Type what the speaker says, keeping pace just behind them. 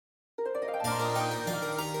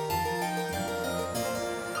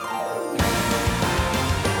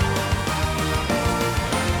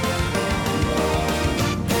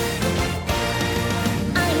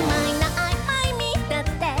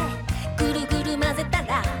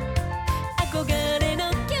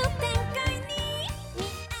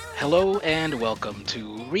Hello and welcome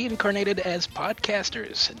to Reincarnated as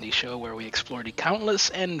Podcasters, the show where we explore the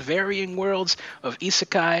countless and varying worlds of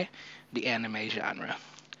isekai, the anime genre.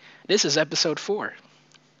 This is episode 4.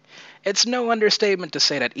 It's no understatement to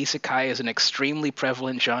say that isekai is an extremely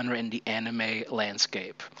prevalent genre in the anime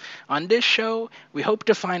landscape. On this show, we hope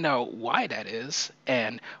to find out why that is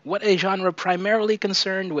and what a genre primarily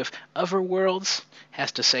concerned with other worlds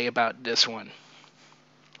has to say about this one.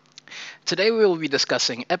 Today we will be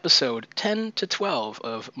discussing episode 10 to 12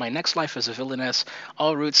 of My Next Life as a Villainess,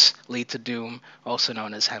 All Routes Lead to Doom, also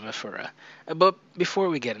known as Hamifura. But before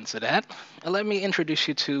we get into that, let me introduce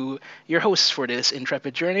you to your hosts for this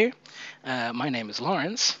intrepid journey. My name is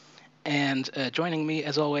Lawrence, and joining me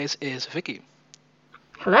as always is Vicky.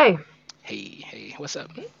 Hello. Hey, what's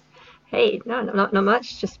up? Hey, no, not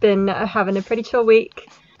much. Just been having a pretty chill week.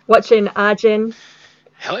 Watching Arjun,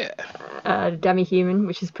 Hell yeah. Demi-Human,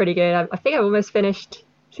 which is pretty good. I think I almost finished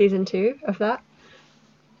season 2 of that.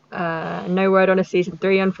 No word on a season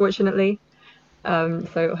 3, unfortunately. So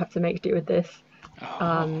we'll have to make do with this.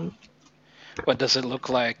 What does it look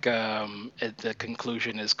like? The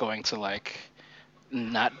conclusion is going to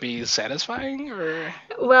not be satisfying, or?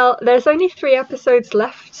 Well, there's only 3 episodes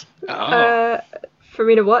left Oh. for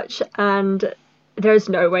me to watch, and there's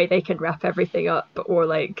no way they can wrap everything up or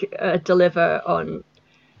deliver on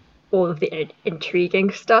all of the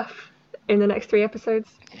intriguing stuff in the next 3 episodes.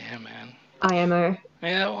 Yeah, man. IMO.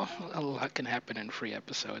 Yeah, well, a lot can happen in 3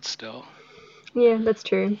 episodes still. Yeah, that's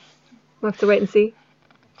true. We'll have to wait and see.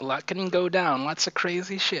 A lot can go down, lots of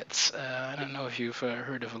crazy shits. I don't know if you've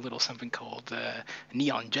heard of a little something called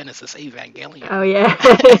Neon Genesis Evangelion. Oh, yeah.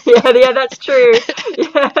 yeah, that's true.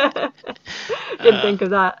 Yeah. Didn't think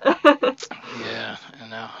of that. Yeah, I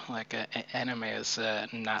know. Anime has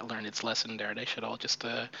not learned its lesson there. They should all just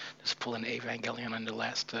pull an Evangelion in the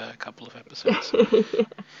last couple of episodes. Yeah.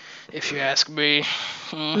 If you ask me.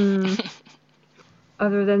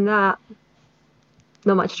 Other than that,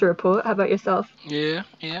 not much to report. How about yourself? Yeah.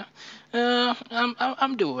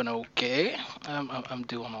 I'm doing okay. I'm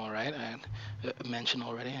doing all right. I mentioned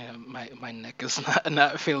already, my neck is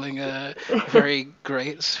not feeling very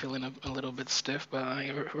great. It's feeling a little bit stiff, but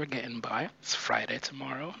we're getting by. It's Friday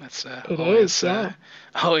tomorrow. That's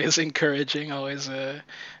always encouraging. Always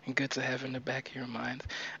good to have in the back of your mind.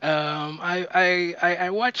 I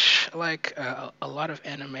watch a lot of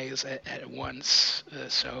animes at once,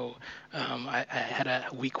 so I had a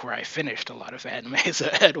week where I finished a lot of animes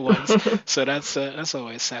at once, so that's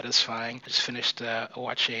always satisfying. Just finished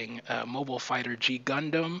watching Mobile Fighter G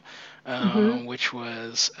Gundam, which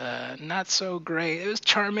was not so great. It was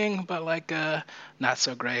charming, but not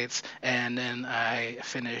so great. And then I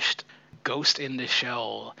finished Ghost in the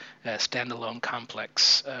Shell standalone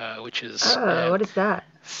complex, which is what is that?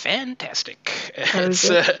 Fantastic.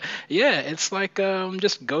 It's it's like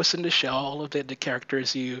just Ghost in the Shell. All of the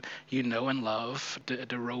characters you know and love,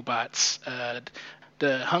 the robots,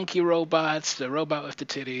 the hunky robots, the robot with the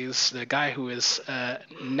titties, the guy who is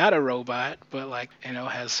not a robot but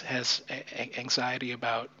has anxiety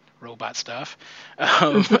about robot stuff.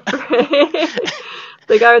 The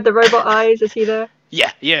guy with the robot eyes, is he there?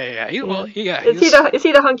 Yeah. Is he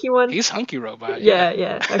the hunky one? He's hunky robot.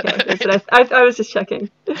 Yeah. Okay, that's what I was just checking.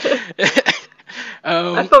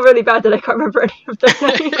 I felt really bad that I can't remember any of their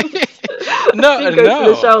names. No. Ghost in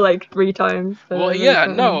the Shell 3 times. Well, yeah,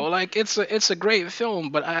 no, it's a great film,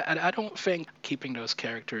 but I don't think keeping those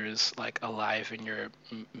characters alive in your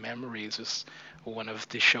memories is one of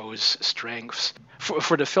the show's strengths.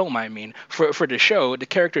 For the film, I mean, for the show, the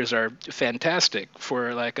characters are fantastic. For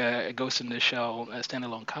a Ghost in the Shell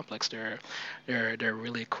standalone complex, they're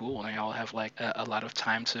really cool, and they all have a lot of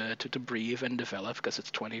time to breathe and develop because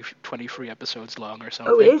it's 23 episodes long or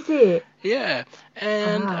something. Oh, is it? Yeah,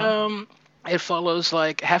 and it follows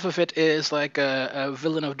half of it is a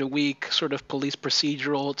villain of the week sort of police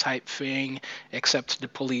procedural type thing, except the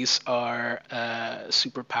police are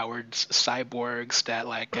superpowered cyborgs that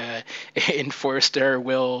enforce their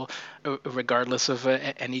will regardless of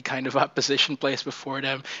any kind of opposition placed before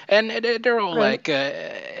them, and they're all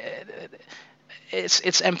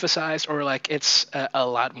it's emphasized, or it's a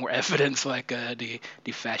lot more evidence the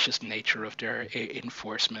fascist nature of their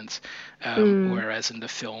enforcement, whereas in the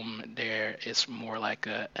film there is more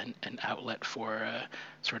an outlet for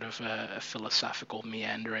sort of a philosophical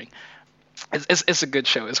meandering. It's a good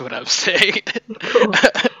show, is what I'm saying. Cool.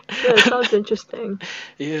 Yeah, it sounds interesting.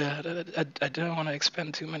 Yeah, I don't want to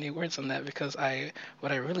expend too many words on that because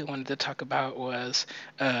what I really wanted to talk about was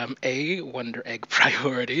a Wonder Egg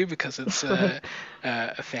Priority because it's Right.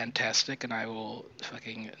 fantastic and I will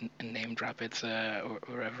fucking name drop it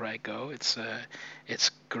wherever I go.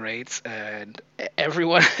 It's great and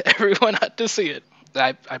everyone everyone had to see it.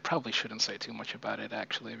 I probably shouldn't say too much about it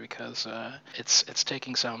actually because it's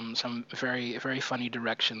taking some very very funny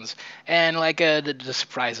directions and like the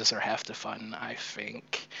surprises are half the fun I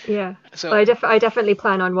think. Yeah. So Well, I definitely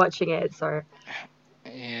plan on watching it, so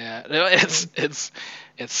yeah, no, yeah.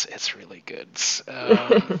 it's really good.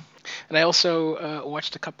 And I also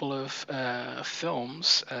watched a couple of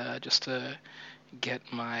films just to get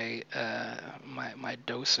my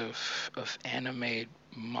dose of anime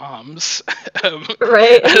moms. um,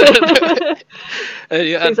 Right.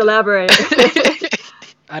 yeah, Please elaborate.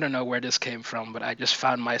 I don't know where this came from, but I just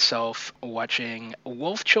found myself watching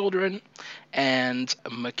Wolf Children and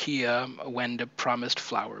Makia When the Promised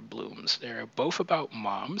Flower Blooms. They're both about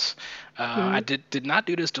moms. I Mm. did not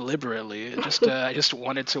do this deliberately. I just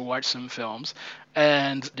wanted to watch some films,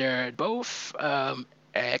 and they're both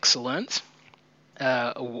excellent.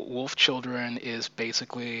 Wolf Children is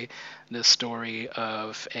basically the story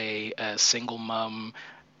of a single mom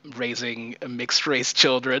raising mixed race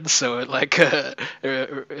children, so it like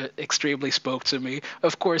extremely spoke to me.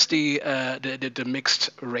 Of course, the mixed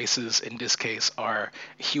races in this case are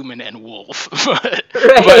human and wolf, Right.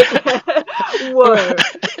 Whoa.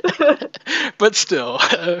 but still,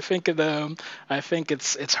 I think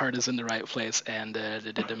its heart is in the right place, and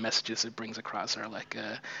the messages it brings across are like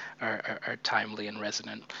are timely and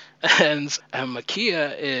resonant. And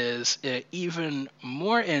Makia is even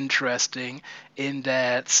more interesting in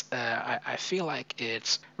that I feel like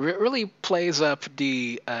it really plays up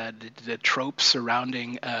the tropes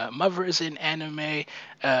surrounding mothers in anime.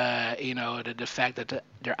 The fact that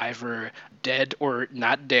they're either dead or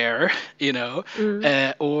not there,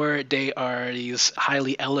 Mm. or they are these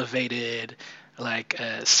highly elevated, like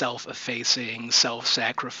self-effacing,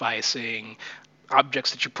 self-sacrificing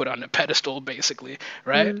objects that you put on a pedestal, basically,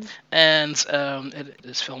 right? Mm. And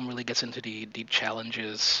this film really gets into the deep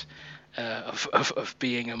challenges of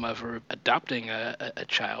being a mother, adopting a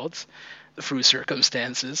child through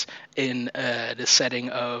circumstances in the setting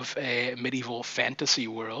of a medieval fantasy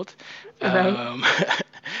world, Right. um,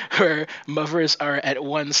 where mothers are at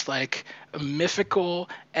once like mythical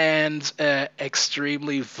and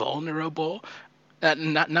extremely vulnerable.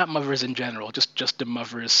 Not mothers in general, just the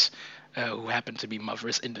mothers who happen to be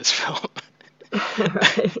mothers in this film.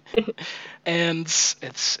 Right. And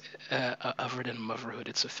it's other than motherhood,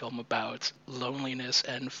 it's a film about loneliness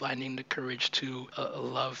and finding the courage to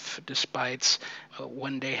love despite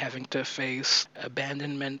one day having to face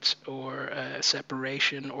abandonment or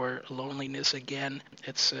separation or loneliness again.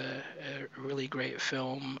 It's a really great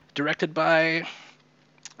film directed by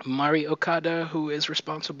Mari Okada, who is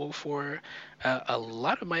responsible for a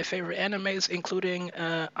lot of my favorite animes, including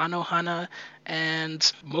Anohana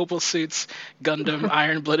and Mobile Suits Gundam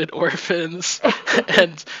Iron Blooded Orphans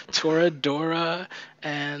and Toradora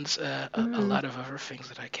and a Mm. lot of other things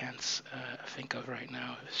that I can't think of right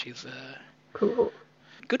now. She's Cool.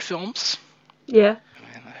 good films. Yeah.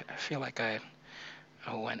 Man, I feel like I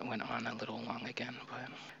went on a little long again, but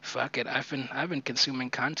fuck it. I've been consuming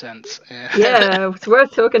content. Yeah, it's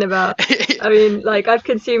worth talking about. I mean, like I've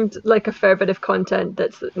consumed like a fair bit of content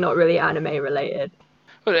that's not really anime related.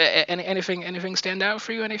 But anything stand out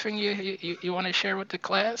for you? Anything you want to share with the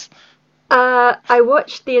class? I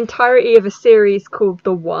watched the entirety of a series called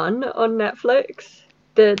The One on Netflix.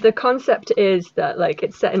 The concept is that like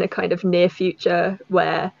it's set in a kind of near future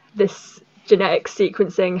where this genetic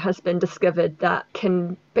sequencing has been discovered that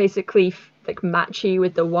can basically like match you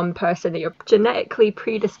with the one person that you're genetically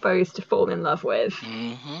predisposed to fall in love with.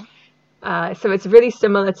 Mm-hmm. So it's really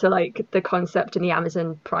similar to like the concept in the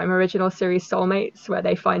Amazon Prime original series Soulmates, where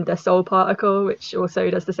they find their soul particle, which also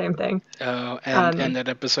does the same thing. Oh, and Um, that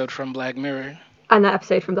episode from Black Mirror. and that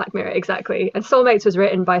episode from Black Mirror, exactly. And Soulmates was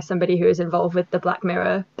written by somebody who is involved with the Black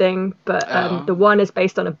Mirror thing, but the Oh, one is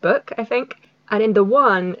based on a book, I think. And in the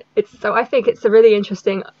one, I think it's a really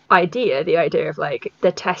interesting idea, the idea of like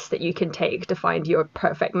the test that you can take to find your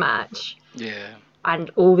perfect match yeah. and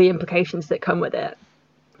all the implications that come with it.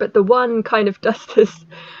 But the one kind of does this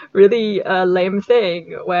really lame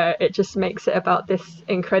thing where it just makes it about this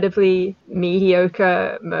incredibly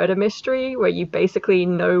mediocre murder mystery where you basically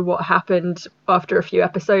know what happened after a few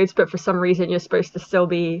episodes, but for some reason you're supposed to still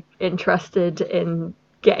be interested in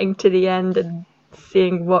getting to the end and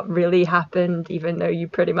seeing what really happened, even though you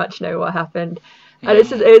pretty much know what happened. And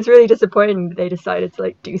it's really disappointing that they decided to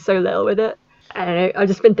like do so little with it. And I've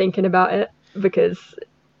just been thinking about it because,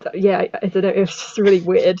 yeah, I don't know, it was just really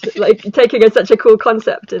weird, like taking such a cool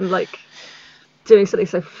concept and like doing something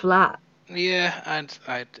so flat. Yeah,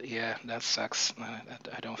 yeah, that sucks.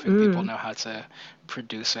 I don't think people Mm, know how to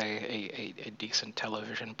produce a decent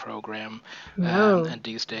television program no.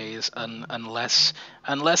 these days, unless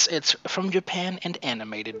it's from Japan and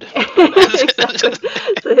animated. Exactly.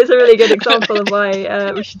 So here's a really good example of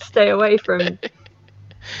why we should stay away from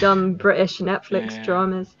dumb British Netflix Yeah.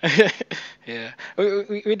 dramas. Yeah.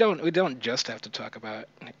 We don't just have to talk about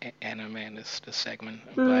anime in this segment.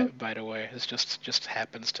 By Mm. by the way, it just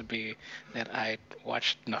happens to be that I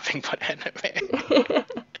watched nothing but anime.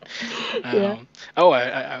 Yeah. Oh,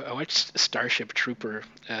 I watched Starship Trooper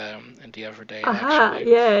the other day Aha,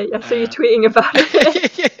 actually. yeah, I saw you Uh, tweeting about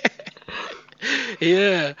it.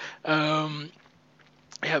 yeah.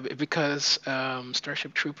 Yeah, because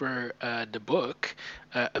Starship Trooper, the book,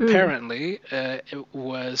 Mm. apparently it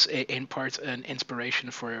was in part an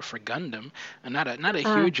inspiration for Gundam, and not a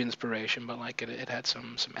Ah, huge inspiration, but like it had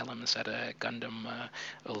some elements that Gundam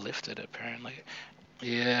lifted apparently.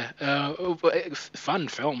 Yeah, fun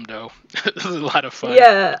film though. It was a lot of fun.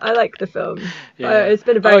 yeah, I like the film. But Yeah. it's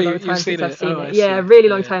been a Oh, very long you've time seen since I've it? seen Oh, it. I Yeah, a see. really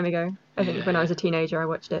long Yeah, time ago. I think when I yeah, was a teenager, I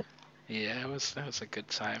watched it. yeah. It was a good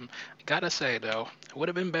time. Gotta say though, it would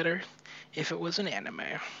have been better if it was an anime.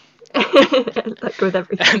 Like with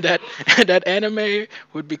everything. and that and that anime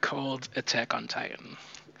would be called Attack on Titan.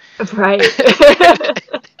 Right.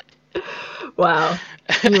 Wow.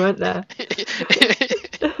 You went there.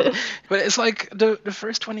 But it's like the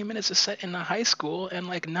first 20 minutes is set in a high school, and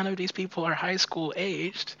like none of these people are high school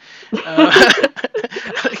aged.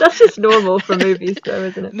 Like, That's just normal for movies, though,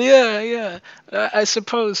 isn't it? yeah, yeah. I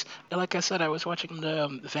suppose, like I said, I was watching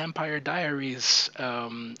the Vampire Diaries,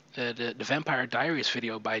 the Vampire Diaries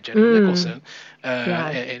video by Jenny Mm, Nicholson, yeah.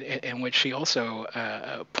 in which she also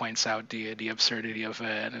points out the absurdity of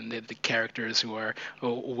it and the characters who are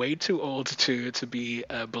way too old to be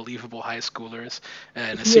believable high schoolers,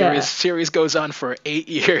 and the series Yeah. series goes on for 8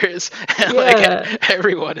 years, and like Yeah.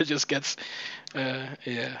 everyone just gets,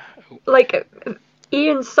 yeah. Like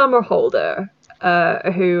Ian Somerhalder,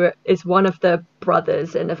 who is one of the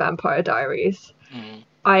brothers in the Vampire Diaries. Mm.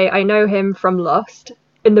 I know him from Lost.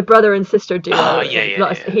 In the brother and sister Oh duo yeah, in yeah,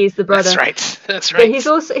 Lost, yeah. he's the That's brother. right. That's But right. he's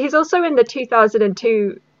also in the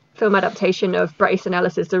 2002 film adaptation of Bryson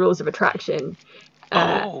Ellis's The Rules of Attraction.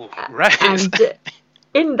 Uh, Oh, right. and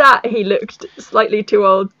in that, he looked slightly too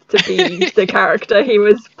old to be the character he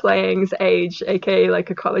was playing's age, aka like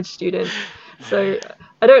a college student. So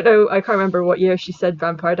I don't know. I can't remember what year she said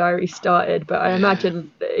Vampire Diaries started, but I Yeah.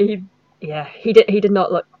 imagine yeah, he did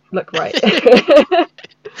not look right.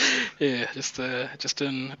 Yeah, just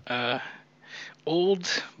an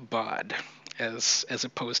old bod as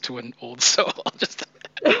opposed to an old soul. Just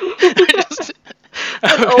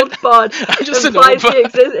An I'm, old bod I'm just an old bod.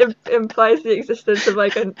 implies the existence of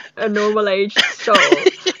like a normal aged soul,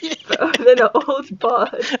 but then an old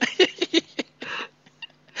bod.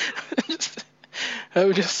 just,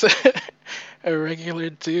 I'm just a regular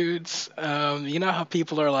dudes. You know how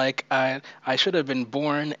people are like, I should have been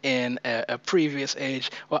born in a previous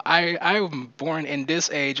age. Well, I'm born in this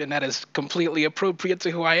age, and that is completely appropriate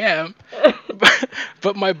to who I am.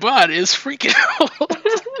 But my bod is freaking old.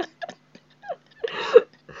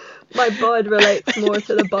 My bod relates more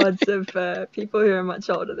to the bods of people who are much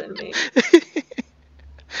older than me.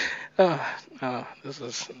 Oh, oh, this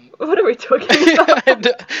is What are we talking about?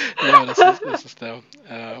 no, this is dumb.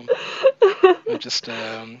 I'm just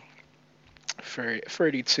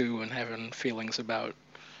 32 and having feelings about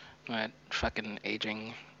that fucking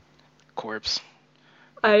aging corpse,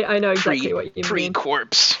 I know pre exactly what you pre mean.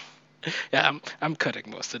 corpse. Yeah, I'm cutting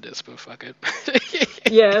most of this, but fuck it.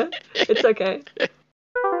 Yeah, it's okay.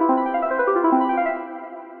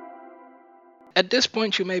 At this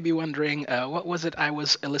point, you may be wondering, what was it I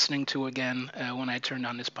was listening to again when I turned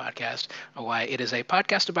on this podcast? Why, it is a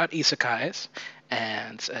podcast about isekais.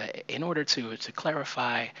 And in order to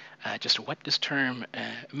clarify just what this term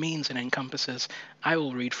means and encompasses, I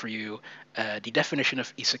will read for you the definition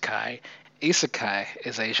of isekai. Isekai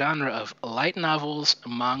is a genre of light novels,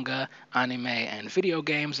 manga, anime, and video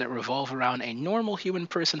games that revolve around a normal human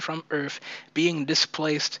person from Earth being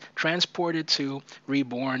displaced, transported to,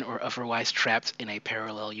 reborn, or otherwise trapped in a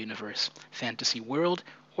parallel universe, fantasy world,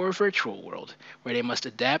 or virtual world, where they must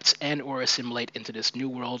adapt and or assimilate into this new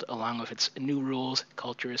world along with its new rules,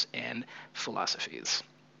 cultures, and philosophies.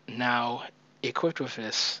 Now, equipped with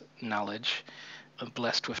this knowledge,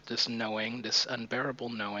 blessed with this knowing, this unbearable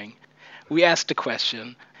knowing, we ask the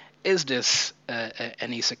question, is this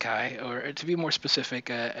an isekai, or to be more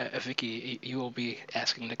specific, Vicky, you will be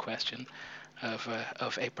asking the question of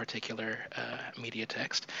a particular media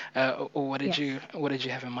text. Yes. What did you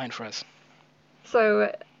have in mind for us?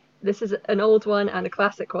 So this is an old one and a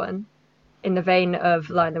classic one, in the vein of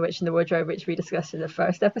Lion, the Witch, and the Wardrobe, which we discussed in the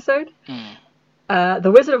first episode. Mm.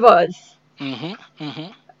 The Wizard of Oz. Mm-hmm.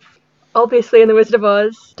 Mm-hmm. Obviously, in The Wizard of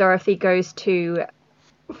Oz, Dorothy goes to.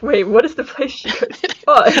 Wait, what is the place she goes to?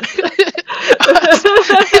 Oz.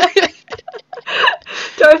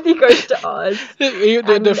 Dorothy goes to Oz.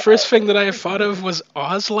 The first thing that I thought of was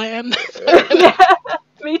Ozland. Yeah,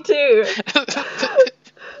 me too.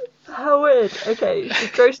 How weird. Okay, she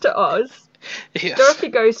goes to Oz. Yes. Dorothy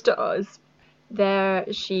goes to Oz. There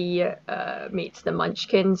she meets the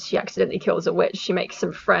Munchkins. She accidentally kills a witch. She makes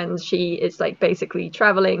some friends. She is like basically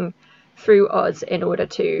traveling through Oz in order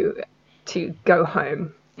to go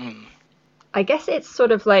home. Mm. I guess it's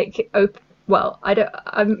sort of like well,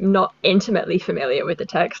 I'm not intimately familiar with the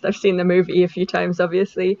text. I've seen the movie a few times,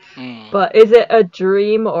 obviously. Mm. But is it a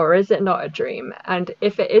dream or is it not a dream? And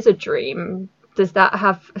if it is a dream, does that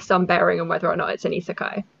have some bearing on whether or not it's an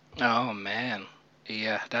isekai? Oh man.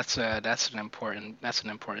 Yeah, that's an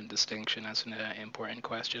important distinction. That's an important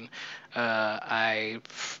question.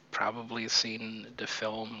 I've probably seen the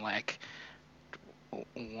film like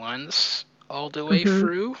once all the way Mm-hmm.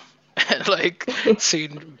 through, and like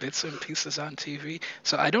seen bits and pieces on TV.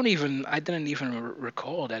 So I didn't even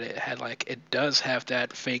recall that it had like it does have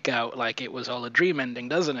that fake out like it was all a dream ending,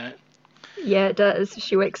 doesn't it? Yeah, it does.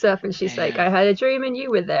 She wakes up and she's like, Yeah, I had a dream and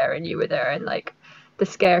you were there and you were there. And like the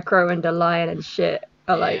scarecrow and the lion and shit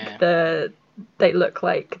are like yeah. they look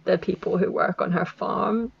like the people who work on her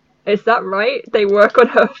farm. Is that right? They work on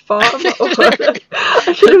her farm? Or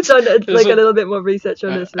I should have done Is like a it little bit more research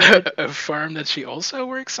on this. a farm that she also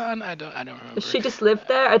works on? I don't Does remember. she just live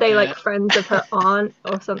there? Are they Uh, like friends of her aunt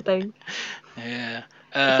or something? yeah.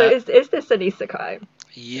 So Uh, is this an isekai? Or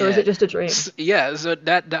is yeah. it just a dream? Yeah, so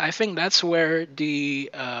that I think that's where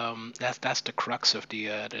the that's the crux of the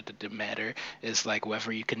matter is like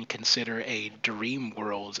whether you can consider a dream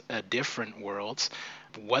world a different world.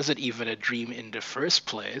 Was it even a dream in the first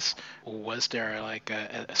place? Or was there like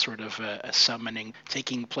a sort of a summoning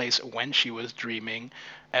taking place when she was dreaming?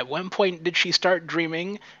 At one point, did she start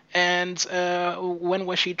dreaming? And when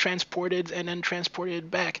was she transported and then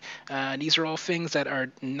transported back? These are all things that are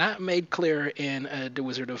not made clear in The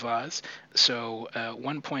Wizard of Oz. So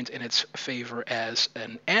one point in its favor as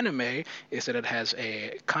an anime is that it has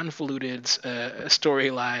a convoluted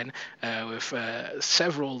storyline with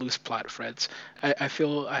several loose plot threads. I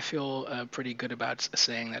feel pretty good about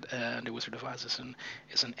saying that The Wizard of Oz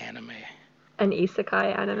is an anime. An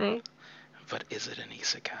isekai anime? But is it an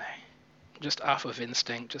isekai? Just off of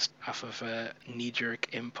instinct, just off of a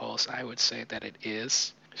knee-jerk impulse, I would say that it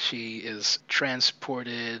is. She is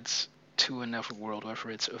transported to another world, whether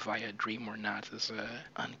it's via dream or not is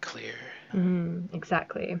unclear.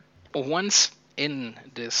 Exactly. Once in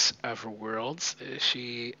this other world,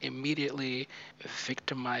 she immediately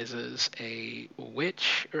victimizes a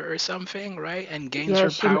witch or something, right? And gains Yeah, her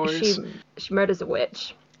powers. she murders a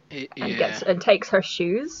witch and Yeah. takes her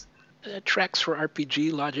shoes. Tracks for RPG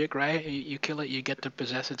logic, right? You kill it, you get to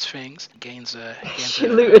possess its things. Gains She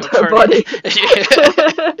looted a her party. body.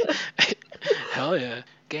 Yeah. Hell yeah.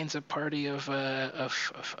 Gains a party of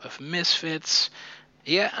misfits.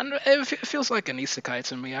 Yeah, and it feels like an isekai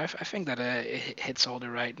to me. I think that it hits all the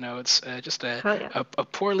right notes. Just Hell yeah. a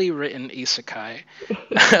poorly written isekai.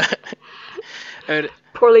 And-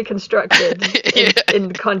 Poorly constructed Yeah. in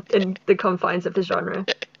the confines of the genre.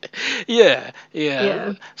 Yeah.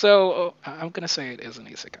 Yeah. So I'm gonna say it is an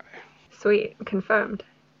isekai. Sweet. Confirmed.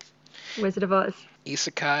 Wizard of Oz.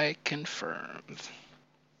 Isekai confirmed.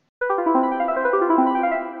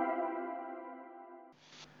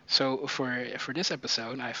 So for this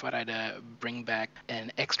episode, I thought I'd bring back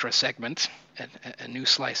an extra segment, a new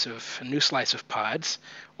slice of pods,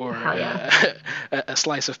 or Hell yeah. a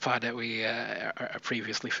slice of pod that we are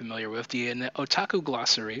previously familiar with, the Otaku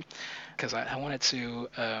Glossary, because I wanted to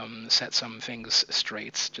set some things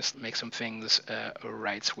straight, just make some things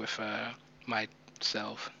right with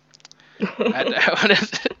myself.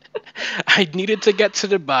 I needed to get to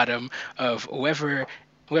the bottom of whether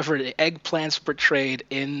the eggplants portrayed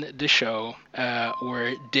in the show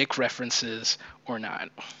were dick references or not.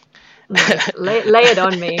 Nice. Lay it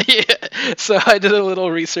on me. Yeah. So I did a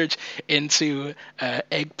little research into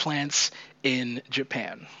eggplants in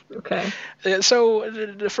Japan. Okay. So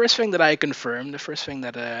the first thing that I confirmed, the first thing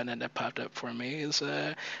that popped up for me is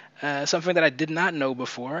something that I did not know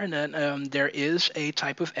before, and that there is a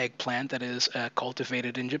type of eggplant that is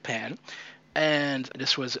cultivated in Japan, and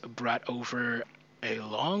this was brought over a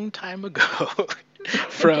long time ago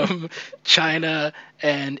from China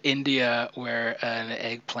and India, where an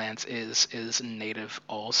eggplant is native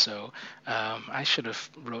also. I should have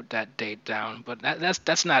wrote that date down, but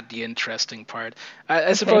that's not the interesting part. I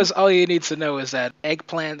Okay. suppose all you need to know is that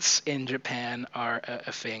eggplants in Japan are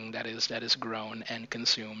a thing that is grown and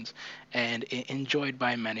consumed and enjoyed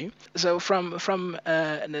by many. So from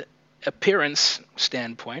an appearance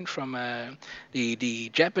standpoint, from the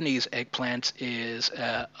Japanese eggplant is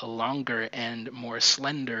longer and more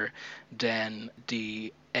slender than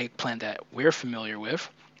the eggplant that we're familiar with.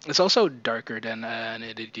 It's also darker than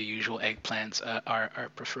the usual eggplants, our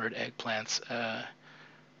preferred eggplants.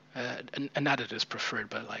 And not that it's preferred,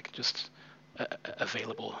 but like just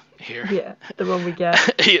available here. Yeah, the one we get.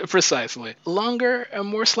 Yeah, precisely. Longer,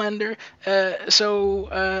 more slender,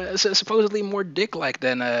 so supposedly more dick-like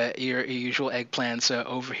than your usual eggplants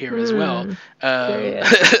over here as well. Um,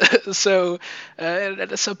 Curious. so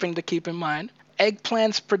that's something to keep in mind.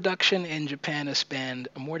 Eggplants production in Japan has spanned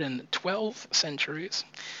more than 12 centuries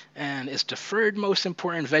and is the third most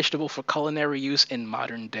important vegetable for culinary use in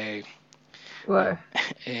modern day. Whoa.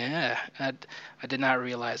 Yeah, I did not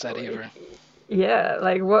realize that either. Yeah,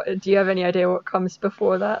 like what do you have any idea what comes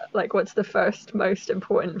before that? Like what's the first most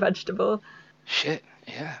important vegetable? Shit,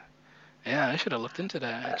 yeah. Yeah, I should have looked into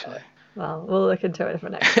that actually. Well, we'll look into it for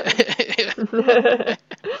next Yeah. time.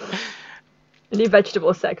 A new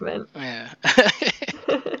vegetable segment. Yeah.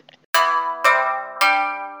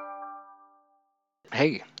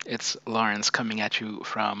 Hey, it's Lawrence coming at you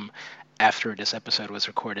from after this episode was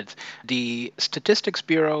recorded. The Statistics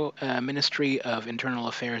Bureau, Ministry of Internal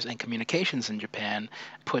Affairs and Communications in Japan,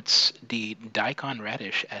 puts the daikon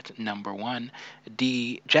radish at number 1,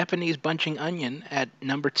 the Japanese bunching onion at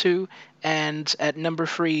number 2, and at number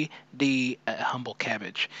 3, the humble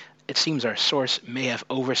cabbage. It seems our source may have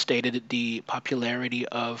overstated the popularity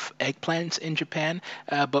of eggplants in Japan,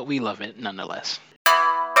 but we love it nonetheless.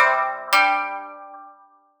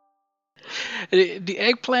 The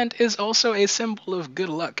eggplant is also a symbol of good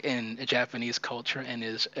luck in Japanese culture and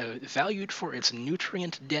is valued for its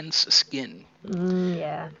nutrient-dense skin.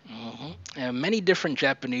 Yeah. Many different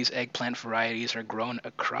Japanese eggplant varieties are grown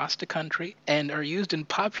across the country and are used in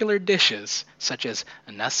popular dishes such as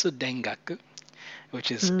nasu dengaku,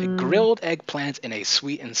 which is a grilled eggplant in a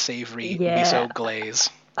sweet and savory Yeah. miso glaze.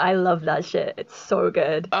 I love that shit. It's so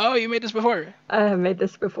good. Oh, you made this before? I have made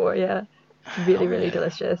this before, yeah. Really, Hell really yeah.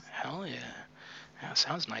 delicious. Hell yeah. That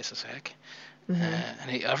sounds nice as heck. And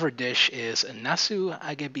the other dish is nasu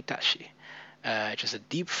agebitashi, which is a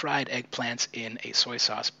deep fried eggplant in a soy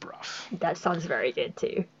sauce broth. That sounds very good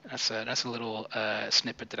too. That's a little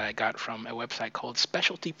snippet that I got from a website called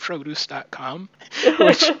specialtyproduce.com,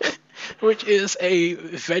 which is a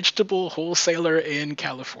vegetable wholesaler in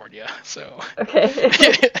California. So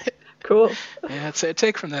Okay. Cool. yeah,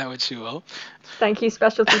 take from that what you will. Thank you,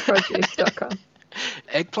 specialtyproduce.com.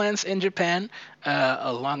 Eggplants in Japan,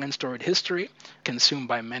 a long and storied history, consumed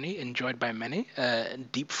by many, enjoyed by many,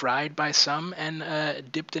 deep fried by some, and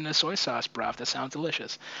dipped in a soy sauce broth. That sounds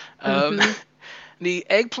delicious. The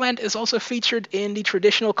eggplant is also featured in the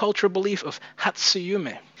traditional cultural belief of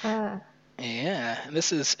Hatsuyume. Yeah,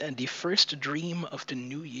 this is the first dream of the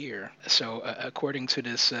new year. So, according to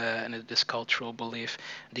this cultural belief,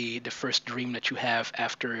 the first dream that you have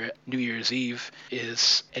after New Year's Eve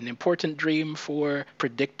is an important dream for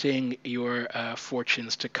predicting your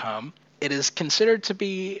fortunes to come. It is considered to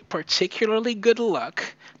be particularly good luck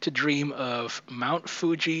to dream of Mount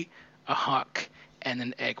Fuji, a hawk, and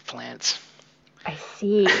an eggplant. I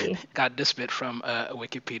see. Got this bit from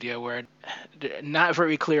Wikipedia, where they're not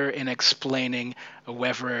very clear in explaining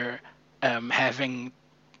whether having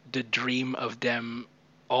the dream of them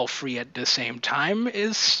all three at the same time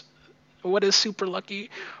is what is super lucky,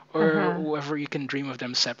 or whether you can dream of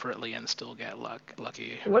them separately and still get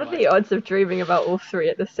lucky. What are the odds of dreaming about all three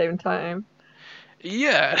at the same time?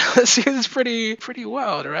 Yeah, seems pretty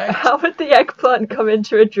wild, right? How would the eggplant come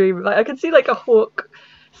into a dream? Like I can see like a hawk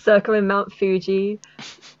circling Mount Fuji,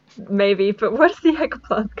 maybe, but where does the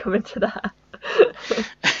eggplant come into that?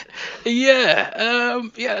 Yeah.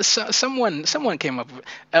 So someone came up with.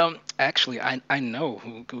 Actually, I know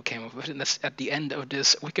who came up with it. And that's at the end of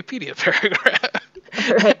this Wikipedia paragraph.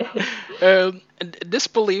 Right. This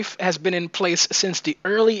belief has been in place since the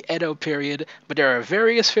early Edo period, but there are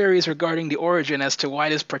various theories regarding the origin as to why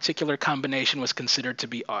this particular combination was considered to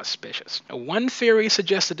be auspicious. One theory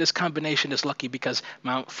suggests that this combination is lucky because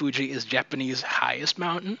Mount Fuji is Japanese highest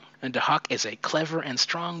mountain, and the hawk is a clever and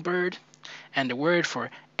strong bird, and the word for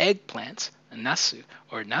eggplant, nasu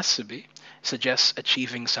or nasubi, suggests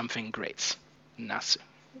achieving something great. Nasu.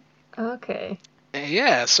 Okay.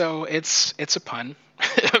 Yeah, so it's a pun,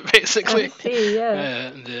 I basically. see, yeah.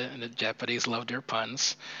 The Japanese love their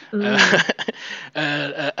puns.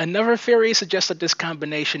 Mm. Another theory suggests that this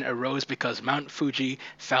combination arose because Mount Fuji,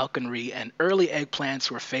 falconry, and early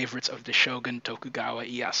eggplants were favorites of the shogun Tokugawa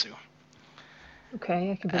Ieyasu.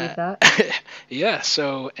 Okay, I can Uh, believe that. yeah,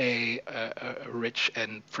 so a rich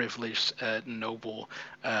and privileged noble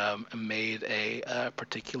made a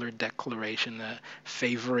particular declaration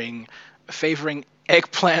favoring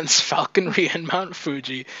eggplants, falconry, and Mount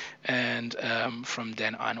Fuji, and from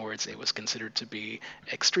then onwards, it was considered to be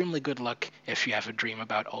extremely good luck if you have a dream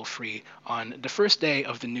about all three on the first day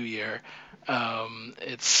of the new year.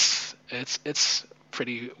 It's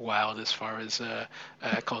pretty wild as far as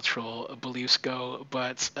cultural beliefs go,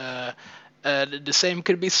 but the same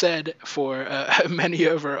could be said for many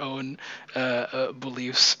of our own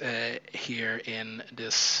beliefs here in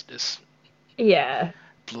this Yeah.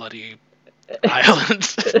 bloody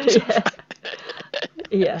island. Yeah.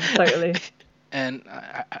 Yeah, totally. And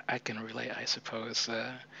I can relate, I suppose.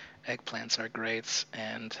 Eggplants are great,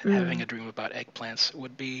 and having Mm. a dream about eggplants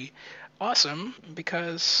would be awesome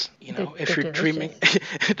because if They're you're dreaming,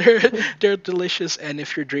 delicious. they're they're delicious, and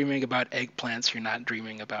if you're dreaming about eggplants, you're not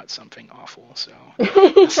dreaming about something awful. So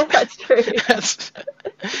that's That's true. that's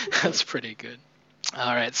that's pretty good.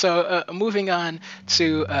 All right, so moving on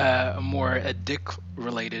to more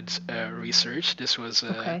dick-related research.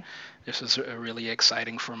 Okay. This was really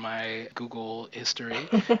exciting for my Google history.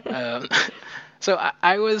 Um, so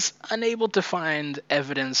I was unable to find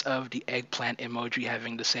evidence of the eggplant emoji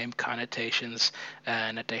having the same connotations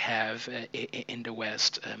that they have in the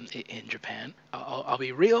West, in Japan. I'll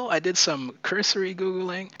be real. I did some cursory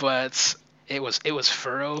googling, but it was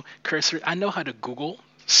thorough cursory. I know how to Google.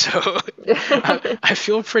 So I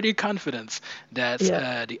feel pretty confident that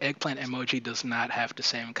Yeah. the eggplant emoji does not have the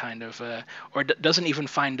same kind of, or doesn't even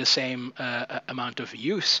find the same amount of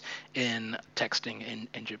use in texting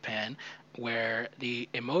in Japan, where the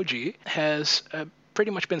emoji has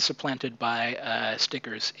pretty much been supplanted by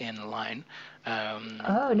stickers in line. Um,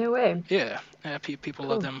 Oh, no way. yeah, people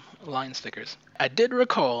love Cool. them line stickers. I did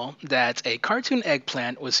recall that a cartoon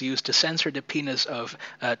eggplant was used to censor the penis of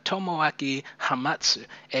Tomoaki Hamatsu,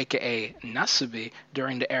 aka Nasubi,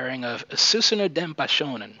 during the airing of Susuno Denpa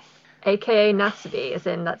Shonen. AKA Nasubi, as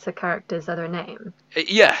in that's a character's other name.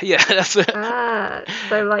 Yeah, that's a, Ah,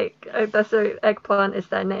 so like that's a eggplant is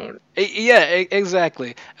their name. yeah,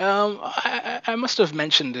 exactly. I must have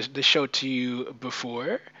mentioned the show to you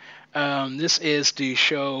before. This is the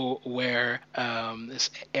show where this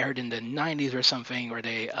aired in the 90s or something, where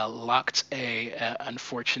they locked a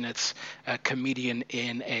unfortunate comedian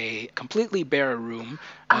in a completely bare room,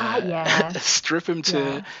 Ah, yeah. strip him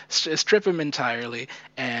Yeah. strip him entirely,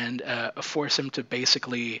 and force him to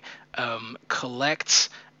basically collect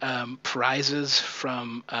prizes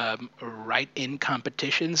from write-in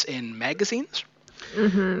competitions in magazines.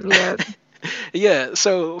 Yeah. Yeah,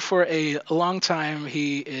 so for a long time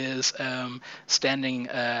he is standing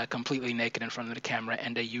completely naked in front of the camera,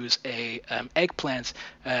 and they use a eggplant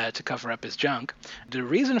to cover up his junk. The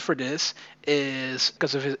reason for this is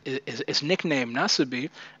because of his nickname Nasubi,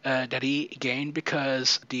 that he gained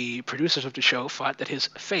because the producers of the show thought that his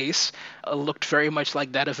face looked very much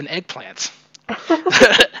like that of an eggplant.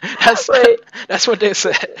 that's Wait. that's what they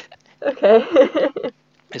said. Okay.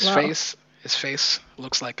 His Wow. face his face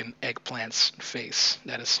looks like an eggplant's face.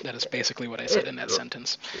 That is basically what I said in that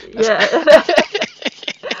sentence. That's Yeah.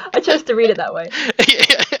 I chose to read it that way.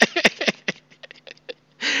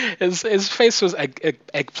 his face was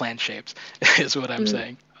eggplant shaped, is what I'm Mm,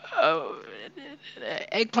 saying. Uh,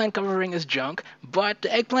 Eggplant covering his junk, but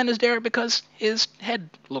the eggplant is there because his head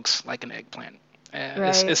looks like an eggplant.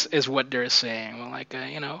 right. Is what they're saying. Well, like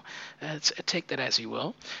take that as you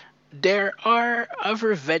will. There are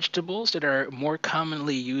other vegetables that are more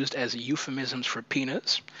commonly used as euphemisms for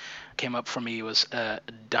penis. Came up for me was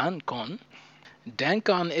dankon.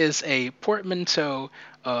 Dankon is a portmanteau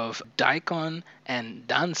of daikon and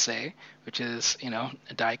danse, which is,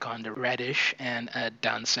 daikon, the radish, and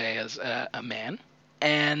danse as a man,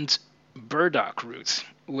 and burdock root,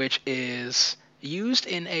 which is used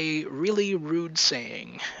in a really rude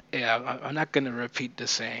saying. Yeah, I'm not going to repeat the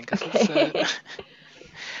saying because it's Okay.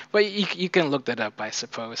 But you can look that up, I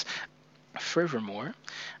suppose. Furthermore,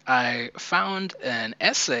 I found an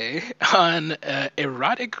essay on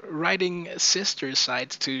erotic writing sister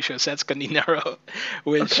sites to Shosetsuka Ninaro,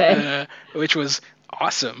 Okay. which was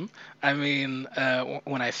awesome. I mean,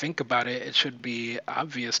 when I think about it, it should be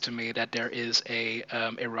obvious to me that there is a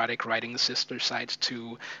erotic writing sister site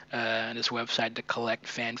to this website to collect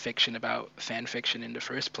fan fiction about fan fiction in the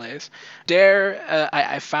first place. There,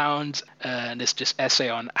 I found this just essay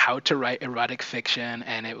on how to write erotic fiction,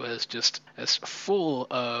 and it was just as full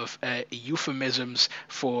of euphemisms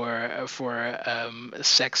for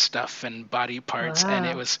sex stuff and body parts, and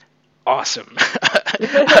it Wow. was awesome.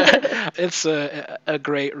 It's a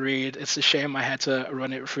great read. It's a shame I had to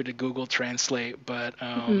run it through the Google Translate, but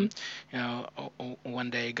Mhm. one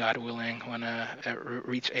day, God willing, when I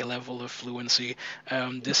reach a level of fluency,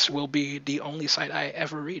 this will be the only site I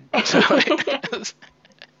ever read. So,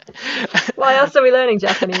 Why else are we learning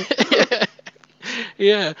Japanese? yeah,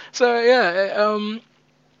 yeah. So yeah,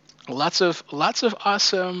 lots of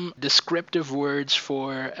awesome descriptive words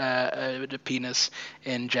for the penis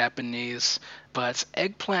in Japanese, but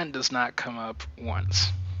eggplant does not come up once.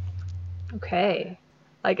 Okay.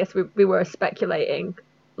 I guess we were speculating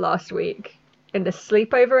last week in the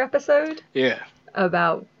sleepover episode Yeah.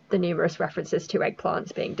 about the numerous references to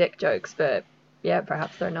eggplants being dick jokes, but yeah,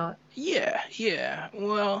 perhaps they're not. Yeah, yeah.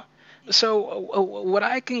 Well, so what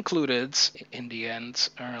I concluded in the end,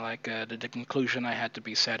 or like the conclusion I had to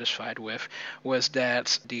be satisfied with, was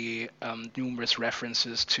that the numerous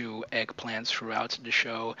references to eggplants throughout the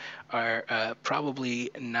show are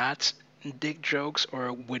probably not dick jokes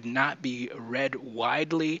or would not be read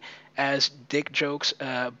widely as dick jokes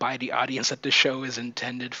by the audience that the show is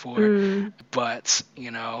intended for, Mm, but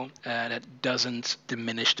that doesn't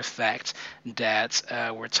diminish the fact that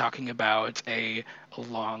we're talking about a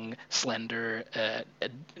long, slender,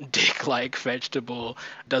 dick-like vegetable.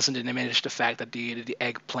 Doesn't diminish the fact that the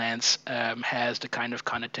eggplants has the kind of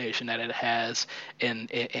connotation that it has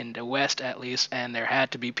in the West, at least, and there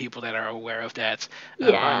had to be people that are aware of that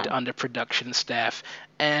yeah. on the production staff,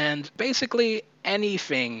 and basically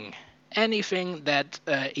anything that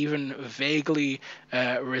even vaguely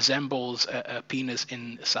resembles a penis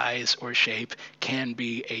in size or shape can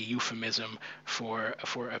be a euphemism for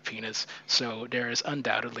a penis. So there is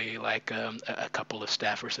undoubtedly like a couple of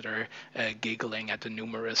staffers that are giggling at the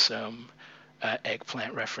numerous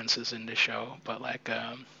eggplant references in the show, but like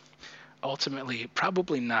ultimately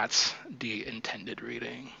probably not the intended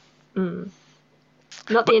reading. Mm.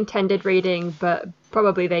 Not the But intended reading, but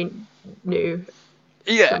probably they knew.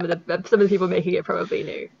 yeah, Some of the people making it probably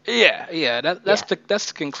knew. yeah. That's Yeah.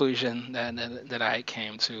 the conclusion that I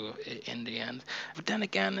came to in the end. But then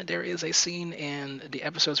again, there is a scene in the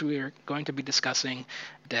episodes we are going to be discussing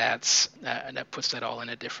that puts that all in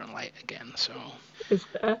a different light again. So Is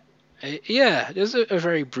there? yeah, there's a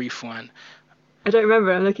very brief one. I don't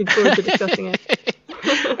remember. I'm looking forward to discussing it.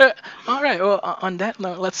 All right. Well, on that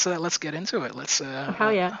note, let's get into it. Let's Oh,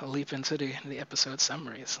 hell yeah. leap into the episode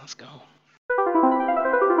summaries. Let's go.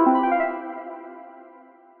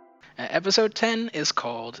 Episode 10 is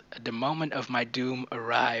called "The Moment of My Doom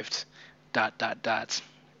Arrived." ...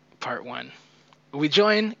 Part 1. We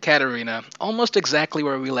join Katarina almost exactly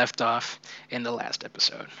where we left off in the last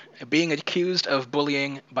episode, being accused of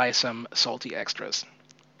bullying by some salty extras.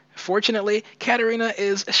 Fortunately, Katarina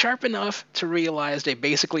is sharp enough to realize they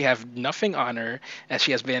basically have nothing on her, as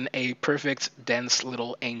she has been a perfect, dense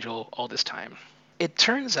little angel all this time. It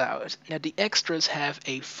turns out that the extras have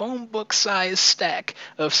a phone book-sized stack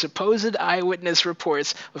of supposed eyewitness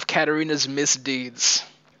reports of Katarina's misdeeds.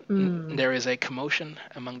 Mm. There is a commotion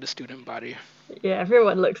among the student body. Yeah,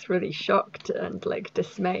 everyone looks really shocked and like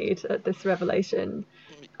dismayed at this revelation.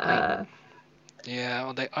 I, Uh, yeah,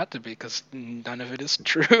 well, they ought to be, because none of it is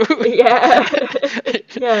true. yeah,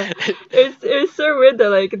 yeah. It's so weird that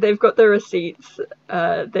like they've got the receipts,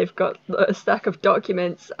 they've got a stack of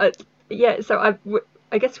documents. Yeah, so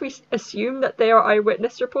I guess we assume that they are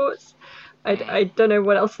eyewitness reports. I don't know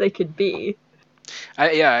what else they could be.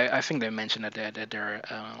 I think they mentioned that there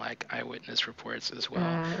are like eyewitness reports as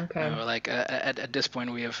well. Okay. Like at this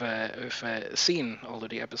point we've seen all of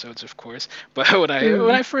the episodes, of course. But when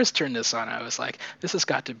Mm, I first turned this on, I was like, this has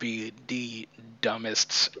got to be the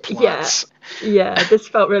dumbest yeah, plots. yeah. This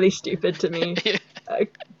felt really stupid to me. Uh,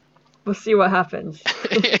 we'll see what happens.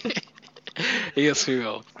 Yes, we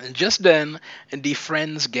will. Just then, the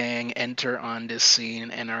Friends gang enter on this scene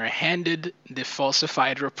and are handed the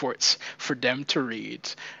falsified reports for them to read.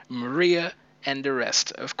 Maria, and the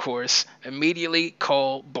rest, of course, immediately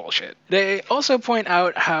call bullshit. They also point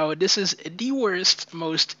out how this is the worst,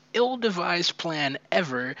 most ill-devised plan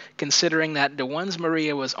ever, considering that the ones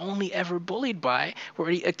Maria was only ever bullied by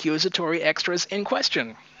were the accusatory extras in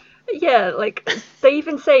question. Yeah, like, they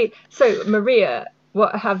even say, so, Maria,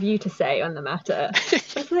 what have you to say on the matter?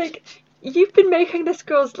 It's like, you've been making this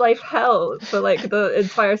girl's life hell for, like, the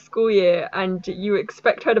entire school year, and you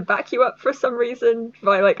expect her to back you up for some reason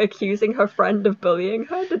by, like, accusing her friend of bullying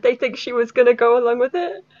her? Did they think she was gonna go along with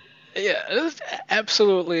it? Yeah, there's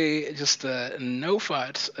absolutely just no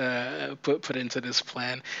thought put into this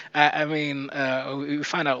plan. I mean, we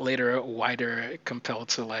find out later why they're compelled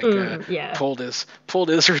to Yeah. pull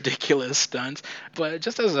this ridiculous stunt, but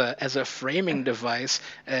just as a framing device,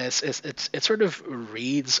 it sort of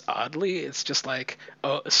reads oddly. It's just like,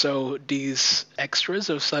 oh, so these extras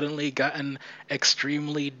have suddenly gotten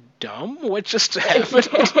extremely dumb. What just happened?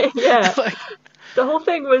 Yeah. Like, The whole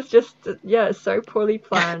thing was just, yeah, so poorly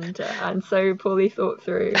planned and so poorly thought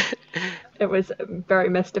through. It was very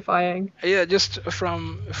mystifying. yeah, just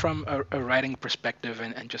from a writing perspective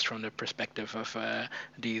and just from the perspective of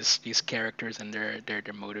these characters and their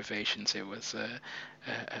motivations, it was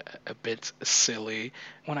a bit silly.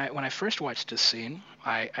 When I first watched this scene,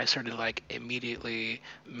 I started like immediately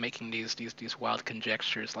making these wild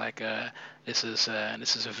conjectures like this is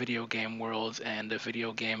a video game world, and the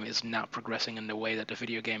video game is not progressing in the way that the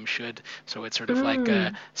video game should, so it's sort of like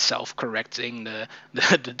self-correcting.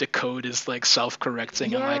 The code is like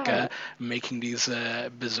self-correcting and like making these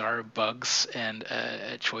bizarre bugs and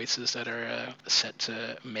choices that are set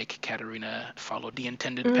to make Katarina follow the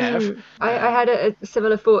intended path. I had a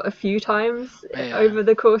similar thought a few times over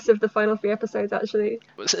the course of the final 3 episodes, actually.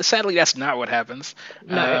 Sadly, that's not what happens.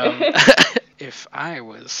 No. If I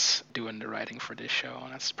was doing the writing for this show,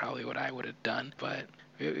 that's probably what I would have done. But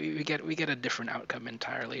we get a different outcome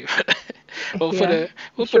entirely. We'll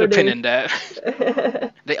put a pin in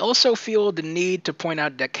that. They also feel the need to point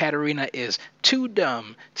out that Katarina is too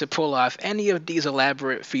dumb to pull off any of these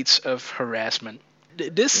elaborate feats of harassment.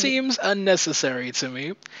 This seems unnecessary to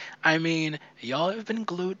me. I mean, y'all have been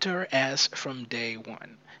glued to her ass from day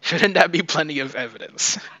one. Shouldn't that be plenty of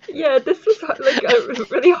evidence? Yeah, this was like a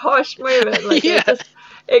really harsh moment. Like,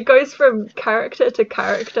 it goes from character to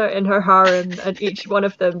character in her harem, and each one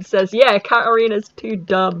of them says, "Yeah, Katarina's too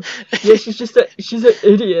dumb. Yeah, she's an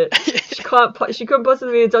idiot. She couldn't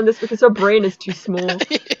possibly have done this because her brain is too small."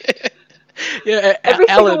 Yeah, every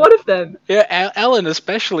single one of them. Yeah, Alan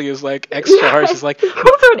especially is like extra harsh. He's like, he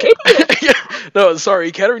calls her an idiot. No,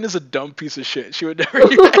 sorry, Katarina's a dumb piece of shit. She would never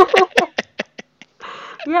do that.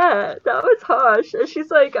 Yeah, that was harsh. And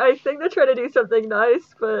she's like, I think they're trying to do something nice,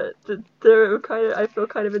 but I feel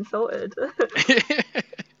kind of insulted.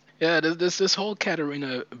 Yeah, this whole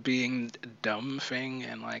Katarina being dumb thing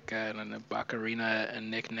and like a Bakarina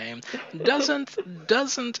nickname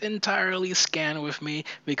doesn't entirely scan with me,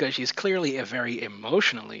 because she's clearly a very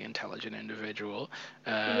emotionally intelligent individual.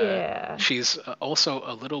 She's also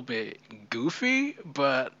a little bit goofy,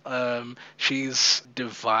 but she's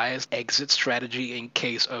devised exit strategy in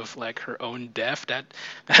case of like her own death. That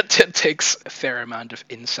takes a fair amount of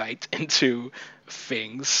insight into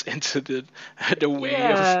things, into the way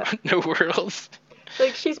of the world.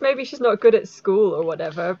 Like, maybe she's not good at school or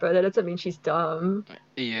whatever, but that doesn't mean she's dumb.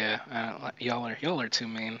 Yeah, y'all are too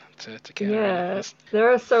mean to Katarina. Yeah,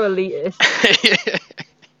 they're so elitist.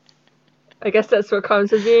 I guess that's what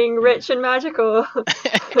comes with being rich and magical.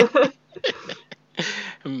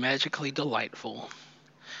 Magically delightful.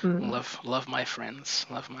 Love my friends.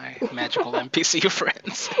 Love my magical NPC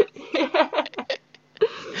friends.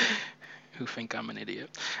 Who think I'm an idiot.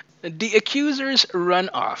 The accusers run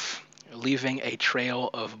off, leaving a trail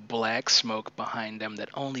of black smoke behind them that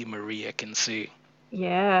only Maria can see.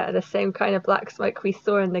 Yeah, the same kind of black smoke we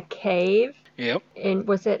saw in the cave. Yep.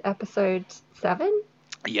 Was it episode 7?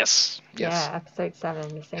 Yes. Yeah, episode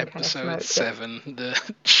 7, the same kind of smoke. Episode 7,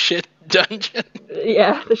 the shit dungeon.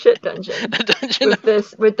 Yeah, the shit dungeon. The dungeon.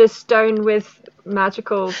 With this stone with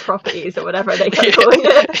magical properties or whatever they kept calling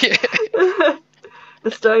it. The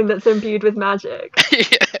stone that's imbued with magic.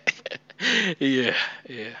 Yeah.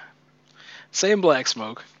 Same black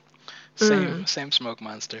smoke. Same smoke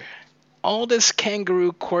monster. All this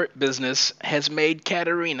kangaroo court business has made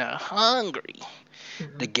Katarina hungry.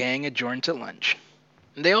 The gang adjourned to lunch.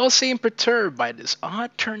 They all seem perturbed by this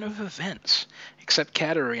odd turn of events, except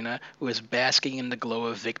Katarina, who is basking in the glow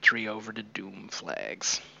of victory over the Doom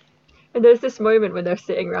flags. And there's this moment when they're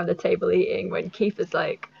sitting around the table eating, when Keith is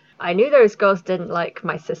like, I knew those girls didn't like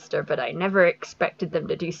my sister, but I never expected them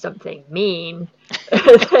to do something mean.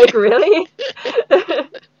 It's like, really?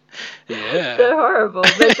 Yeah. They're horrible.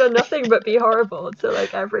 They've done nothing but be horrible to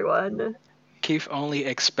like everyone. Keith only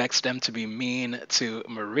expects them to be mean to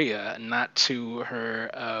Maria, not to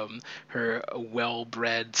her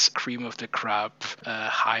well-bred, cream of the crop,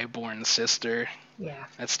 highborn sister. Yeah.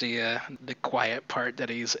 That's the quiet part that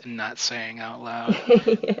he's not saying out loud.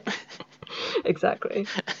 Yeah. Exactly.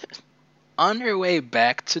 On her way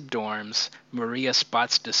back to dorms, Maria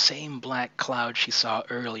spots the same black cloud she saw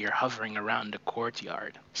earlier hovering around the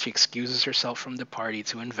courtyard. She excuses herself from the party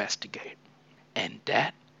to investigate. And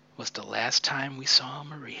that was the last time we saw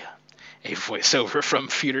Maria. A voiceover from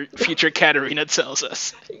future Katerina tells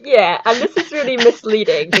us. Yeah, and this is really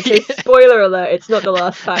misleading because, spoiler alert, it's not the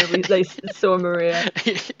last time they saw Maria.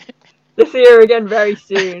 They see her again very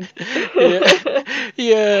soon.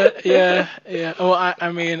 Yeah. Well,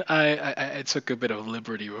 I mean, I took a bit of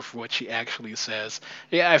liberty with what she actually says.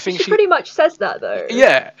 Yeah, I think She pretty much says that, though.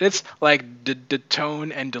 Yeah, it's like the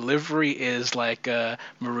tone and delivery is like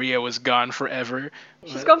Maria was gone forever.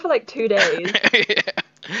 She's gone for like 2 days. Yeah.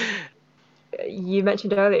 You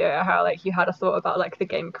mentioned earlier how like you had a thought about like the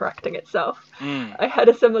game correcting itself. Mm. I had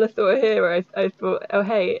a similar thought here where I thought, oh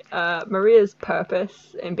hey, Maria's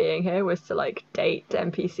purpose in being here was to like date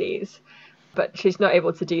NPCs, but she's not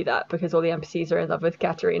able to do that because all the NPCs are in love with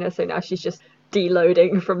Katerina, so now she's just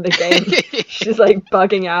deloading from the game. She's like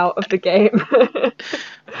bugging out of the game.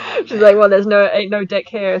 She's like, well, ain't no dick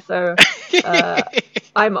here, so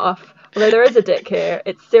I'm off. Although there is a dick here,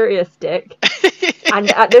 it's serious dick.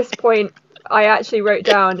 And at this point, I actually wrote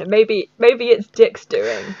down maybe it's Dick's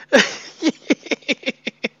doing.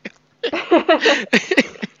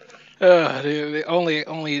 The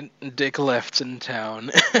only Dick left in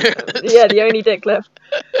town. Yeah, the only Dick left.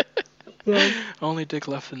 Yeah. Only Dick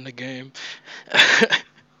left in the game.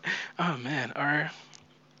 Oh man, our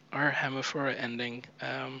Hemaphora ending.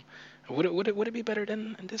 Would it be better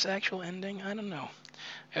than this actual ending? I don't know.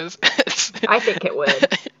 I think it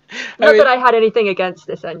would. Not that I had anything against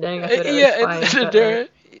this ending. I thought it was fine.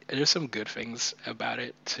 There's some good things about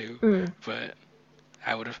it too, but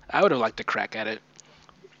I would have liked to crack at it.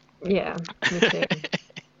 Yeah, me too.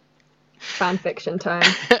 Fan fiction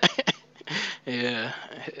time. Yeah,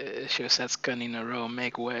 Shosatsuka Ninaro,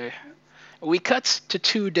 make way. We cut to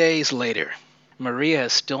 2 days later. Maria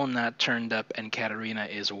has still not turned up and Katerina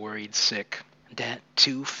is worried sick. That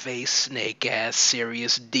two-faced snake-ass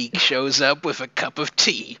Sirius Deke shows up with a cup of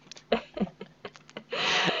tea.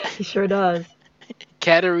 He sure does.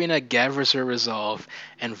 Katerina gathers her resolve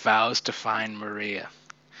and vows to find Maria.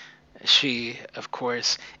 She, of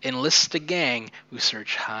course, enlists the gang who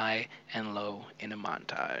search high and low in a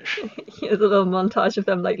montage. There's a little montage of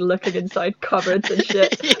them like looking inside cupboards and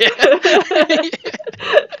shit.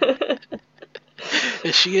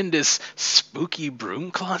 Is she in this spooky broom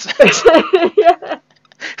closet? Yeah.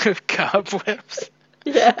 With cobwebs?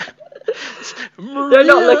 Yeah. They're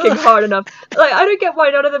not looking hard enough. Like, I don't get why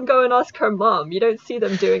none of them go and ask her mom. You don't see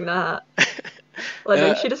them doing that. Like,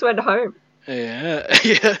 maybe she just went home. Yeah,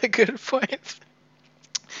 good point.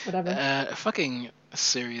 Whatever. Fucking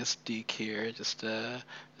Sirius Deke here, just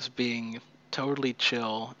being totally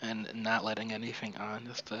chill and not letting anything on.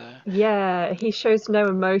 Yeah, he shows no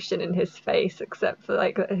emotion in his face except for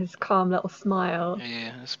like his calm little smile.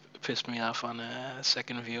 Yeah, this pissed me off on a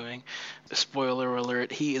second viewing. Spoiler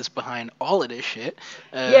alert: he is behind all of this shit.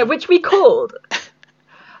 Yeah, which we called.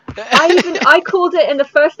 I called it in the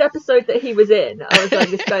first episode that he was in. I was like,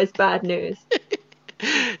 this guy's bad news.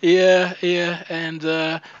 Yeah, and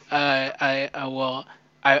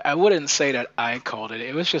I wouldn't say that I called it.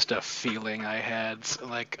 It was just a feeling I had,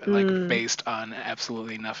 like based on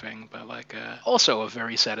absolutely nothing, but like also a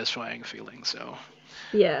very satisfying feeling. So.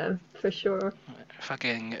 Yeah, for sure.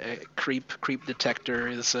 Fucking creep detector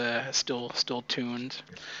is still tuned.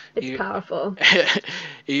 It's powerful.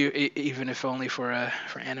 Even if only for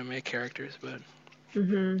anime characters, but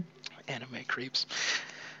anime creeps.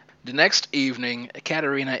 The next evening,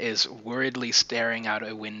 Katerina is worriedly staring out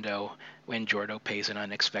a window when Giordo pays an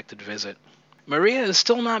unexpected visit. Maria has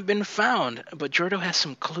still not been found, but Giordo has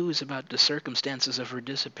some clues about the circumstances of her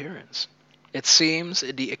disappearance. It seems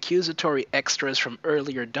the accusatory extras from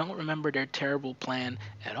earlier don't remember their terrible plan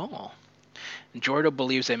at all. Giordo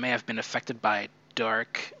believes they may have been affected by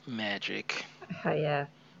dark magic. Oh, yeah.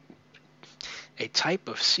 A type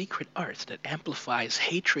of secret art that amplifies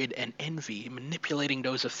hatred and envy, manipulating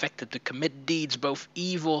those affected to commit deeds both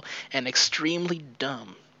evil and extremely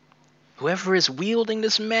dumb. Whoever is wielding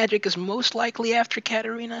this magic is most likely after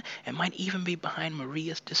Katerina and might even be behind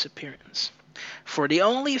Maria's disappearance. For the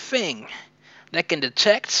only thing that can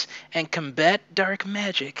detect and combat dark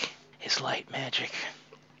magic is light magic.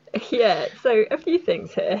 Yeah, so a few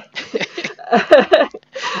things here.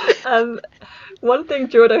 um, One thing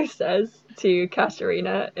Jordo says to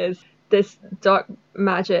Katarina is this dark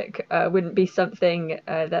magic wouldn't be something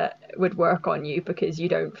that would work on you because you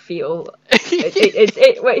don't feel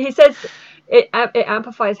well, he says it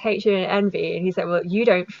amplifies hatred and envy, and he said, well, you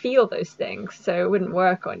don't feel those things, so it wouldn't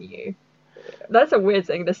work on you. That's a weird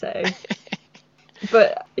thing to say.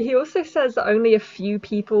 But he also says that only a few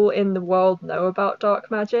people in the world know about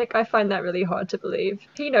dark magic. I find that really hard to believe.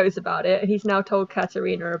 He knows about it. He's now told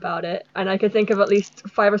Katarina about it. And I could think of at least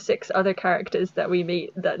 5 or 6 other characters that we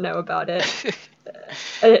meet that know about it.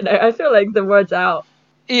 I don't know. I feel like the word's out.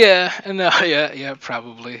 Yeah, no, yeah,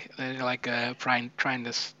 probably. They're like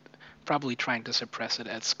probably trying to suppress it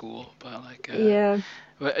at school, but like Yeah,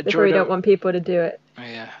 but they probably don't Jordo, want people to do it.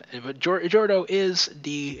 yeah, but Jordo is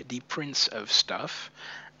the prince of stuff,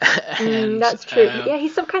 and That's true. Yeah,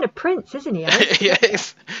 he's some kind of prince, isn't he? I always yeah,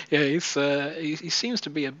 forget that. he seems to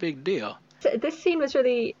be a big deal. So this scene was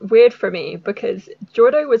really weird for me because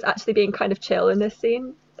Jordo was actually being kind of chill in this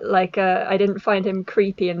scene. Like, I didn't find him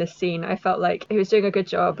creepy in this scene. I felt like he was doing a good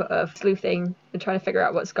job of sleuthing and trying to figure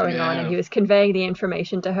out what's going on, and Yeah. he was conveying the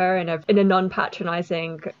information to her in a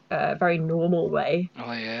non-patronizing, very normal way,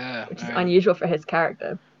 Oh yeah. which is unusual for his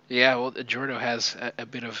character. Yeah, well, Jordo has a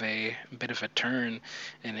bit of a turn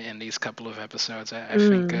in these couple of episodes. I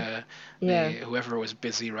think Yeah. whoever was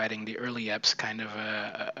busy writing the early eps kind of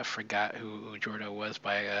forgot who Jordo was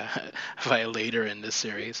by by later in this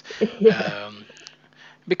series. Yeah.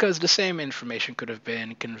 Because the same information could have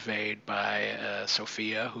been conveyed by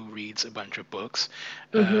Sophia, who reads a bunch of books,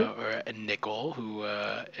 or Nickel, who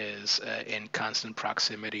is in constant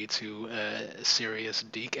proximity to Sirius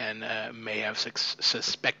Deke and may have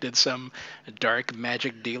suspected some dark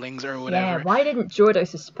magic dealings or Yeah, whatever. why didn't Jordo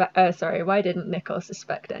suspect? Why didn't Nicole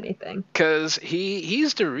suspect anything? Because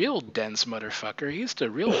he's the real dense motherfucker. He's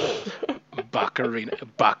the real Baka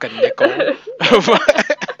Nickel.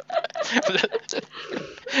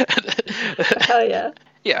 Hell yeah.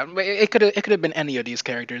 Yeah, it could have been any of these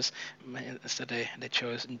characters. Instead, they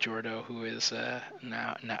chose Jordo, who is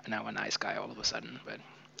now a nice guy all of a sudden. But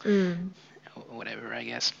whatever, I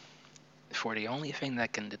guess. For the only thing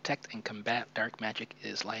that can detect and combat dark magic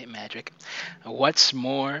is light magic. What's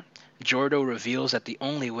more, Jordo reveals that the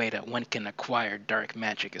only way that one can acquire dark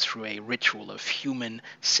magic is through a ritual of human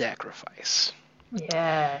sacrifice.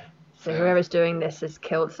 Yeah. So whoever's doing this has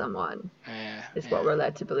killed someone, is what we're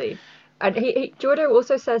led to believe. And Jordo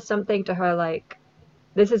also says something to her like,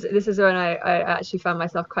 this is when I actually found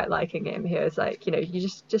myself quite liking him. He was like, you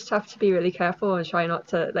just have to be really careful and try not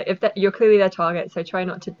to, like, if you're clearly their target, so try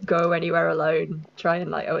not to go anywhere alone. Try and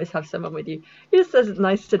like always have someone with you. He just says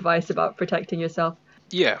nice advice about protecting yourself.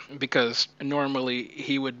 Yeah, because normally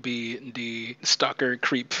he would be the stalker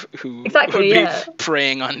creep who Exactly, would be yeah.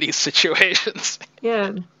 preying on these situations.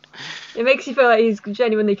 Yeah. It makes you feel like he's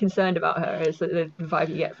genuinely concerned about her. Is the vibe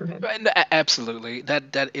you get from him. Absolutely,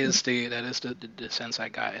 that is the sense I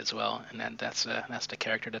got as well, and that's the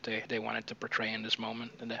character that they wanted to portray in this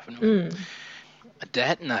moment, definitely.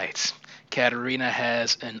 That night, Katarina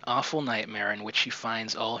has an awful nightmare in which she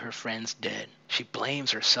finds all her friends dead. She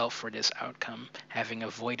blames herself for this outcome, having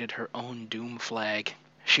avoided her own doom flag.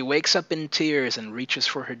 She wakes up in tears and reaches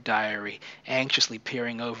for her diary, anxiously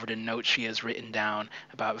peering over the notes she has written down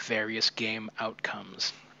about various game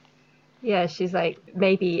outcomes. Yeah, she's like,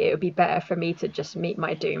 maybe it would be better for me to just meet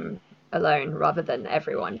my doom alone rather than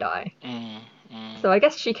everyone die. So I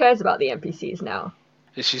guess she cares about the NPCs now.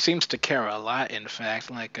 She seems to care a lot, in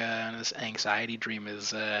fact. Like this anxiety dream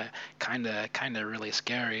is kind of really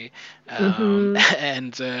scary.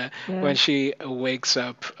 And when she wakes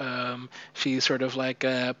up, she's sort of like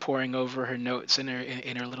poring over her notes in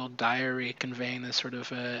her little diary, conveying this sort of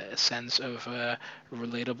sense of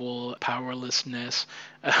relatable powerlessness.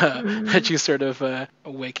 She's sort of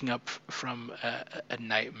waking up from a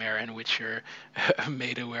nightmare in which you're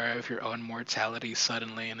made aware of your own mortality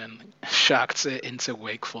suddenly, and then shocked into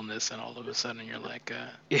wakefulness, and all of a sudden you're like,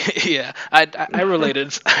 yeah, I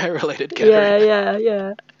related. I related. Katarina.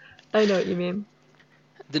 Yeah. I know what you mean.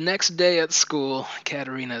 The next day at school,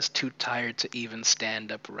 Katarina is too tired to even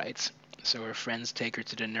stand upright, so her friends take her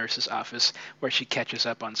to the nurse's office, where she catches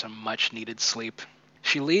up on some much-needed sleep.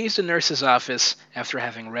 She leaves the nurse's office after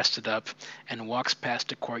having rested up and walks past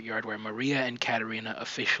the courtyard where Maria and Katarina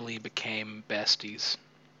officially became besties.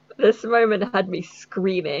 This moment had me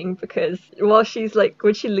screaming because while she's like,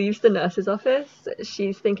 when she leaves the nurse's office,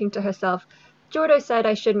 she's thinking to herself, Jordo said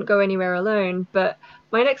I shouldn't go anywhere alone, but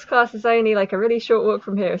my next class is only like a really short walk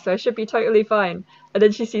from here, so I should be totally fine. And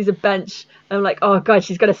then she sees a bench, and I'm like, oh god,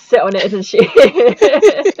 she's gonna sit on it, isn't she?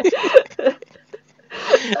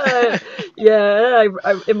 uh, yeah,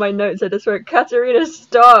 in my notes I just wrote, Katerina,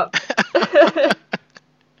 stop.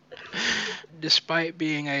 Despite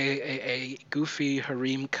being a goofy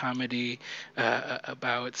harem comedy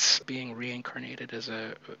about being reincarnated as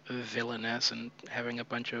a villainess and having a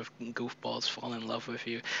bunch of goofballs fall in love with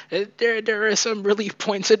you, there are some really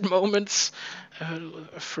pointed moments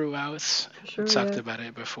throughout. We Sure, talked yeah. about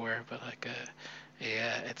it before, but like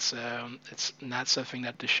yeah, it's not something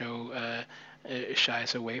that the show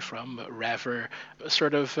shies away from, but rather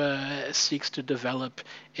sort of seeks to develop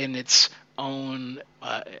in its own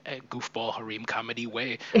goofball harem comedy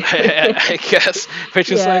way, I guess, which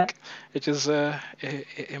is Yeah. like, which is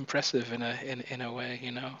impressive in a way,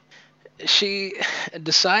 you know. She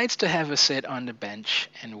decides to have a sit on the bench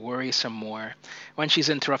and worry some more when she's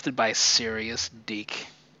interrupted by Sirius Deke.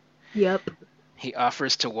 Yep. He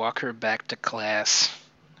offers to walk her back to class.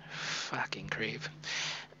 Fucking creep.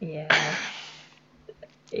 Yeah.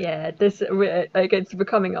 Yeah, this like it's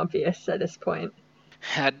becoming obvious at this point.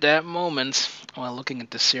 At that moment, while looking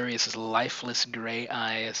into Sirius's lifeless gray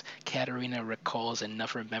eyes, Katerina recalls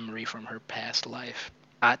another memory from her past life.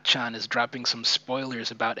 Achan is dropping some spoilers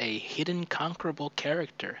about a hidden conquerable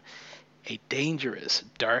character, a dangerous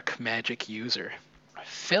dark magic user.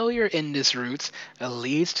 Failure in this route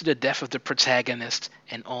leads to the death of the protagonist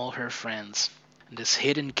and all her friends. This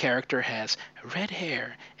hidden character has red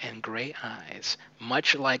hair and gray eyes,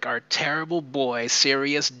 much like our terrible boy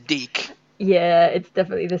Sirius Deke. Yeah, it's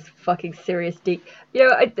definitely this fucking serious deep. You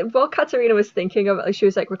know, while Katerina was thinking of it, like she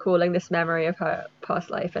was like recalling this memory of her past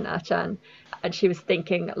life in Achan, and she was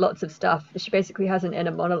thinking lots of stuff. She basically has an inner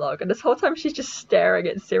monologue, and this whole time she's just staring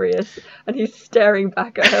at Sirius, and he's staring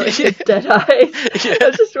back at her with his dead eyes. Yeah. I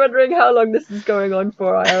was just wondering how long this is going on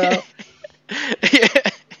for IRL. Yeah.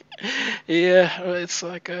 Yeah, it's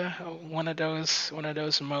like one of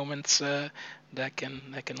those moments that can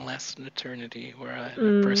last an eternity, where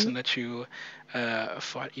a person that you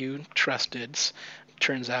thought you trusted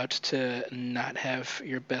turns out to not have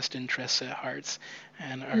your best interests at heart,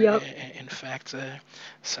 and are Yep. in fact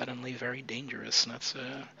suddenly very dangerous. That's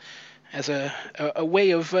as a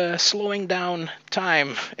way of slowing down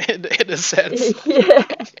time in a sense. Yeah.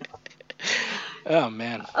 Oh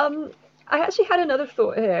man. I actually had another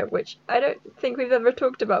thought here, which I don't think we've ever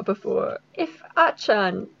talked about before. If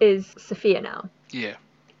Achan is Sophia now, Yeah.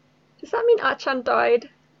 does that mean Achan died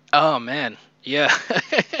Oh man. Yeah.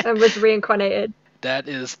 and was reincarnated? That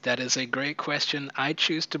is a great question. I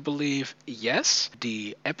choose to believe yes.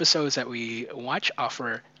 The episodes that we watch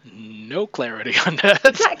offer no clarity on that.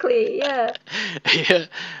 Exactly, yeah. Yeah.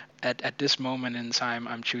 At this moment in time,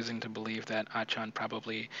 I'm choosing to believe that Achan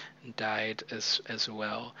probably died as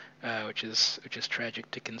well, which is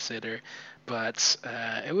tragic to consider. But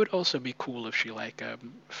it would also be cool if she like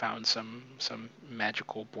found some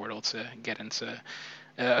magical portal to get into.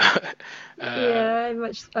 Uh, Yeah,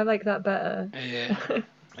 I like that better. yeah.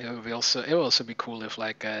 It would also be cool if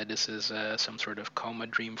like this is some sort of coma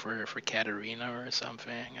dream for Katerina or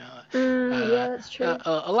something. Yeah, that's true.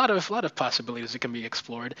 A lot of possibilities that can be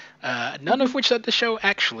explored. None of which that the show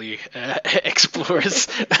actually explores.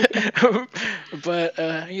 But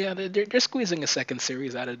yeah, they're squeezing a second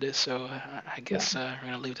series out of this, so I guess we're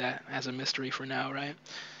gonna leave that as a mystery for now, right?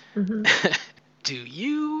 Hmm. Do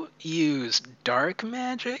you use dark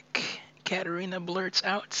magic? Katerina blurts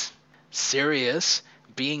out. Sirius,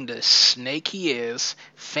 being the snake he is,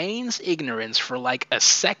 feigns ignorance for like a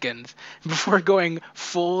second before going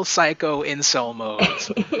full psycho incel mode.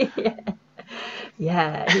 Yeah.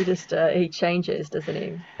 Yeah, he just he changes, doesn't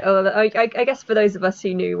he? Oh, I guess for those of us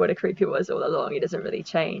who knew what a creep he was all along, he doesn't really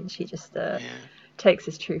change. He just Yeah. takes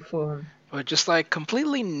his true form. But just like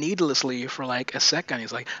completely needlessly for like a second,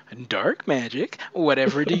 he's like, dark magic?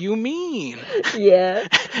 Whatever do you mean? Yeah,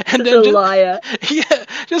 And such a then just liar. yeah,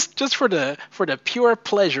 just for the pure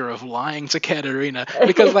pleasure of lying to Katerina,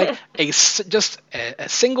 because like just a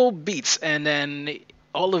single beats, and then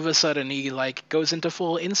all of a sudden he like goes into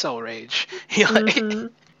full incel rage. He like Hmm.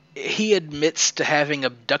 he admits to having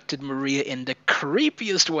abducted Maria in the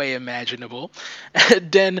creepiest way imaginable,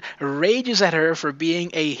 then rages at her for being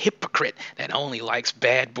a hypocrite that only likes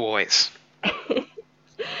bad boys.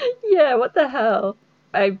 Yeah, what the hell?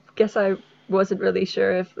 I guess I wasn't really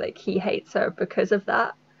sure if like he hates her because of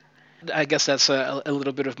that. I guess that's a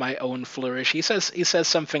little bit of my own flourish. He says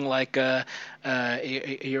something like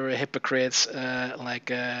you're a hypocrite,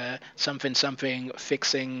 like something something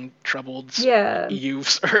fixing troubled Yeah.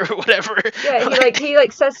 youths or whatever. Yeah, Like, he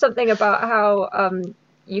like says something about how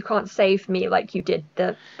you can't save me like you did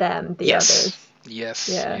the yes. others. Yes,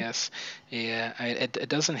 Yeah, yes, yeah. It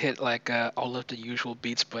doesn't hit like all of the usual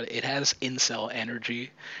beats, but it has incel energy,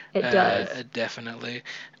 it does. definitely.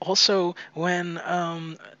 Also, when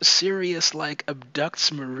Sirius like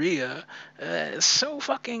abducts Maria, so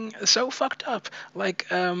fucked up. Like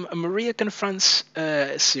Maria confronts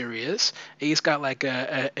Sirius. He's got like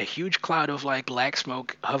a huge cloud of like black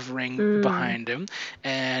smoke hovering Mm. behind him,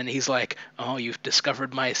 and he's like, "Oh, you've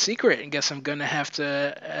discovered my secret, and guess I'm gonna have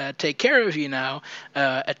to take care of you now."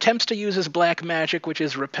 Attempts to use his black magic, which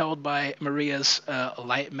is repelled by Maria's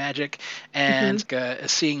light magic, Hmm. and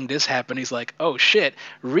seeing this happen, he's like, "Oh shit!"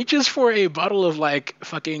 Reaches for a bottle of like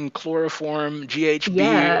fucking chloroform, GHB,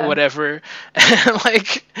 Yeah. whatever, and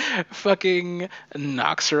like fucking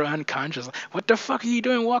knocks her unconscious. What the fuck are you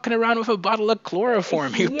doing walking around with a bottle of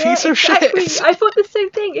chloroform, you Yeah, piece of exactly. shit? I thought the same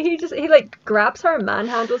thing. He like grabs her,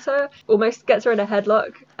 manhandles her, almost gets her in a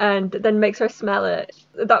headlock, and then makes her smell it.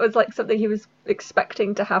 That was like something he was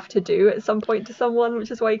expecting to have to do at some point to someone,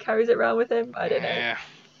 which is why he carries it around with him. I don't know. Yeah,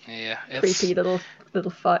 yeah. Creepy little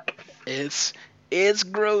fuck. It's it's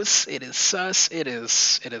gross. It is sus. It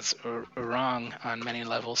is wrong on many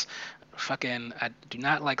levels. Fucking, I do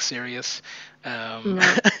not like Sirius. Um,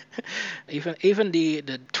 No. even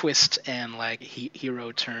the twist and like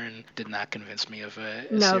hero turn did not convince me of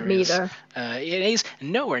No, me Sirius. either. He's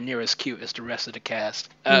nowhere near as cute as the rest of the cast.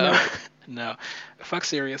 Nope. No, fuck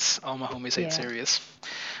Sirius. All my homies hate Yeah. Sirius.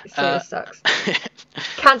 Sirius sucks.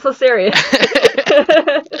 Cancel Sirius.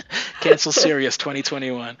 Cancel Sirius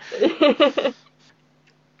 2021.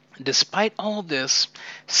 Despite all this,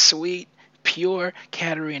 sweet, pure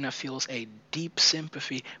Katerina feels a deep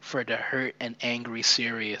sympathy for the hurt and angry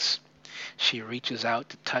Sirius. She reaches out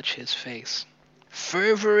to touch his face.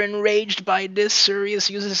 Further enraged by this, Sirius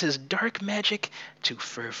uses his dark magic to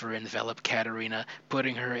further envelop Katerina,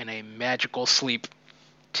 putting her in a magical sleep.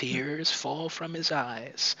 Tears fall from his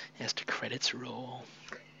eyes as the credits roll.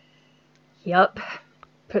 Yup.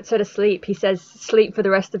 Puts her to sleep. He says, sleep for the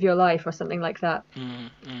rest of your life, or something like that.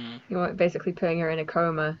 You're basically putting her in a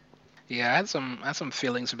coma. Yeah, I had some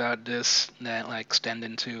feelings about this that like extend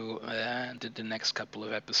into the next couple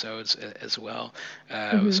of episodes as well.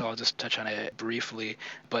 So I'll just touch on it briefly.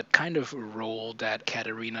 But kind of role that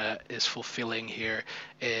Katerina is fulfilling here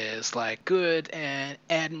is like good and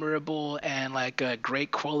admirable and like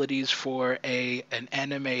great qualities for an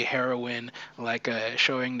anime heroine, like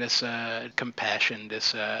showing this compassion,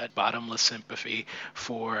 this bottomless sympathy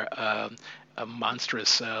for. A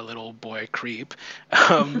monstrous little boy creep.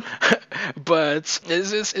 Um, but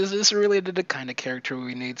is this really the kind of character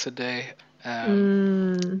we need today?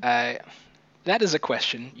 I that is a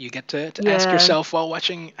question you get to ask Yeah. yourself while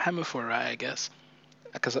watching Hamaphora, I guess,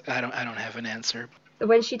 because I don't have an answer.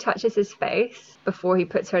 When she touches his face before he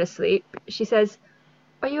puts her to sleep, she says,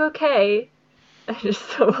 "Are you okay?" I just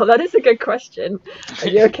thought, well, that is a good question. Are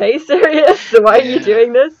you okay, Sirius? Why are you Yeah,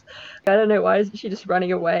 doing this? I don't know. Why isn't she just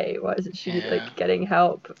running away? Why isn't she yeah. like getting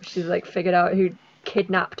help? She's like figured out who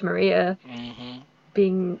kidnapped Maria, Mhm.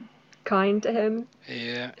 being kind to him.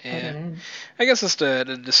 Yeah, I yeah. don't know. I guess it's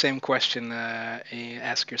the same question you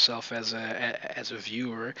ask yourself as a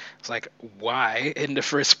viewer. It's like, why in the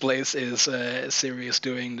first place is Sirius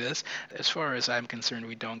doing this? As far as I'm concerned,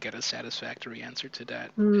 we don't get a satisfactory answer to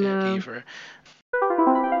that No. either.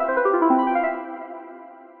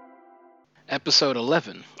 Episode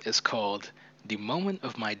 11 is called "The Moment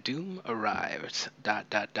of My Doom Arrived."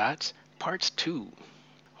 Part 2.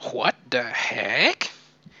 What the heck?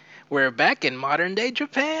 We're back in modern day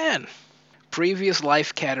Japan. Previous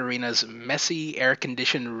life Katerina's messy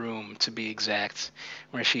air-conditioned room, to be exact,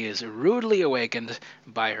 where she is rudely awakened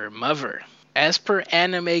by her mother. As per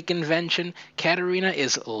anime convention, Katerina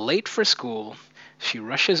is late for school. She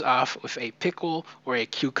rushes off with a pickle or a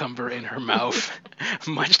cucumber in her mouth,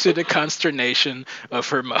 much to the consternation of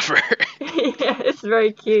her mother. Yeah, it's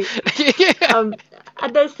very cute. Yeah.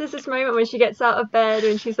 And there's this moment when she gets out of bed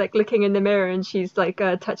and she's like looking in the mirror and she's like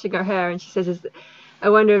touching her hair and she says, "I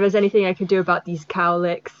wonder if there's anything I can do about these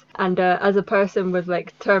cowlicks." And as a person with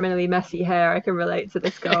like terminally messy hair, I can relate to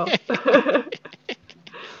this girl.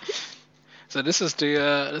 So this is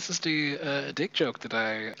the dick joke that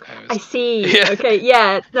I I was. see. Yeah. Okay,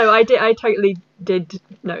 yeah. No, I did. I totally did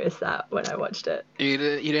notice that when I watched it. You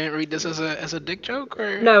didn't read this as a dick joke,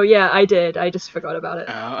 or? No, yeah, I did. I just forgot about it.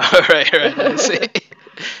 Oh, right, I see.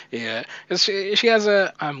 Yeah, 'cause she has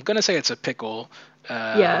I'm gonna say it's a pickle,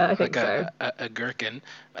 Yeah, I think like so. a gherkin,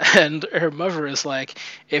 and her mother is like,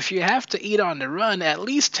 if you have to eat on the run, at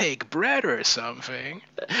least take bread or something.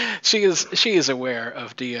 She is aware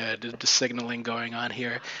of the signaling going on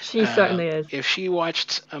here. She certainly is. If she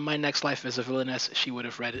watched My Next Life as a Villainess, she would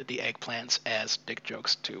have read the eggplants as dick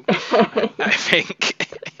jokes too. I think.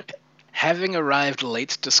 Having arrived late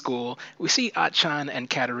to school, we see Achan and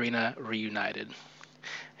Katerina reunited.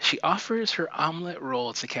 She offers her omelet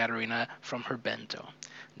roll to Katerina from her bento,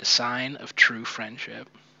 the sign of true friendship.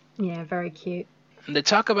 Yeah, very cute. And they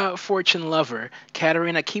talk about Fortune Lover.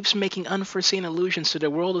 Katerina keeps making unforeseen allusions to the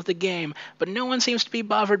world of the game, but no one seems to be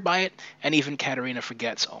bothered by it, and even Katerina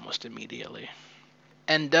forgets almost immediately.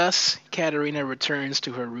 And thus, Katerina returns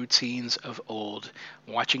to her routines of old,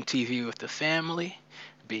 watching TV with the family,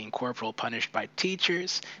 being corporal punished by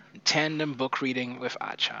teachers, and tandem book reading with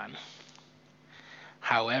Achan.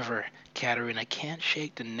 However, Katerina can't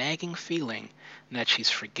shake the nagging feeling that she's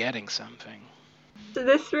forgetting something. So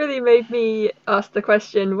this really made me ask the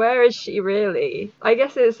question, where is she really? I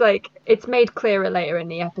guess it's made clearer later in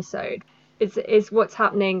the episode. Is what's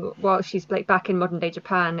happening while she's back in modern day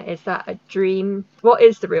Japan, is that a dream? What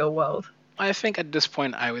is the real world? I think at this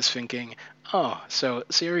point I was thinking, oh, so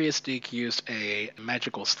Sirius Deke used a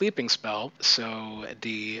magical sleeping spell, so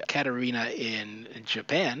the Katerina in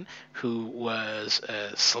Japan, who was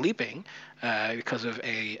sleeping because of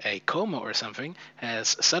a coma or something,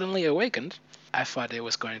 has suddenly awakened. I thought it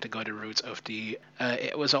was going to go the roots of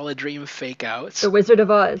it was all a dream fake out. The Wizard of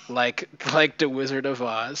Oz. Like the Wizard of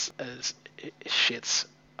Oz, as shit's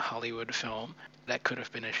Hollywood film. That could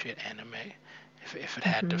have been a shit anime. If it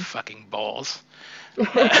had the fucking balls.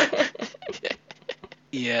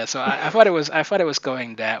 Yeah, so I thought it was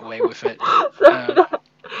going that way with it.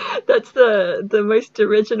 That's the most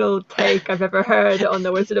original take I've ever heard on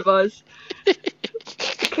the Wizard of Oz.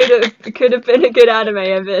 Could have been a good anime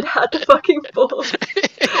if it had the fucking balls.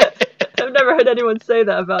 I've never heard anyone say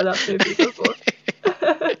that about that movie before.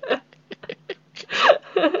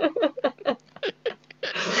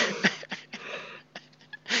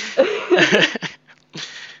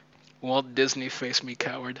 Walt Disney, face me,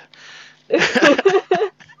 coward.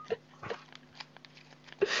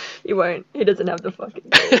 He won't. He doesn't have the fucking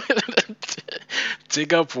balls.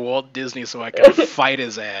 Dig up Walt Disney so I can fight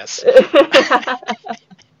his ass.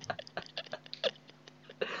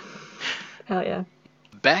 Hell yeah.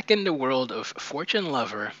 Back in the world of Fortune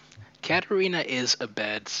Lover, Katerina is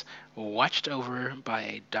abed, watched over by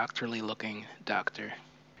a doctorly-looking doctor.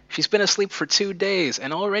 She's been asleep for 2 days,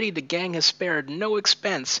 and already the gang has spared no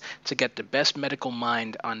expense to get the best medical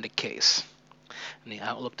mind on the case. And the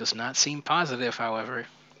outlook does not seem positive, however.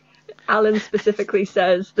 Alan specifically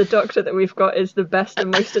says the doctor that we've got is the best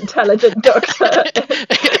and most intelligent doctor.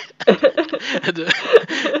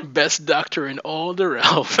 The best doctor in all the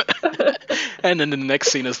realm. And then the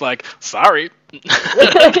next scene is like, sorry.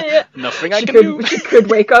 Nothing I can do. She could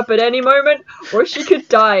wake up at any moment, or she could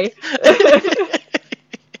die.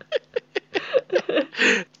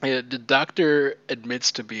 The doctor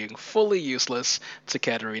admits to being fully useless to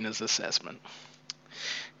Katerina's assessment.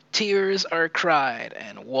 Tears are cried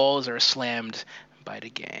and walls are slammed by the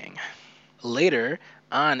gang. Later,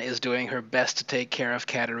 Anne is doing her best to take care of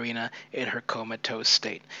Katerina in her comatose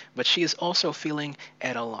state, but she is also feeling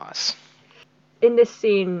at a loss. In this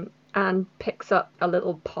scene, Anne picks up a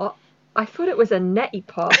little pot. I thought it was a neti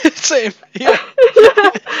pot. Same, yeah.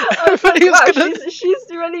 I was like, wow, she's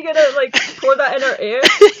really gonna pour that in her ear?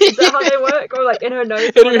 Is that how they work? Or in her nose?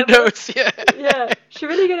 In her nose, yeah. Yeah, she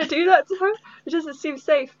really gonna do that to her? It doesn't seem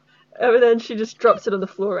safe. And then she just drops it on the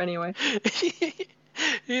floor anyway.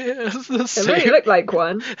 Yeah, it's the same. It really looked like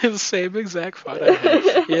one. It's the same exact pot I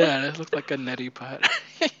had. Yeah, it looked like a neti pot.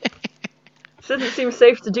 It doesn't seem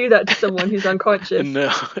safe to do that to someone who's unconscious.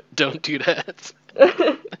 No, don't do that.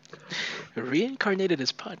 Reincarnated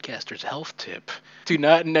as podcaster's health tip. Do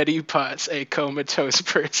not neti pots a comatose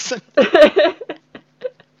person.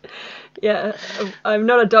 Yeah, I'm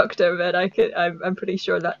not a doctor, but I'm pretty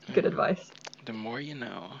sure that's good advice. The more you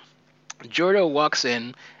know. Jordo walks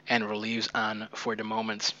in and relieves Anne for the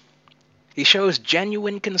moment. He shows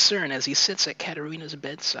genuine concern as he sits at Katerina's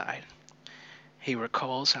bedside. He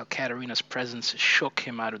recalls how Katerina's presence shook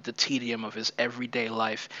him out of the tedium of his everyday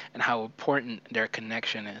life and how important their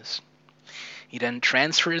connection is. He then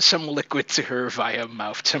transfers some liquid to her via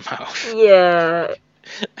mouth-to-mouth. Yeah.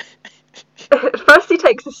 First he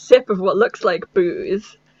takes a sip of what looks like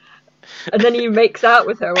booze, and then he makes out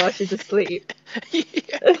with her while she's asleep.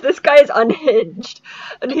 Yeah. This guy is unhinged,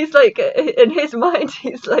 and he's like, in his mind,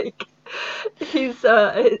 he's in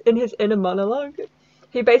his inner monologue.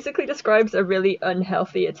 He basically describes a really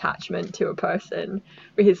unhealthy attachment to a person,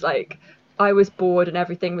 where he's like, I was bored and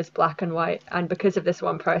everything was black and white, and because of this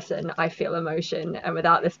one person, I feel emotion, and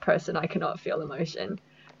without this person, I cannot feel emotion.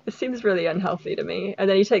 It seems really unhealthy to me. And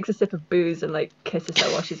then he takes a sip of booze and like kisses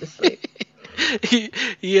her while she's asleep.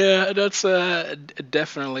 Yeah, that's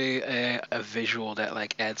definitely a visual that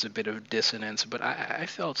like adds a bit of dissonance, but I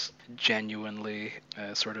felt genuinely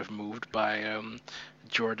sort of moved by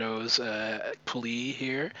Jordo's plea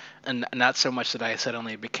here, and not so much that I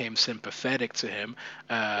suddenly became sympathetic to him,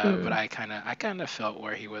 but Mm. I kind of felt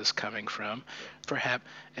where he was coming from. Perhaps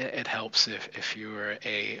it helps if you were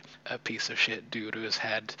a piece of shit dude who has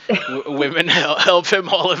had women help him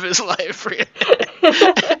all of his life.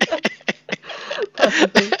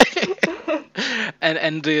 Possibly.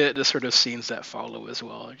 And the sort of scenes that follow as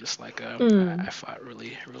well are just like I Mm. thought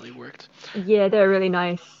really worked. Yeah, they're really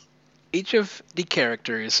nice. Each of the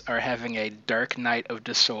characters are having a dark night of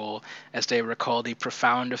the soul as they recall the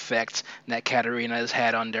profound effect that Katerina has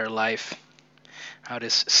had on their life. How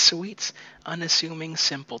this sweet, unassuming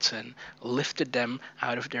simpleton lifted them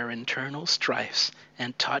out of their internal strifes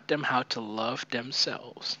and taught them how to love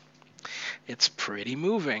themselves. It's pretty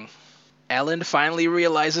moving. Ellen finally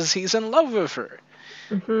realizes he's in love with her.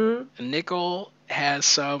 Hmm. Nickel has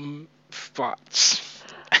some thoughts.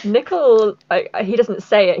 Nickel, he doesn't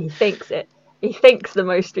say it, he thinks it. He thinks the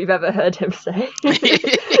most we've ever heard him say.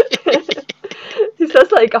 He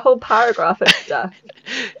says like a whole paragraph of stuff.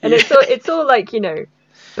 And Yeah. it's all like,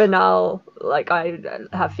 banal, like I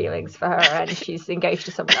have feelings for her and she's engaged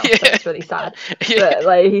to someone else, so Yeah. it's really sad. Yeah. But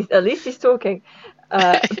like he's at least he's talking.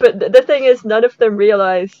 But the thing is, none of them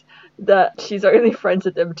realize that she's only friends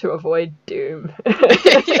with them to avoid doom.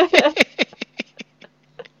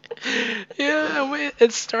 Yeah,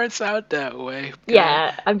 it starts out that way.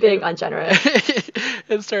 Yeah, I'm being ungenerous.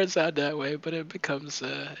 It starts out that way, but it becomes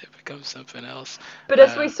something else. But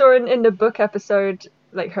as we Uh, saw in the book episode,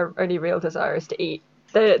 like her only real desire is to eat.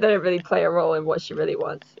 They don't really play a role in what she really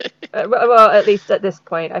wants. Well, at least at this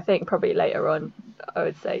point, I think probably later on, I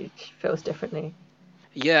would say she feels differently.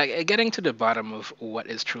 yeah, getting to the bottom of what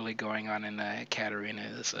is truly going on in Katerina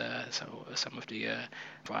is some of the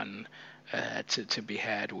fun to be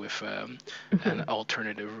had with an Mhm.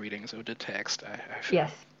 alternative readings of the text. I feel.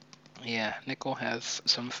 Yes. Yeah, Nicole has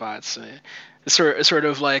some thoughts. Sort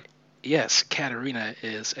of like, yes, Katerina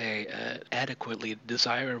is a adequately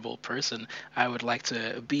desirable person. I would like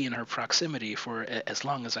to be in her proximity for as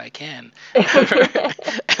long as I can.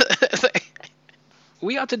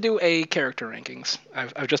 We ought to do a character rankings.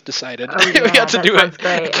 I've just decided Oh we yeah, ought to that do sounds a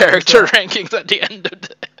great. Let's do character it. rankings at the end of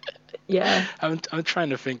the. Yeah. I'm trying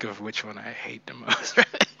to think of which one I hate the most.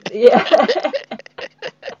 Yeah.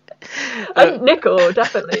 uh, And Nicole,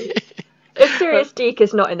 definitely. If Sirius Deke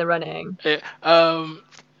is not in the running. yeah,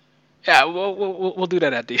 yeah, we'll do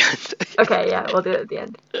that at the end. Okay, yeah, we'll do it at the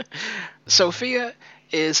end. Sophia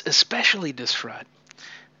is especially distraught.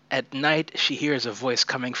 At night, she hears a voice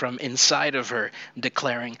coming from inside of her,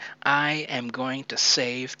 declaring, I am going to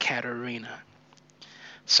save Katerina.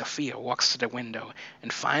 Sophia walks to the window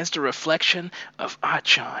and finds the reflection of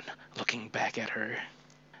Achan looking back at her.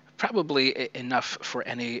 Probably enough for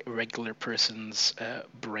any regular person's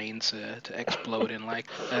brain to explode in like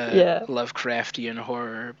Yeah. Lovecraftian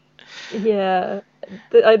horror. Yeah.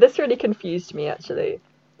 This really confused me, actually.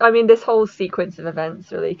 I mean, this whole sequence of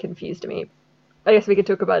events really confused me. I guess we could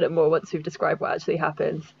talk about it more once we've described what actually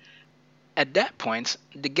happens. At that point,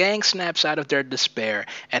 the gang snaps out of their despair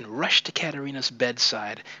and rush to Katerina's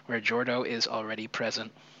bedside, where Jordo is already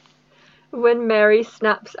present. When Mary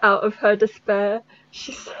snaps out of her despair,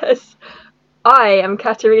 she says, I am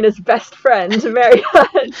Katerina's best friend, Mary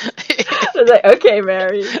Ann. I was like, okay,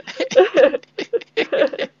 Mary.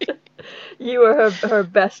 You are her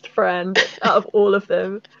best friend out of all of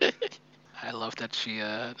them. I love that she,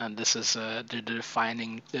 and this is the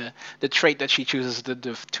defining, the trait that she chooses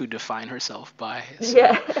to define herself by. So.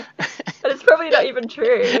 Yeah. And it's probably not even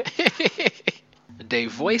true. They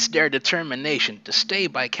voice their determination to stay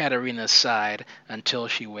by Katerina's side until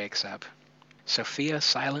she wakes up. Sophia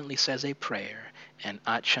silently says a prayer, and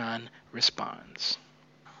Achan responds.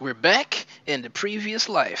 We're back in the previous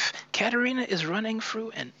life. Katerina is running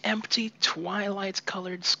through an empty,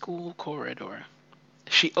 twilight-colored school corridor.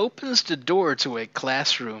 She opens the door to a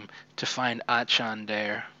classroom to find Achan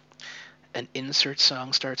there. An insert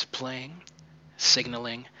song starts playing,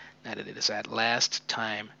 signaling that it is at last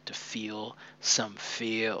time to feel some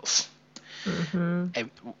feels. Hmm.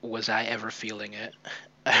 Was I ever feeling it?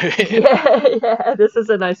 Yeah, yeah, this is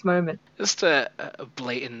a nice moment. Just a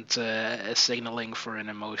blatant signaling for an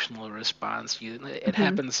emotional response. It Hmm.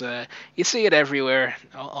 happens. You see it everywhere.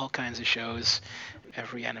 All kinds of shows.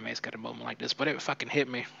 Every anime's got a moment like this, but it fucking hit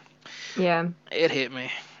me. Yeah. It hit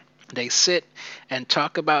me. They sit and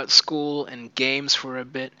talk about school and games for a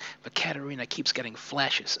bit, but Katarina keeps getting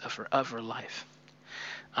flashes of her other life.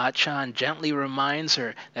 Achan gently reminds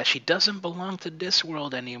her that she doesn't belong to this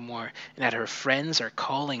world anymore and that her friends are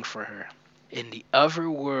calling for her. In the other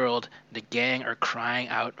world, the gang are crying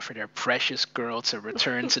out for their precious girl to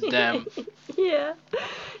return to them. Yeah.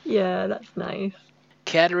 Yeah, that's nice.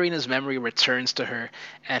 Katarina's memory returns to her,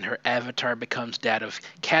 and her avatar becomes that of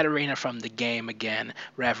Katarina from the game again,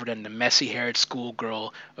 rather than the messy haired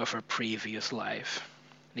schoolgirl of her previous life.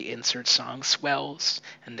 The insert song swells,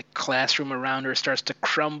 and the classroom around her starts to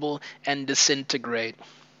crumble and disintegrate.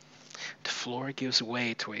 The floor gives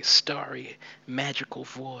way to a starry, magical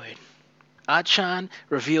void. Achan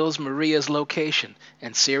reveals Maria's location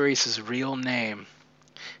and Sirius's real name.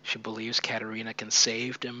 She believes Katarina can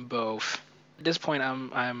save them both. At this point,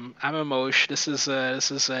 I'm emotional. This is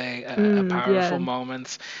a powerful Yeah.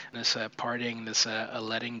 moment. This parting, this a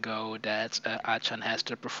letting go that Achan has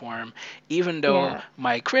to perform. Even though Yeah.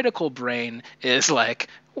 my critical brain is like,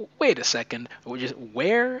 wait a second,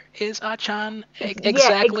 where is Achan Yeah,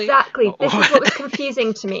 exactly? exactly. This is what was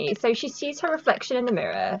confusing to me. So she sees her reflection in the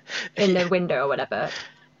mirror, in Yeah. the window or whatever,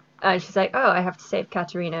 and she's like, "Oh, I have to save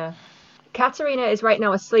Katerina." Katerina is right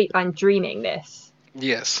now asleep and dreaming this.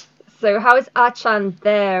 Yes. So how is Achan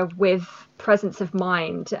there with presence of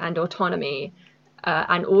mind and autonomy,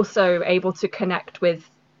 and also able to connect with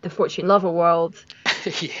the Fortune Lover world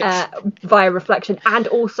Yes. via reflection, and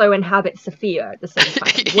also inhabit Sophia at the same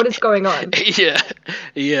time? What is going on? Yeah,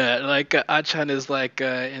 yeah. Like Achan is like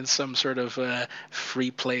in some sort of free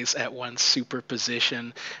place at one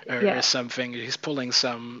superposition or Yeah. something. He's pulling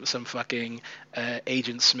some fucking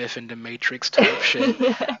Agent Smith in the Matrix type shit.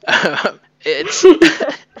 Yeah.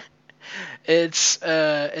 It's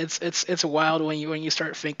it's wild when you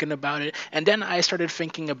start thinking about it. And then I started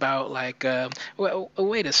thinking about like, well,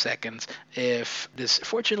 wait a second. If this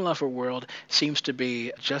Fortune Lover world seems to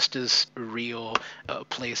be just as real a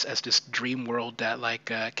place as this dream world that like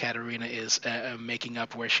Katarina is making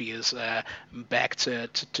up, where she is back to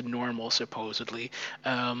normal supposedly,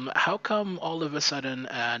 how come all of a sudden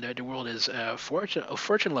the world is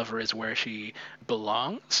Fortune Lover is where she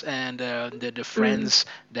belongs, and the Mm. friends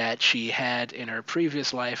that she had in her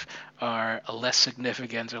previous life are less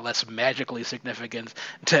significant or less magically significant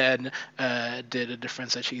than the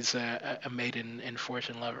friends that she's made in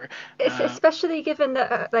Fortune Lover. It's Uh, especially given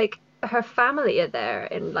that like her family are there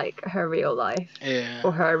in like her real life yeah,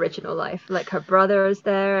 or her original life. Like her brother is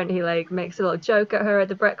there, and he like makes a little joke at her at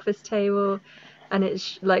the breakfast table, and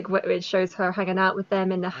like it shows her hanging out with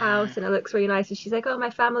them in the yeah. house, and it looks really nice. And she's like, "Oh, my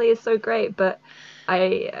family is so great, but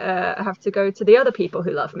I have to go to the other people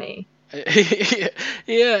who love me."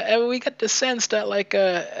 Yeah, and we get the sense that like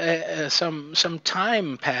some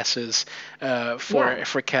time passes Yeah.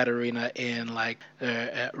 for Katarina in like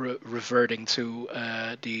reverting to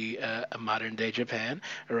the modern day Japan,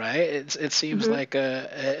 right? It seems Hmm. like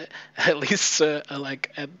at least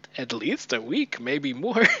like at least a week, maybe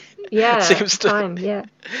more. Yeah. Seems to, Time. Yeah.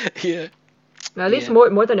 yeah, At least yeah.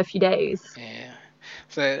 more than a few days. Yeah.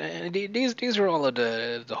 So these are all of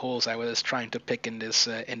the holes I was trying to pick in this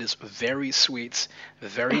very sweet,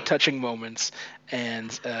 very touching moments,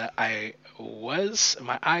 and I was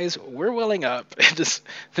my eyes were welling up. This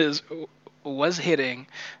was hitting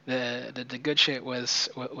the good shit was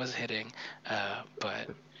hitting, but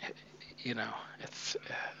you know it's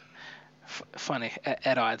funny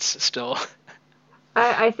at odds still.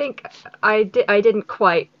 I think I didn't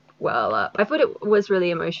quite well up. I thought it was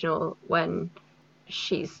really emotional when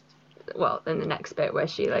she's well in the next bit where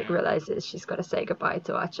she like Yeah. realizes she's got to say goodbye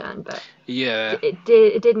to Achan, but Yeah. it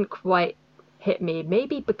didn't quite hit me.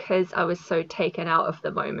 Maybe because I was so taken out of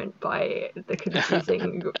the moment by the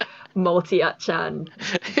confusing multi Achan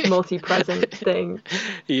multi present thing.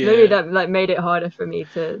 Maybe Yeah. that like made it harder for me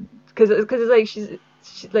to because it's like she's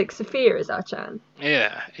like Sophia is Achan.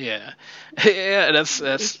 Yeah, yeah, yeah. She's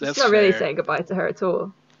That's not really fair. saying goodbye to her at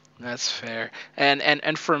all. That's fair.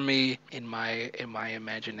 And for me, in my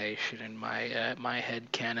imagination, in my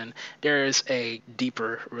head canon, there is a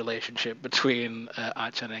deeper relationship between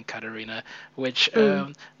Achan and Katarina, which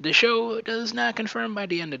Mm. the show does not confirm by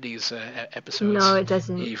the end of these No, episodes, it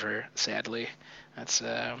doesn't. either. Sadly, that's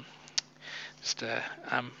just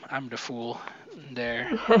I'm the fool there,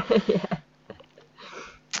 Yeah.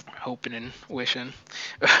 hoping and wishing.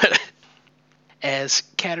 As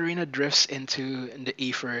Katarina drifts into the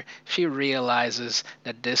ether, she realizes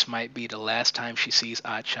that this might be the last time she sees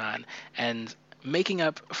Achan, and making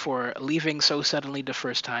up for leaving so suddenly the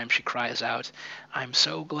first time, she cries out, "I'm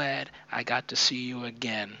so glad I got to see you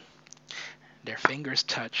again." Their fingers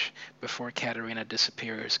touch before Katarina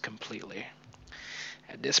disappears completely.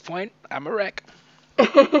 At this point, I'm a wreck.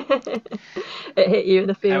 It hit you in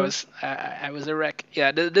the feels. I was a wreck.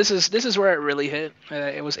 Yeah, this is where it really hit.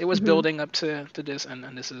 It was Hmm. building up to this,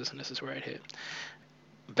 and this is where it hit.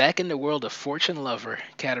 Back in the world of Fortune Lover,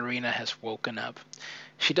 Katerina has woken up.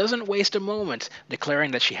 She doesn't waste a moment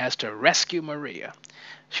declaring that she has to rescue Maria.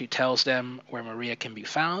 She tells them where Maria can be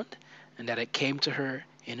found and that it came to her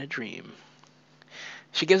in a dream.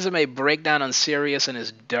 She gives them a breakdown on Sirius and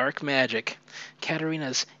his dark magic.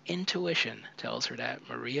 Katerina's intuition tells her that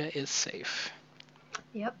Maria is safe.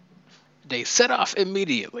 Yep. They set off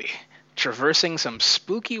immediately, traversing some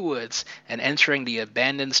spooky woods and entering the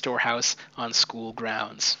abandoned storehouse on school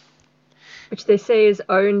grounds. Which they say is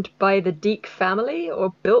owned by the Deke family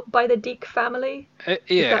or built by the Deke family. Is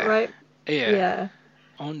that Yeah, right? yeah. Yeah.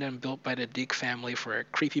 Owned and built by the Deke family for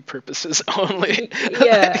creepy purposes only.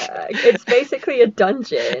 Yeah. It's basically a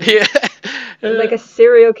dungeon. Yeah. Like a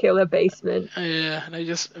serial killer basement. Yeah, and I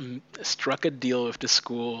just struck a deal with the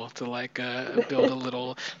school to like build a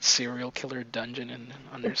little serial killer dungeon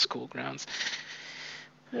on their school grounds.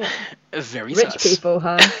 Yeah. Very Rich sus. people,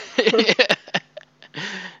 huh?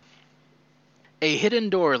 A hidden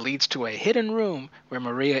door leads to a hidden room where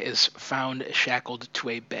Maria is found shackled to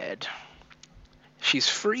a bed. She's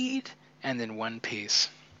freed and in one piece.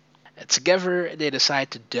 Together, they decide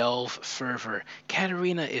to delve further.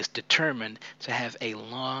 Katerina is determined to have a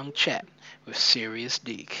long chat with Sirius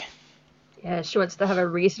Deke. Yeah, she wants to have a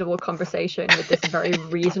reasonable conversation with this very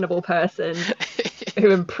reasonable person who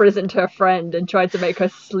imprisoned her friend and tried to make her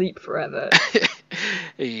sleep forever.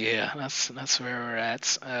 Yeah, that's where we're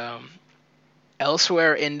at.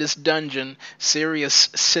 Elsewhere in this dungeon, Sirius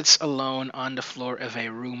sits alone on the floor of a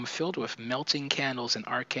room filled with melting candles and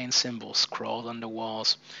arcane symbols scrawled on the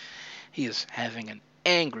walls. He is having an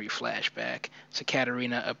angry flashback to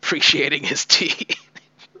Katerina appreciating his tea.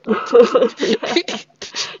 Yeah.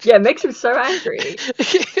 Yeah, it makes him so angry.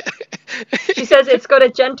 She says it's got a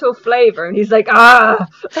gentle flavor, and he's like, ah.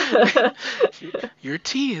 Your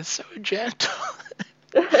tea is so gentle.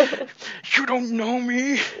 You don't know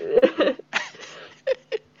me.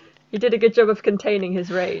 He did a good job of containing his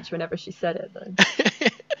rage whenever she said it, though.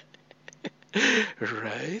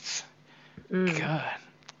 Right? Mm. God,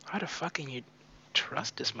 how the fuck can you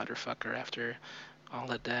trust this motherfucker after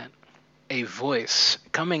all of that? A voice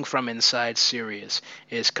coming from inside Sirius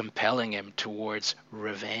is compelling him towards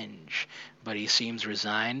revenge, but he seems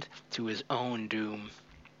resigned to his own doom.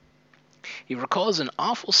 He recalls an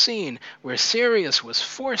awful scene where Sirius was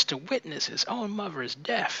forced to witness his own mother's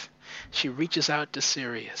death. She reaches out to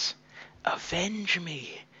Sirius. "Avenge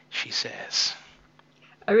me," she says.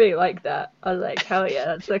 I really like that. I was like, hell yeah,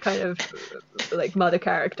 that's the kind of like mother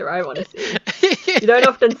character I want to see. You don't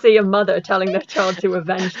often see a mother telling their child to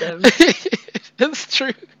avenge them. That's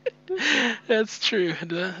true. That's true.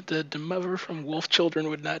 The mother from Wolf Children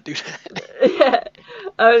would not do that. Yeah,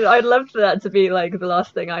 I'd love for that to be like the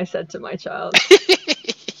last thing I said to my child,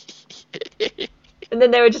 and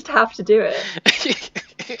then they would just have to do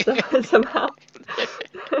it somehow.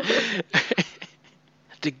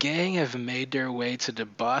 The gang have made their way to the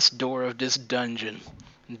boss door of this dungeon.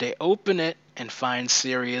 They open it and find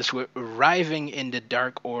Sirius arriving in the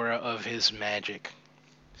dark aura of his magic.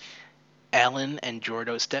 Alan and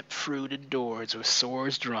Jordo step through the doors with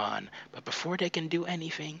swords drawn, but before they can do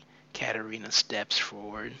anything, Katerina steps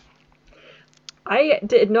forward. I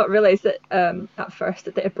did not realize that at first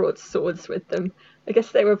that they had brought swords with them. I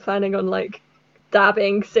guess they were planning on like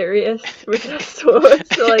dabbing Sirius with their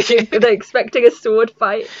swords, so like they're expecting a sword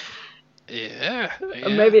fight. Yeah, Or yeah.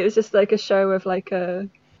 maybe it was just like a show of like a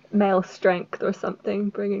male strength or something,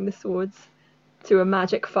 bringing the swords to a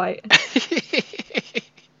magic fight.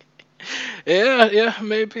 Yeah,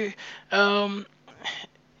 maybe. Um,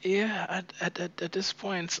 yeah, at this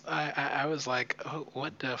point, I was like, oh,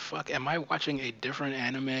 what the fuck? Am I watching a different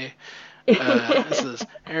anime?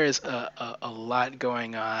 There is a lot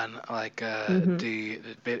going on, like Hmm. the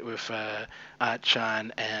bit with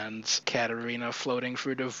Achan and Katarina floating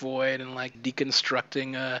through the void and like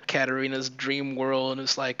deconstructing Katarina's dream world, and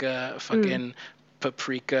it's like Mm. fucking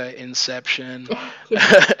Paprika, Inception.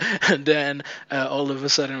 Yeah. And then all of a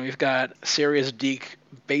sudden we've got Sirius Deke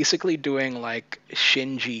basically doing like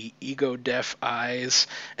Shinji ego deaf eyes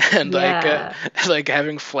and Yeah. like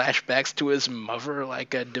having flashbacks to his mother,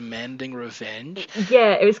 like demanding revenge.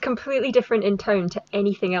 Yeah, it was completely different in tone to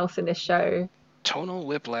anything else in this show. Tonal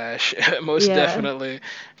whiplash, most Yeah. definitely.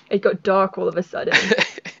 It got dark all of a sudden.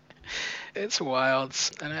 It's wild,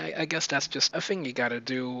 and I guess that's just a thing you gotta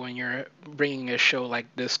do when you're bringing a show like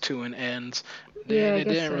this to an end. Yeah, I They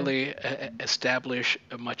guess didn't so. really establish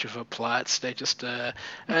much of a plot. They just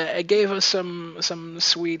gave us some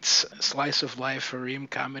sweet slice of life Reem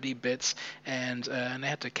comedy bits, and they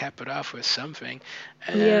had to cap it off with something.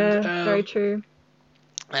 And Yeah, very true.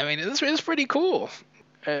 I mean, this is pretty cool.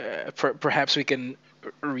 Perhaps we can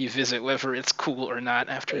revisit whether it's cool or not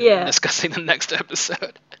after Yeah, discussing the next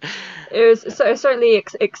episode. it was certainly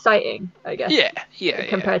exciting, I guess, Yeah, yeah.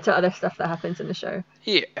 compared to other stuff that happens in the show.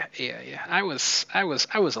 Yeah, yeah. I was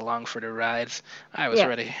along for the ride. I was Yeah,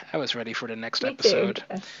 ready. I was ready for the next me too. episode.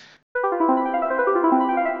 Yeah.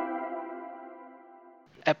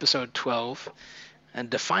 Episode 12, and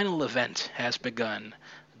the final event has begun. ...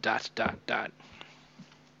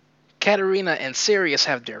 Katerina and Sirius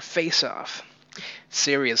have their face-off.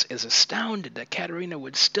 Sirius is astounded that Katerina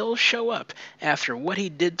would still show up after what he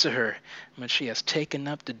did to her, but she has taken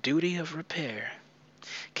up the duty of repair.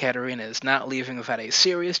 Katerina is not leaving without a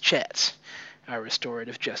serious chat. Our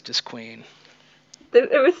restorative justice queen.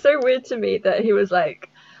 It was so weird to me that he was like,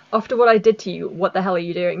 after what I did to you, what the hell are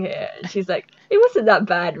you doing here? And she's like, it wasn't that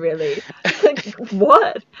bad, really. Like,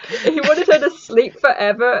 what? He wanted her to sleep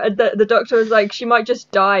forever, and the doctor was like, she might just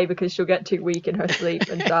die because she'll get too weak in her sleep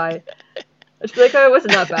and die. And she's like, oh, it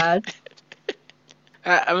wasn't that bad.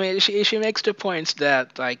 I mean, she makes the point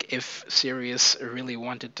that like if Sirius really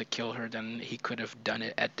wanted to kill her, then he could have done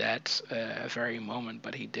it at that very moment,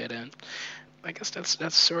 but he didn't. I guess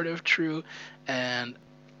that's sort of true, and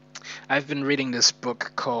I've been reading this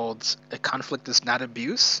book called "A Conflict Is Not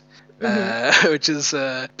Abuse," which is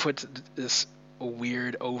put this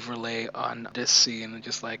weird overlay on this scene and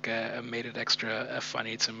just like made it extra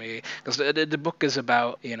funny to me because the book is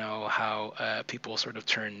about how people sort of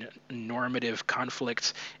turn normative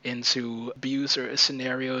conflict into abuse or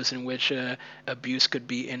scenarios in which abuse could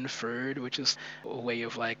be inferred, which is a way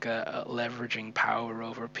of like leveraging power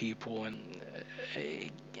over people and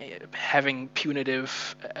having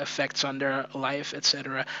punitive effects on their life,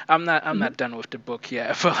 etc. I'm not done with the book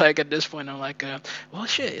yet, but like at this point I'm like, well,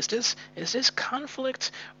 shit, is this conflict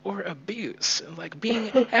or abuse? Like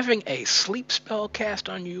having a sleep spell cast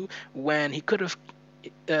on you when he could have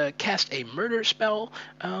cast a murder spell.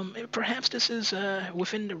 Perhaps this is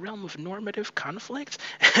within the realm of normative conflict.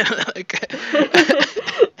 Like,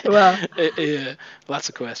 Well, yeah, lots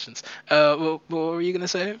of questions. What were you gonna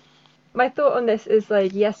say? my thought on this is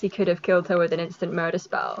like, yes, he could have killed her with an instant murder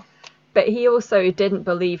spell, but he also didn't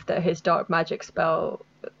believe that his dark magic spell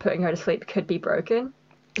putting her to sleep could be broken.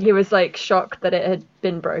 He was like shocked that it had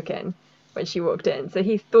been broken when she walked in, so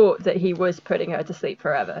he thought that he was putting her to sleep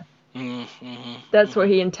forever. That's what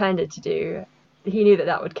he intended to do. He knew that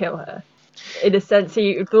that would kill her. In a sense,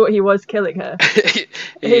 he thought he was killing her.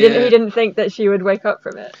 Yeah. He didn't think that she would wake up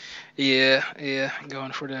from it. Yeah,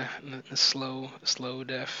 going for the slow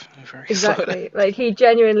death, very Exactly. slow. Like he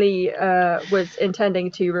genuinely was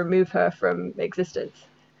intending to remove her from existence.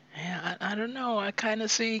 Yeah, I don't know. I kind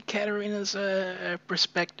of see Katerina's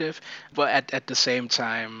perspective, but at the same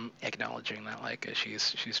time acknowledging that like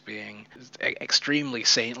she's being extremely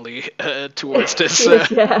saintly towards this She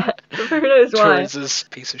is, yeah. Who knows why? towards this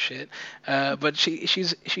piece of shit. But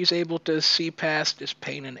she's able to see past this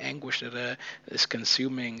pain and anguish that is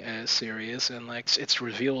consuming Sirius, and like it's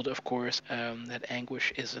revealed, of course, that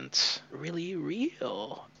anguish isn't really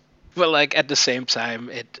real. But like at the same time,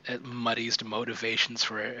 it muddies the motivations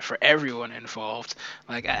for everyone involved.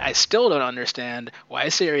 Like I still don't understand why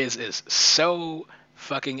Sirius is so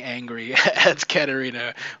fucking angry at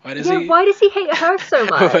Katerina. Why does Why does he hate her so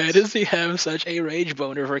much? why does he have such a rage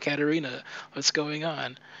boner for Katerina? What's going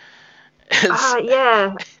on?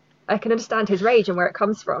 Yeah. I can understand his rage and where it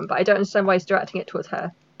comes from, but I don't understand why he's directing it towards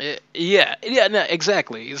her. Yeah, no,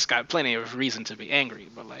 exactly. He's got plenty of reason to be angry,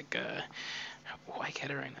 but like, why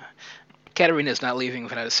Katerina? Katerina is not leaving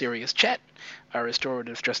without a serious chat, our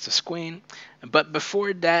restorative justice queen. But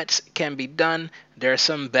before that can be done, there's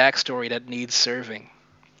some backstory that needs serving.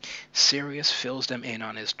 Sirius fills them in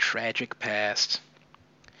on his tragic past.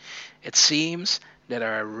 It seems that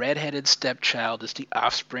our red-headed stepchild is the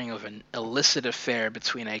offspring of an illicit affair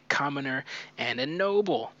between a commoner and a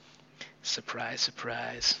noble. Surprise,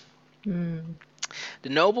 surprise. The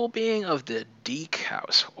noble being of the Deke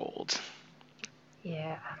household.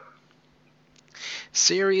 Yeah.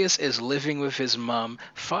 Sirius is living with his mum,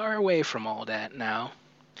 far away from all that now.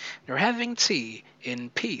 They're having tea in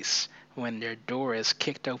peace when their door is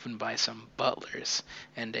kicked open by some butlers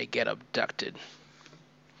and they get abducted.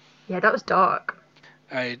 Yeah, that was dark.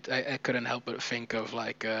 I couldn't help but think of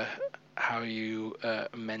like how you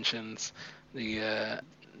mentioned the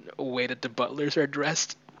way that the butlers are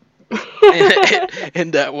dressed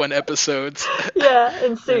in that one episode. Yeah,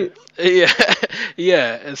 in suits. Yeah,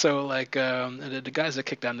 yeah. And so like the guys that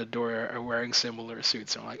kick down the door are wearing similar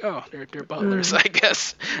suits. I'm like, oh, they're butlers, I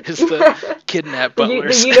guess. It's the kidnapped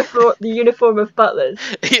butlers. The uniform of butlers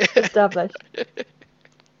Yeah. established.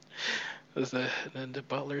 It's the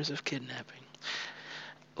butlers of kidnapping.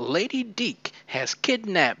 Lady Deke has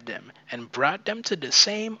kidnapped them and brought them to the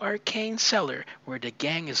same arcane cellar where the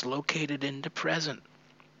gang is located in the present.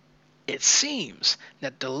 It seems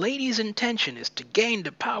that the lady's intention is to gain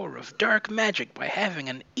the power of dark magic by having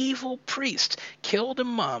an evil priest kill the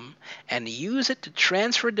mum and use it to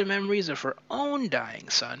transfer the memories of her own dying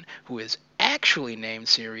son, who is actually named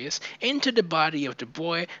Sirius, into the body of the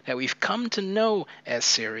boy that we've come to know as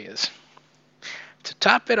Sirius. To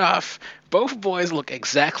top it off, both boys look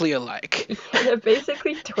exactly alike. Yeah, they're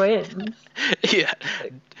basically twins. Yeah.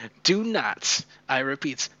 Do not, I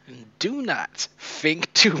repeat, do not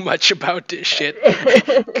think too much about this shit,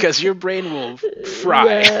 because your brain will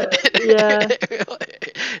fry. Yeah.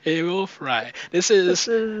 It will fry. This This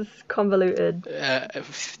is is convoluted.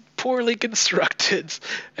 poorly constructed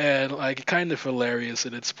and like kind of hilarious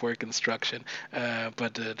in its poor construction.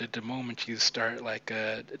 But the moment you start like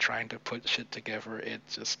trying to put shit together, it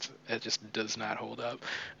just does not hold up.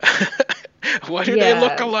 Why do they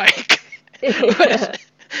look Yeah. alike?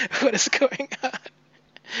 What is going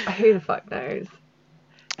on? Who the fuck knows?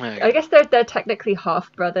 Okay. I guess they're technically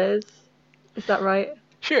half brothers. Is that right?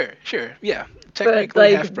 Sure, yeah.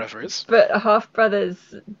 Technically like, half brothers. But half brothers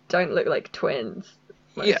don't look like twins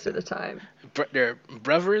most Yeah. of the time. They're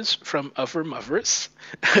brothers from other mothers,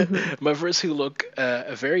 mothers who look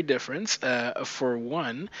very different. For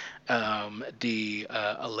one,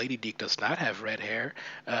 Lady Deke does not have red hair.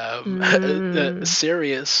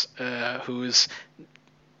 Sirius, whose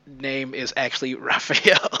name is actually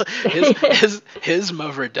Raphael, his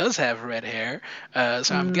mother does have red hair.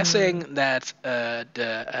 So I'm guessing that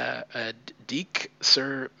the Deke,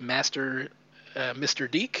 Sir Master. Mr.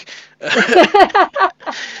 Deke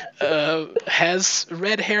has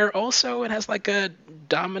red hair also and has like a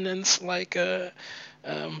dominance like a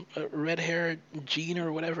red hair gene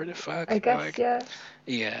or whatever the fuck. I guess, like, yeah.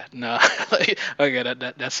 Yeah, no. Okay,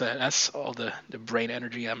 that's all the brain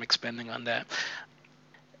energy I'm expending on that.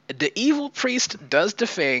 The evil priest does the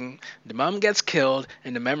thing, the mom gets killed,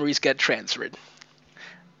 and the memories get transferred.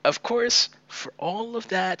 Of course, for all of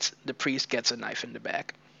that, the priest gets a knife in the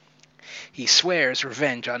back. He swears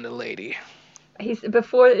revenge on the lady. He's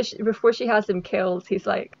before she has him killed, he's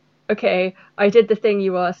like, okay, I did the thing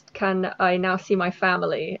you asked, can I now see my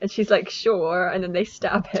family? And she's like, sure, and then they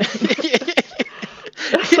stab him.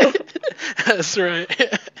 That's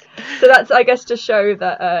right. So that's, I guess, to show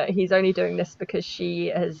that he's only doing this because she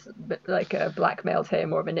has like blackmailed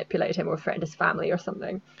him or manipulated him or threatened his family or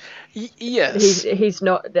something. Yes. He's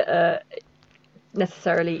not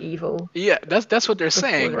necessarily evil. Yeah, that's what they're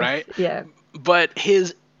saying, right? Yeah. But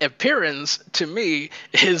his appearance, to me,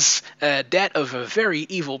 is that of a very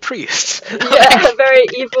evil priest. Yeah, a very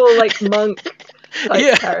evil, like, monk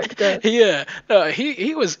type character. Yeah.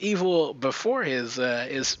 He was evil before his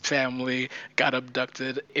family got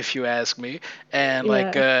abducted, if you ask me. And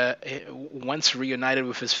like once reunited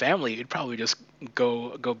with his family, he'd probably just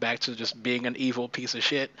go back to just being an evil piece of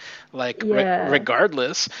shit, like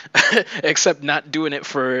regardless, except not doing it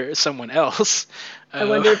for someone else. I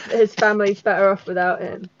wonder if his family's better off without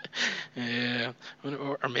him. Yeah,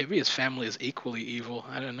 or maybe his family is equally evil.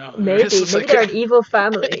 I don't know. Maybe they're an evil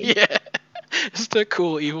family. Yeah, it's the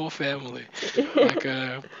cool evil family,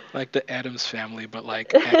 like the Addams family, but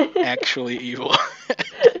like actually evil.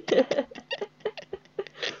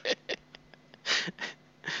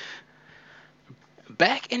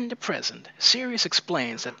 Back in the present, Sirius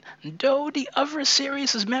explains that though the other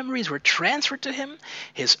Sirius's memories were transferred to him,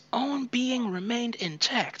 his own being remained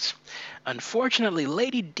intact. Unfortunately,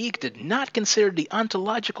 Lady Deke did not consider the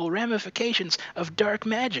ontological ramifications of dark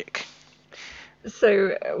magic.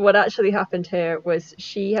 So what actually happened here was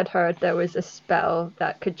she had heard there was a spell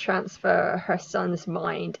that could transfer her son's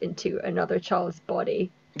mind into another child's body.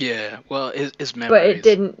 Yeah, well, his memories. But it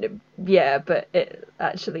didn't. Yeah, but it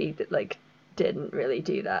actually didn't really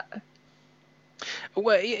do that.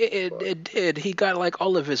 Well, it did. He got like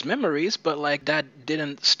all of his memories, but like that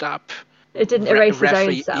didn't stop It didn't erase his own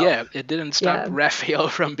Raphael. self. Yeah, it didn't stop Yeah. Raphael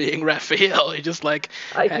from being Raphael. He just like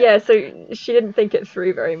Yeah, so she didn't think it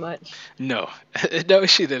through very much. no, no,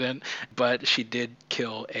 she didn't. But she did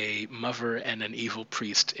kill a mother and an evil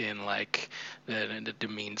priest in like the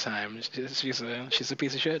meantime. She's a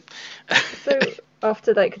piece of shit. So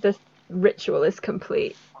after like this ritual is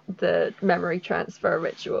complete, the memory transfer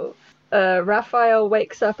ritual, Raphael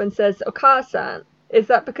wakes up and says, "Okasan." Is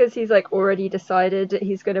that because he's like already decided that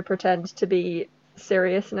he's going to pretend to be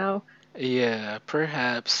serious now? Yeah,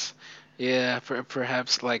 perhaps. Yeah,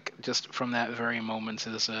 perhaps like just from that very moment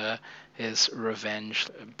his revenge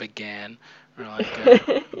began, or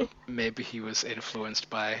like maybe he was influenced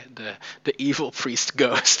by the evil priest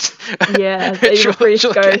ghost, Yeah, the which evil priest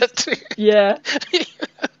we'll get ghost. to. Yeah.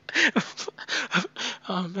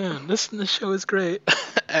 Oh man, this show is great,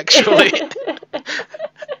 actually.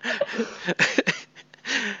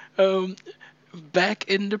 um, Back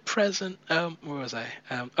in the present. Where was I?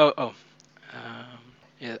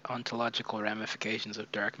 Yeah, ontological ramifications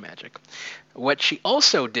of dark magic. What she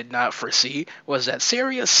also did not foresee was that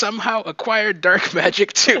Sirius somehow acquired dark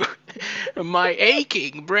magic too. My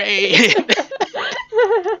aching brain.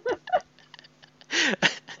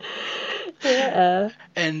 Yeah.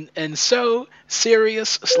 And so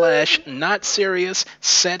Sirius / not Sirius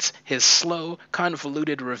sets his slow,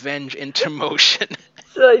 convoluted revenge into motion.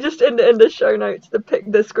 So like, just in the show notes, the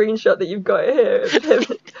screenshot that you've got here of him.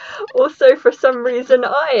 Also, for some reason,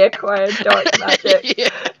 I acquired dark magic. Yeah.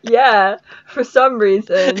 Yeah, for some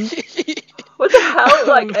reason. What the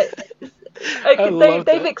hell? I love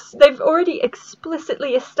that. They've already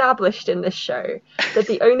explicitly established in this show that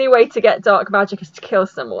the only way to get dark magic is to kill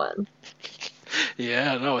someone.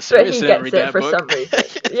 Yeah, no, But Sirius he didn't gets read it that for book. some reason.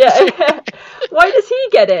 Yeah. Why does he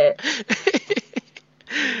get it?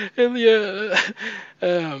 And yeah,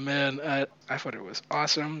 oh man, I thought it was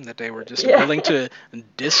awesome that they were just Yeah. willing to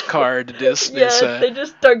discard this Yeah, they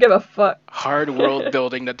just don't give a fuck. hard world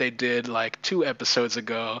building that they did like 2 episodes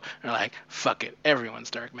ago. They're like, fuck it,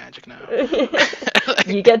 everyone's dark magic now.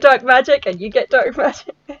 You get dark magic, and you get dark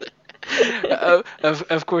magic.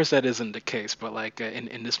 Of course that isn't the case, but like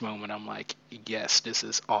in this moment I'm like, yes, this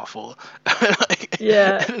is awful. Like,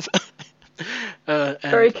 Yeah. and,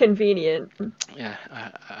 Very convenient. yeah,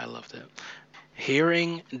 I loved it.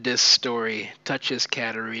 Hearing this story touches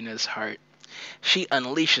Katerina's heart. She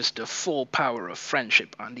unleashes the full power of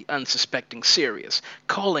friendship on the unsuspecting Sirius,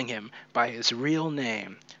 calling him by his real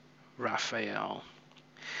name, Raphael.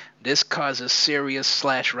 This causes Sirius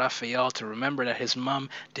 / Raphael to remember that his mom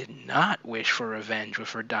did not wish for revenge with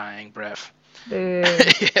her dying breath. Boo.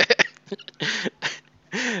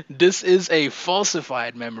 This is a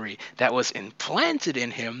falsified memory that was implanted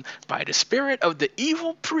in him by the spirit of the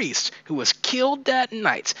evil priest who was killed that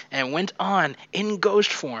night and went on in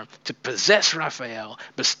ghost form to possess Raphael,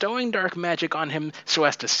 bestowing dark magic on him so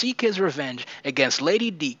as to seek his revenge against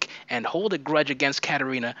Lady Deke and hold a grudge against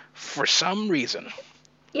Katerina for some reason.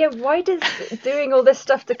 Yeah, why does doing all this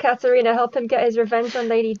stuff to Katerina help him get his revenge on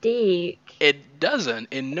Lady Deke? It doesn't,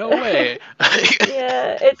 in no way.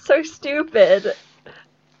 Yeah, it's so stupid.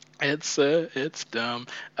 It's dumb.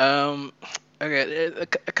 Okay,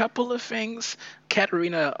 a couple of things.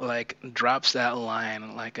 Katerina like drops that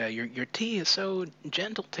line like your tea is so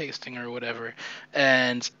gentle tasting or whatever,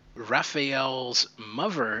 and Raphael's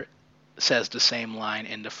mother says the same line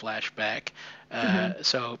in the flashback.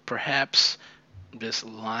 So perhaps this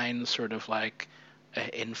line sort of like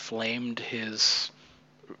inflamed his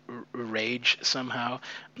rage somehow.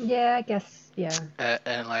 Yeah, I guess, yeah.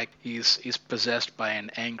 And like he's possessed by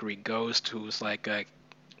an angry ghost who's like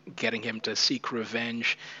getting him to seek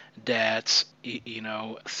revenge. That's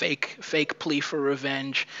fake plea for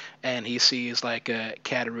revenge, and he sees like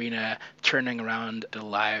Katerina turning around the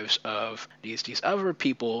lives of these other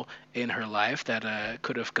people in her life that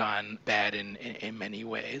could have gone bad in many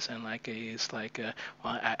ways, and like he's like,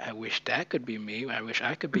 well, I wish that could be me. I wish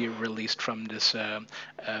I could be released from this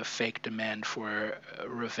fake demand for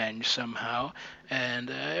revenge somehow,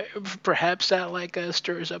 and perhaps that like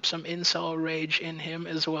stirs up some incel rage in him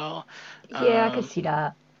as well. Yeah, I can see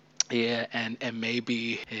that. Yeah, and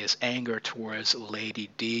maybe his anger towards Lady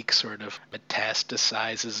Deke sort of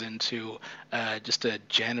metastasizes into just a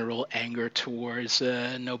general anger towards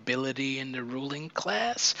nobility in the ruling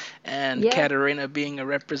class, and Yeah. Katerina being a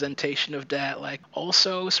representation of that, like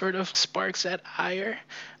also sort of sparks that ire.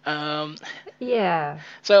 Yeah.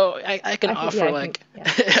 So I can I offer think- yeah, I like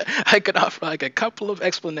think- I could offer like a couple of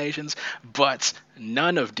explanations, but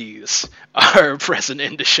none of these are present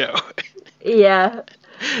in the show. Yeah.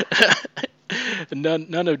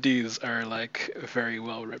 None of these are like very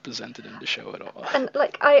well represented in the show at all. And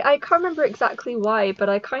like I can't remember exactly why, but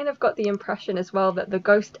I kind of got the impression as well that the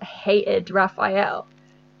ghost hated Raphael.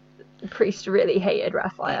 The priest really hated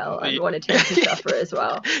Raphael and wanted him to suffer as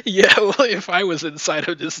well. Yeah, well, if I was inside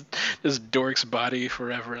of this dork's body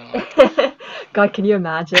forever, I'm like, God, can you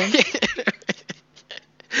imagine?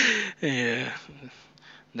 yeah,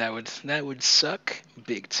 that would suck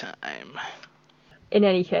big time. In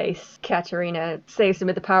any case, Katerina saves him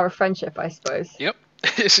with the power of friendship, I suppose. Yep.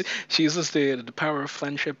 She uses the power of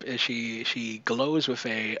friendship. She glows with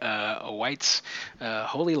a white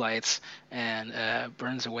holy lights and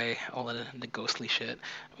burns away all of the ghostly shit.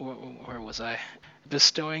 Where was I?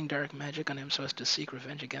 Bestowing dark magic on him so as to seek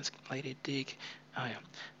revenge against Lady Deek. Oh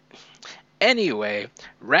yeah. Anyway,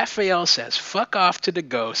 Raphael says "fuck off" to the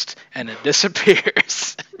ghost and it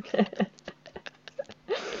disappears.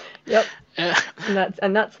 Yep.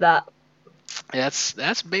 And that's that.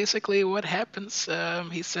 That's basically what happens.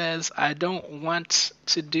 He says, "I don't want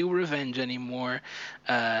to do revenge anymore,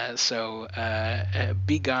 so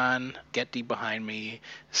be gone, get thee behind me,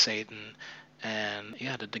 Satan." And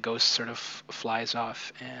yeah, the ghost sort of flies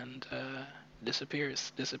off and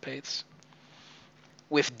dissipates.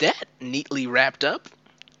 With that neatly wrapped up,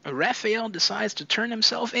 Raphael decides to turn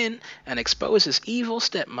himself in and expose his evil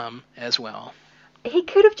stepmom as well. He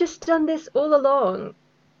could have just done this all along.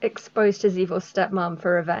 Exposed his evil stepmom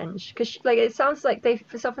for revenge, because like it sounds like they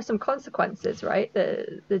suffer some consequences, right?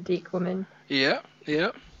 The Deek woman. Yeah.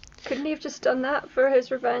 Couldn't he have just done that for his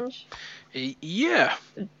revenge? Yeah,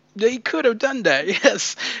 they could have done that,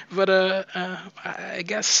 yes, but I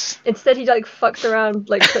guess instead he like fucks around,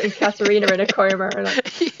 like putting Katerina in a coma and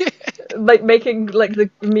like making like the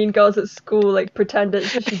mean girls at school like pretend that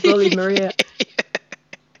she bullied Maria.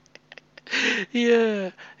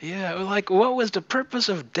 Yeah. Like, what was the purpose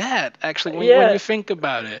of that? Actually, when you think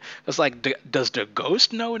about it, it's like, does the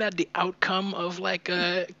ghost know that the outcome of like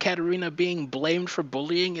Katerina being blamed for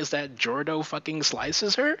bullying is that Jordo fucking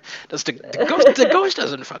slices her? Does the ghost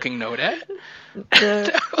doesn't fucking know that?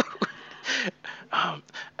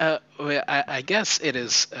 Well, I guess it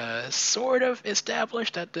is sort of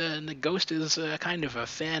established that the ghost is kind of a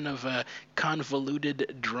fan of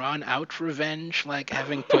convoluted, drawn-out revenge, like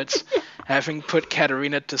having put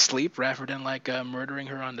Katerina to sleep rather than like murdering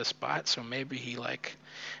her on the spot. So maybe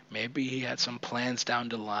he had some plans down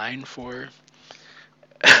the line for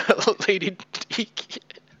Lady Deek.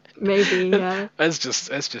 Maybe, yeah. That's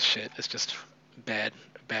just shit. It's just bad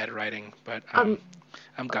writing, but I'm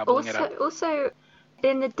gobbling it up. Also,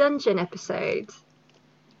 in the dungeon episode,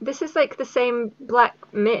 this is like the same black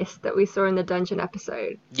mist that we saw in the dungeon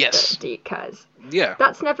episode. Yes. That Deek has. Yeah.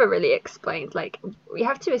 That's never really explained. Like, we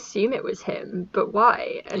have to assume it was him, but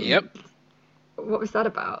why? And yep. What was that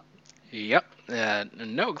about? Yep.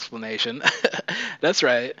 No explanation. That's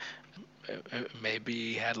right. Maybe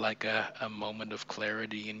he had like a moment of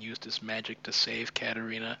clarity and used his magic to save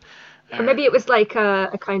Katerina. Or maybe it was like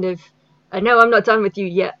a kind of, no, I'm not done with you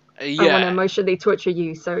yet. Yeah. I want to emotionally torture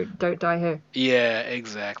you, so don't die here. Yeah,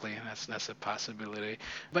 exactly. That's a possibility.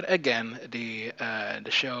 But again, the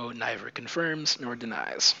show neither confirms nor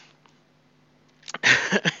denies.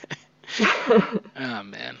 Oh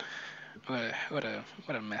man, what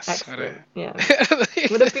a mess. Excellent. Yeah.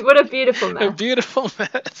 What a beautiful mess. A beautiful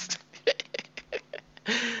mess.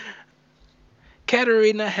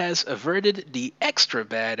 Katerina has averted the extra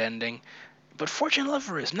bad ending, but Fortune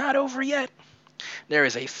Lover is not over yet. There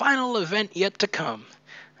is a final event yet to come,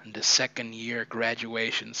 the second-year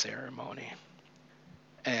graduation ceremony.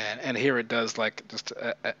 And here it does like just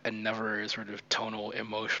another sort of tonal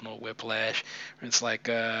emotional whiplash. It's like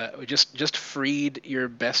we just freed your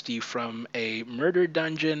bestie from a murder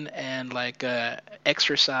dungeon and like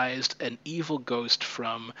exorcised an evil ghost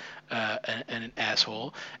from an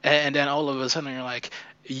asshole, and then all of a sudden you're like,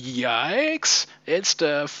 yikes! It's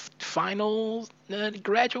the final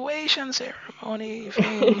graduation ceremony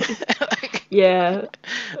thing. Yeah,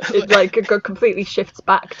 it like completely shifts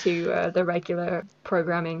back to the regular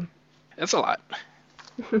programming. That's a lot.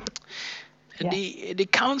 Yeah. The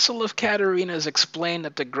Council of Katerinas explained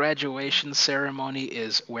that the graduation ceremony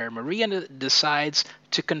is where Maria decides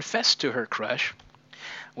to confess to her crush.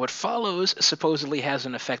 What follows supposedly has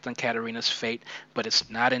an effect on Katerina's fate, but it's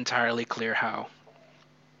not entirely clear how.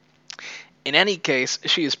 In any case,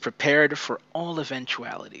 she is prepared for all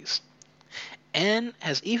eventualities. Anne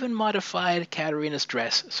has even modified Katerina's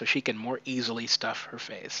dress so she can more easily stuff her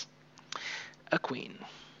face. A queen.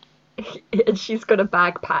 And she's got a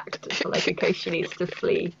bag packed, like in case she needs to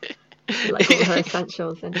flee, like all her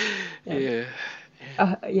essentials. And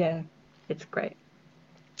yeah, it's great.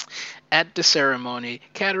 At the ceremony,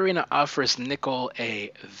 Katerina offers Nicole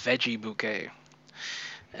a veggie bouquet.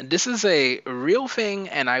 And this is a real thing,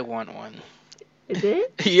 and I want one. Is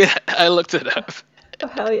it? Yeah, I looked it up. Oh,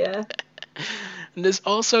 hell yeah. And this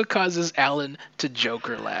also causes Alan to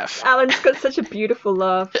Joker laugh. Alan's got such a beautiful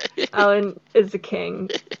laugh. Alan is the king,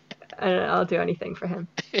 and I'll do anything for him.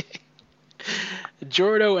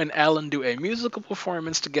 Jordo and Alan do a musical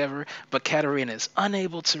performance together, but Katerina is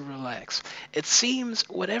unable to relax. It seems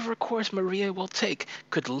whatever course Maria will take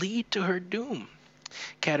could lead to her doom.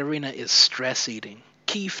 Katerina is stress eating.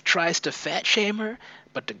 Keith tries to fat shame her,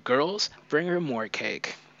 but the girls bring her more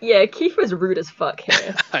cake. Yeah, Keith was rude as fuck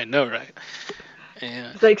here. I know, right?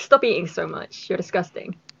 Yeah. He's like, stop eating so much. You're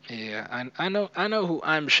disgusting. Yeah, I know who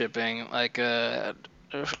I'm shipping. Like,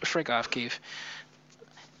 frick off, Keith.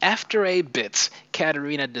 After a bit,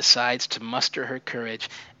 Katerina decides to muster her courage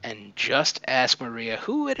and just ask Maria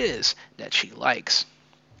who it is that she likes.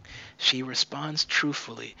 She responds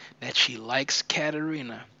truthfully that she likes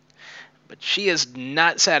Katerina, but she is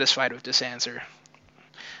not satisfied with this answer.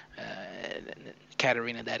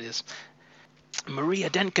 Katerina, that is. Maria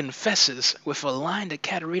then confesses with a line that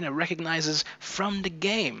Katerina recognizes from the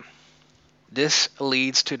game. This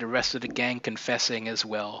leads to the rest of the gang confessing as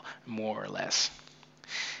well, more or less.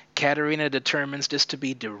 Katerina determines this to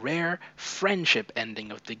be the rare friendship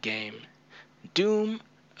ending of the game. Doom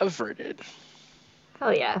averted.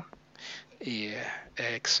 Hell yeah. Yeah,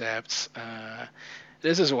 except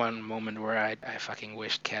this is one moment where I fucking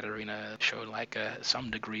wished Katerina showed like some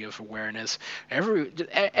degree of awareness.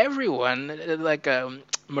 Everyone like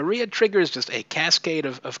Maria triggers just a cascade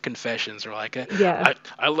of confessions, or like Yeah.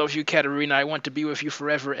 I love you, Katerina. I want to be with you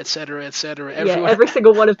forever, etc., etc. Yeah, every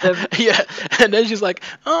single one of them. Yeah, and then she's like,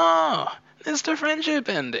 oh, it's the friendship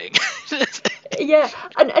ending. Yeah,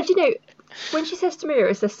 and you know, when she says to Maria,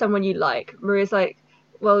 is there someone you like? Maria's like,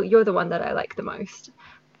 well, you're the one that I like the most.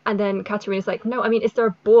 And then Katerina's like, no, I mean, is there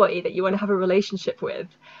a boy that you want to have a relationship with?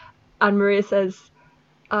 And Maria says,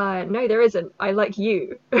 no, there isn't. I like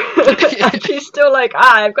you. And she's still like,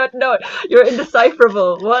 I've got no, you're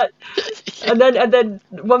indecipherable. What? And then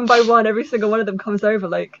one by one, every single one of them comes over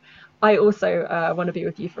like, I also want to be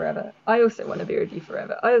with you forever. I also want to be with you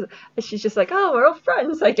forever. And she's just like, oh, we're all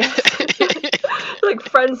friends, I guess. Like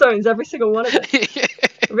friend zones, every single one of them.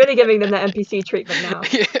 Really giving them the NPC treatment now.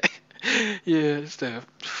 Yeah, it's the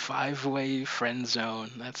 5-way friend zone.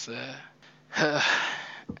 That's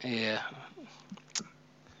yeah.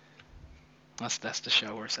 That's the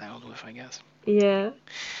show we're saddled with, I guess. Yeah.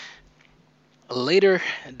 Later,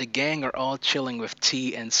 the gang are all chilling with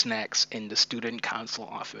tea and snacks in the student council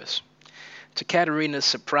office. To Katerina's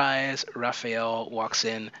surprise, Raphael walks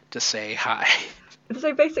in to say hi.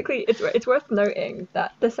 So basically, it's worth noting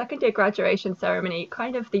that the second year graduation ceremony,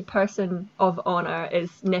 kind of the person of honor is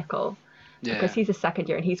Nickel. Yeah. Because he's a second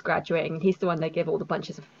year and he's graduating. He's the one they give all the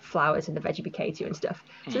bunches of flowers and the veggie bouquet to and stuff.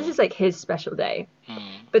 So this is like his special day.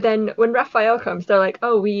 But then when Raphael comes, they're like,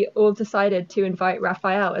 oh, we all decided to invite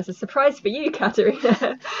Raphael as a surprise for you,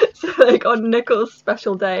 Katerina. So like on Nickel's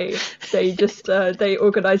special day, they just they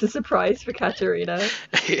organize a surprise for Katerina.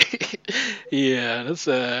 Yeah, that's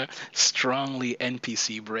a strongly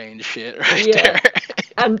NPC brain shit right there.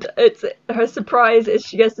 And it's her surprise is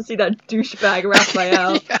she gets to see that douchebag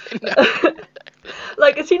Raphael. Yeah,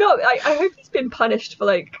 Like, is he not? I hope he's been punished for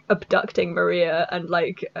like abducting Maria and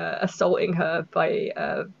like assaulting her by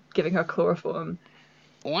giving her chloroform.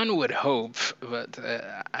 one would hope, but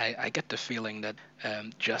I get the feeling that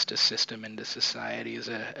justice system in this society is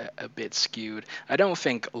a bit skewed. I don't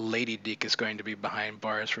think Lady Dick is going to be behind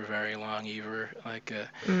bars for very long either. Like,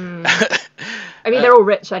 I mean, they're all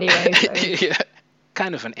rich anyway. So. Yeah.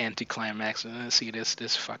 Kind of an anticlimax. See this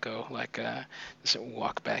fucko like just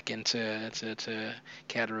walk back into to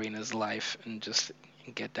Katerina's life and just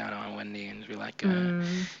get down on one knee and be like,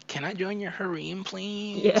 "Can I join your harem,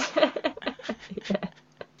 please?" Yeah. Yeah.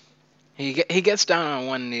 He gets down on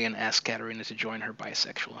one knee and asks Katerina to join her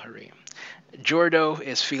bisexual harem. Jordo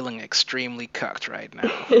is feeling extremely cucked right now.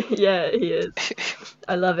 Yeah, he is.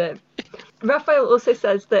 I love it. Raphael also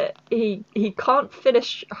says that he can't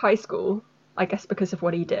finish high school, I guess because of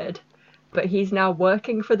what he did, but he's now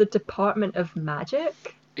working for the Department of Magic.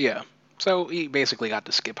 Yeah. So he basically got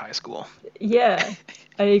to skip high school. Yeah.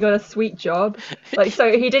 And he got a sweet job. Like,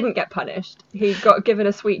 so he didn't get punished. He got given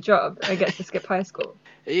a sweet job and gets to skip high school.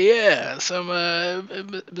 Yeah, some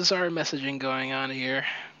bizarre messaging going on here.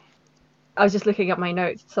 I was just looking at my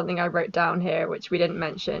notes. Something I wrote down here, which we didn't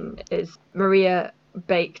mention, is Maria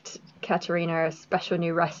baked Katerina a special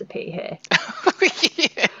new recipe here.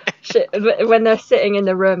 Yeah. when they're sitting in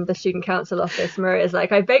the room, the student council office, Maria's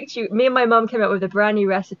like, me and my mum came up with a brand new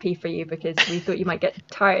recipe for you because we thought you might get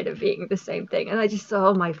tired of eating the same thing. And I just thought,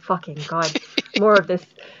 oh my fucking God, more of this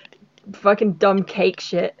fucking dumb cake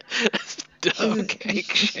shit. Dumb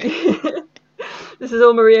cake shit. This is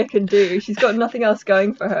all Maria can do. She's got nothing else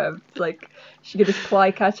going for her. Like, she could just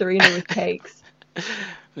ply Katerina with cakes.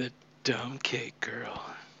 The dumb cake girl.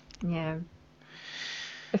 Yeah.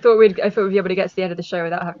 I thought we'd be able to get to the end of the show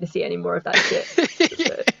without having to see any more of that shit.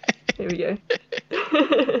 But here we go.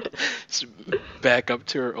 Just back up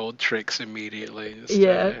to her old tricks immediately.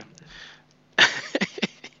 Yeah.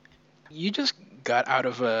 You just got out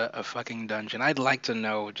of a fucking dungeon. I'd like to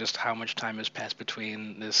know just how much time has passed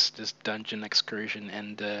between this dungeon excursion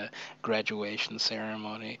and the graduation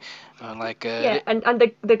ceremony. Yeah, and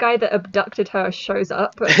the guy that abducted her shows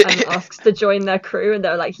up and asks to join their crew, and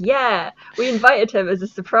they're like, yeah, we invited him as a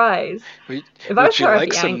surprise. Would you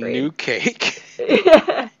like some new cake?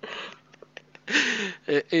 Yeah.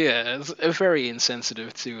 Yeah, it's very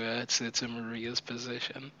insensitive to Maria's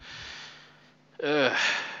position.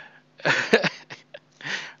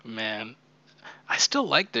 Man, I still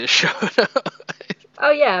like this show. Oh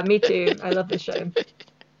yeah, me too. I love this show.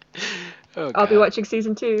 Oh, I'll be watching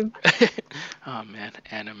season 2. Oh man,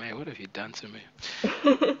 anime, what have you done to me?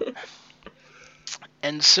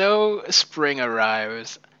 And so spring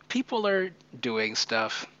arrives. People are doing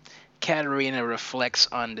stuff. Katerina reflects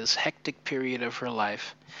on this hectic period of her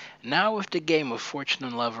life. Now, with the game of Fortune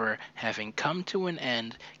and Lover having come to an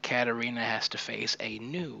end, Katerina has to face a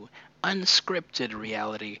new, unscripted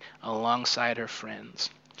reality alongside her friends.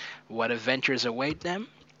 What adventures await them?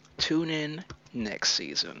 Tune in next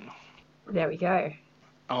season. There we go.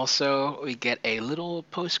 Also, we get a little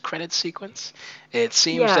post-credit sequence. It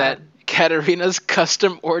seems that Katerina's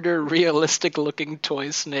custom-order realistic-looking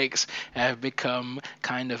toy snakes have become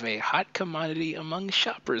kind of a hot commodity among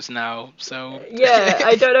shoppers now. So yeah,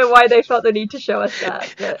 I don't know why they felt the need to show us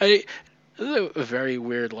that. But... this is a very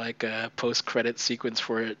weird, post-credit sequence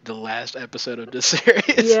for the last episode of the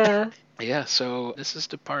series. Yeah. Yeah, so this is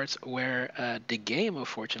the part where the game of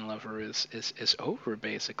Fortune Lover is over,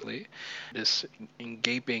 basically. This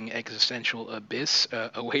gaping existential abyss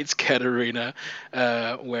awaits Katerina,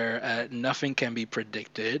 where nothing can be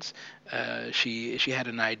predicted. She had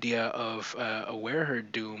an idea of where her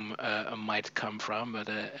doom might come from, but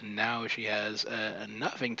now she has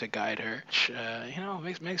nothing to guide her,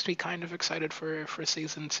 which makes me kind of excited for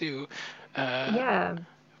season 2. Yeah.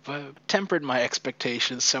 But tempered my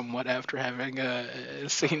expectations somewhat after having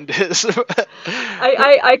seen this.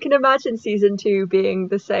 I can imagine season 2 being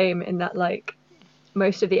the same in that,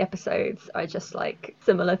 most of the episodes are just,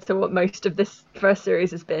 similar to what most of this first series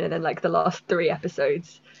has been, and then, the last 3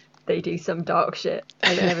 episodes, they do some dark shit,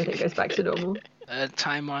 and then everything goes back to normal. A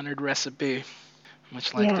time-honored recipe,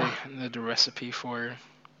 much like the recipe for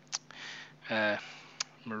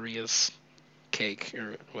Maria's cake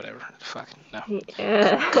or whatever. Fuck no.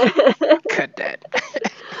 Yeah. Cut that.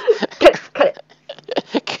 Cut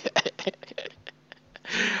it.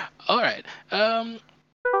 All right.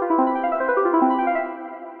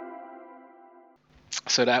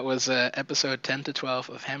 So that was episode 10 to 12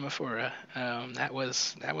 of Hamaphora. That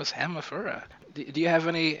was Hamaphora. Do you have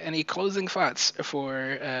any closing thoughts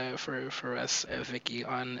for us, Vicky,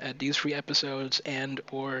 on these 3 episodes and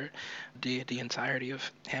or the entirety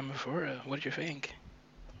of Hamaphora? What did you think?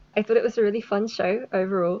 I thought it was a really fun show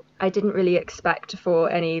overall. I didn't really expect for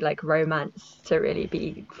any romance to really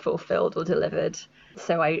be fulfilled or delivered,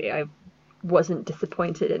 so I wasn't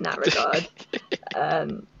disappointed in that regard.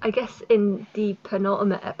 I guess in the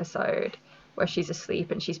penultimate episode, where she's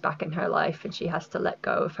asleep and she's back in her life and she has to let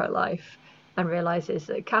go of her life and realizes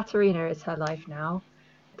that Katerina is her life now,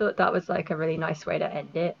 I thought that was a really nice way to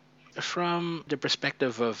end it. From the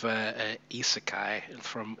perspective of isekai,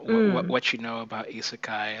 from what you know about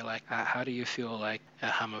isekai, how do you feel like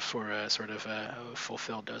Hamaphora sort of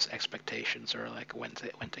fulfilled those expectations or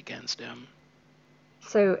went against them?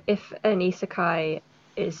 So if an isekai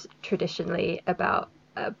is traditionally about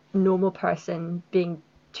a normal person being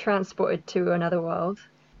transported to another world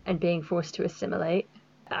and being forced to assimilate,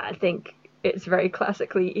 I think it's very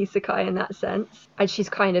classically isekai in that sense. And she's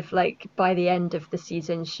kind of by the end of the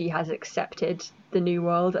season, she has accepted the new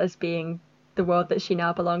world as being the world that she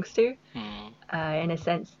now belongs to. In a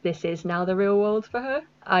sense, this is now the real world for her.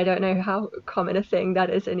 I don't know how common a thing that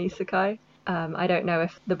is in isekai. I don't know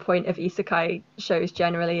if the point of isekai shows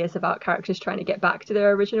generally is about characters trying to get back to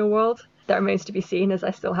their original world. That remains to be seen, as I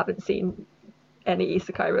still haven't seen any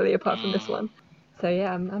isekai really apart from this one. So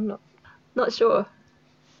yeah, I'm not sure.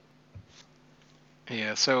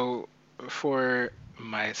 Yeah, so for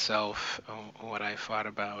myself, what I thought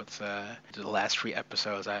about the last 3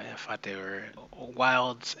 episodes, I thought they were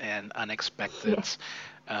wild and unexpected.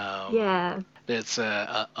 Yeah. Um, Yeah. there's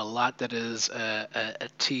a lot that is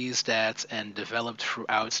teased at and developed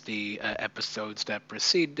throughout the episodes that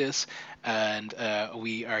precede this, and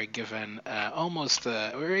we are given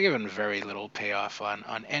we're given very little payoff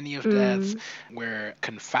on any of that. Mm. We're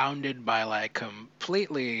confounded by like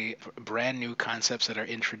completely brand new concepts that are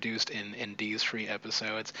introduced in these 3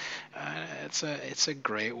 episodes. It's a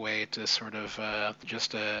great way to sort of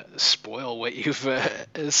just spoil what you've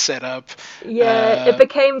set up. Yeah, it Uh,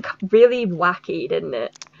 became really wacky, didn't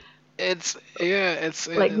it? it's yeah, it's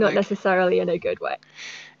Like not like necessarily in a good way.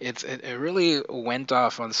 it really went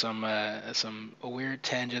off on some weird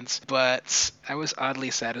tangents, but I was oddly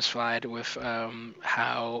satisfied with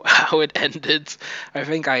how it ended. I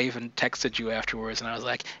think I even texted you afterwards, and I was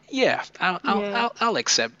like, yeah, Yeah. I'll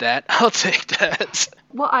accept that. I'll take that.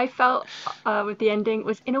 What I felt with the ending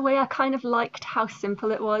was, in a way, I kind of liked how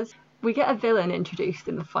simple it was. We get a villain introduced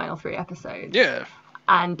in the final 3 episodes, Yeah.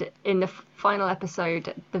 and in the final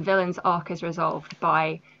episode, the villain's arc is resolved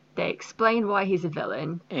by they explain why he's a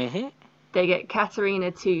villain. Mm-hmm. They get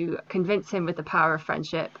Katerina to convince him with the power of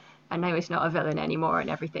friendship, and now he's not a villain anymore, and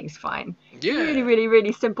everything's fine. Really, Yeah. really,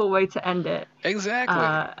 really simple way to end it. Exactly.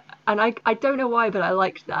 Uh, and I don't know why, but I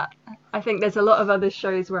liked that. I think there's a lot of other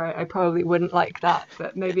shows where I probably wouldn't like that,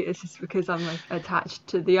 but maybe it's just because I'm like attached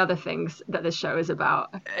to the other things that the show is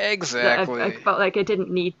about. That I Exactly. felt like it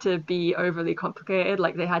didn't need to be overly complicated.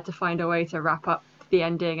 Like they had to find a way to wrap up the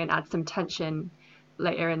ending and add some tension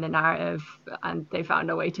later in the narrative, and they found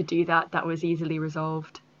a way to do that that was easily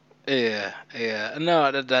resolved. Yeah, yeah.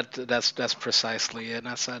 No, that's precisely it.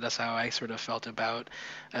 That's how I sort of felt about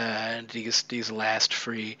these last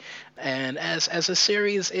 3. And as a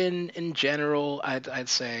series in general, I'd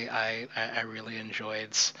say I really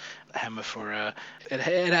enjoyed Hemifora. It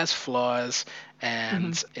has flaws, Hmm.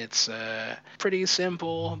 and it's pretty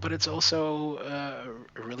simple, but it's also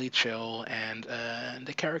really chill, and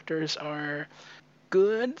the characters are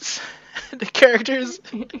good. the characters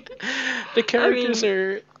the I characters mean,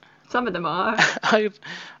 are some of them are. I,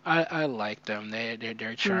 I like them. They're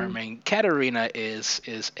Mm, charming. Katarina is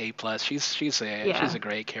A plus. She's yeah. a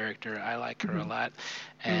great character. I like her a Hmm. lot,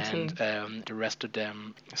 Me and too. the rest of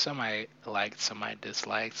them, some I liked, some I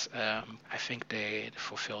disliked. I think they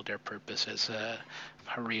fulfilled their purpose as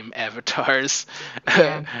harem avatars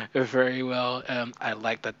Yeah. very well. I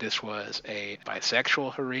like that this was a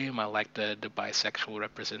bisexual harem. I like the bisexual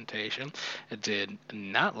representation. I did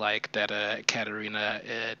not like that Katarina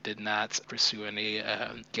did not pursue any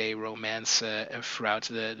gay romance throughout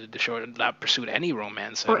the show. Not pursued any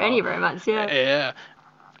romance at Or any all. romance, yeah. Yeah,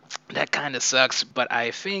 that kind of sucks. But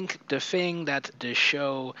I think the thing that the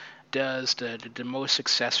show does the most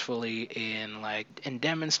successfully in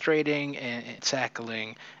demonstrating and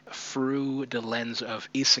tackling through the lens of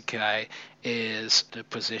isekai is the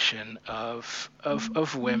position of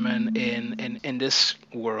women in this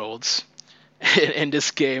world in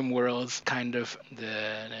this game world, kind of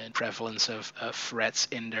the prevalence of threats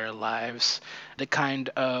in their lives, the kind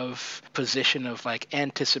of position of like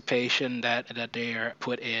anticipation that they are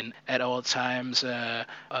put in at all times, a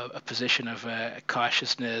position of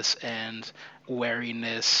cautiousness and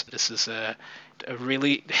wariness. This is a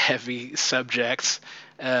really heavy subject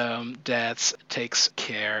that takes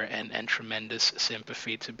care and tremendous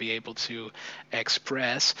sympathy to be able to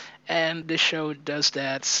express. And the show does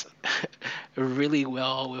that really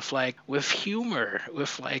well with humor,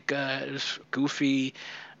 with goofy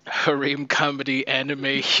harem comedy anime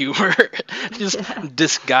humor. Just Yeah.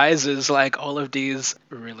 disguises like all of these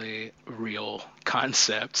really real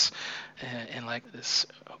concepts in like this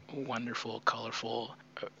wonderful, colorful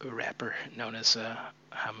rapper known as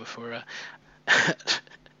Hamafura.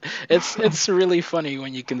 It's really funny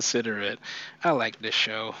when you consider it. I like this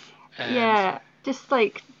show, and Yeah. Just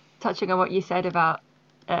like touching on what you said about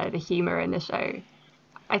the humor in the show.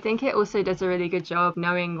 I think it also does a really good job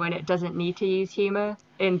knowing when it doesn't need to use humor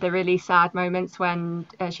in the really sad moments when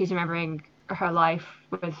she's remembering her life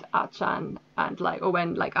with Achan and like, or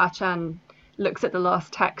when like Achan looks at the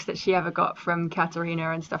last text that she ever got from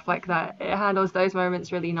Katerina and stuff like that. It handles those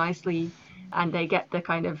moments really nicely, and they get the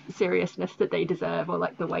kind of seriousness that they deserve, or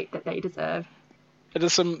like the weight that they deserve.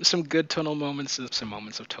 there's some good tonal moments, and some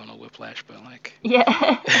moments of tonal whiplash, but like,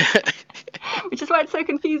 Yeah. Which is why it's so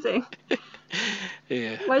confusing.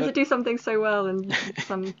 yeah, Why does it do something so well and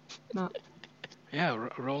some not? yeah.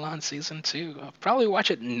 Roll on season 2. I'll probably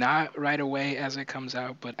watch it not right away as it comes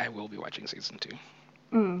out, but I will be watching season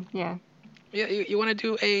 2. Yeah. Yeah, you want to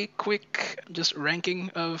do a quick just ranking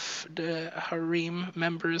of the harem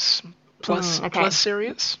members plus Okay.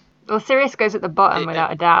 Sirius? Well, Sirius goes at the bottom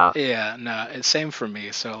without a doubt. Yeah, no, it's same for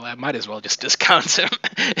me. So I might as well just discount him.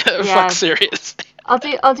 Fuck Yeah, Sirius.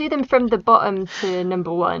 I'll do them from the bottom to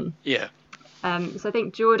number one. Yeah. So I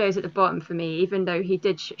think Jordo's at the bottom for me, even though he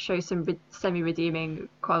did show some semi-redeeming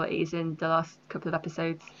qualities in the last couple of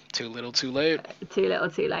episodes. Too little, too late. Too little,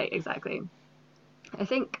 too late, exactly. I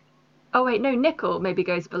think. Oh wait, no, Nickel maybe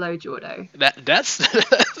goes below Jordo That's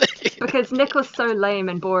because Nickel's so lame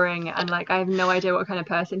and boring, and like I have no idea what kind of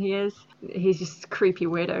person he is. He's just a creepy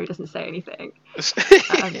weirdo who doesn't say anything. So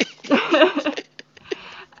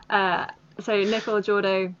Nickel,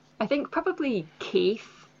 Jordo. I think probably Keith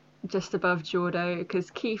just above Jordo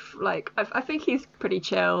because Keith, like, I think he's pretty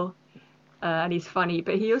chill and he's funny,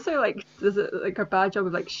 but he also like does a bad job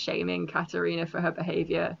of like shaming Katarina for her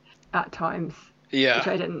behavior at times, yeah.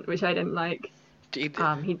 which I didn't like. He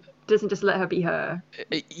doesn't just let her be her.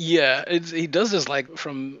 Yeah, he does this like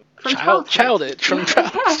from childhood. from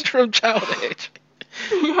child age.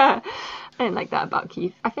 Yeah, I didn't like that about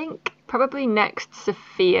Keith. I think probably next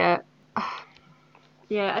Sophia.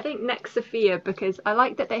 Yeah, I think next Sophia because I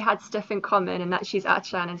like that they had stuff in common and that she's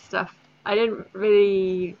Achan and stuff. I didn't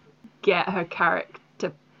really get her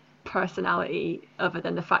character personality other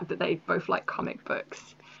than the fact that they both like comic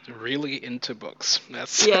books. Really into books.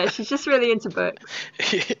 That's Yeah, she's just really into books.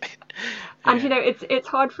 And you know, it's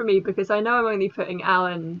hard for me because I know I'm only putting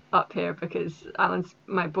Alan up here because Alan's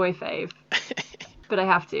my boy fave, but I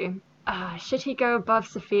have to. Should he go above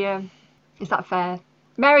Sophia? Is that fair?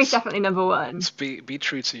 Mary's definitely number one. Be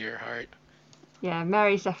true to your heart. Yeah,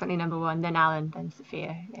 Mary's definitely number one, then Alan, then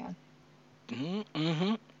Sophia. Yeah.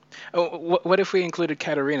 Mm-hmm. Oh, what if we included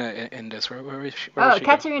Katarina in this? Where is she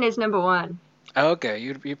Katarina's number one. Oh, okay,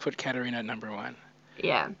 you put Katarina at number one.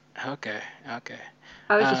 Yeah. Okay.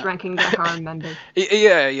 I was just ranking the harem members.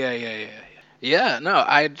 Yeah. Yeah, no,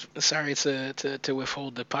 I'm sorry to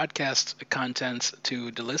withhold the podcast contents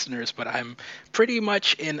to the listeners, but I'm pretty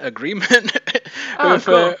much in agreement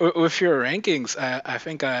with your rankings. I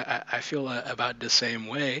think I feel about the same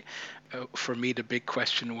way. For me, the big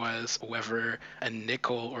question was whether a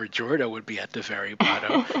Nickel or Jordo would be at the very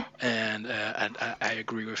bottom, and I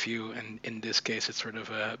agree with you. And in this case, it's sort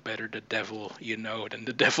of a better the devil you know than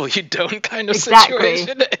the devil you don't kind of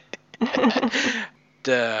situation.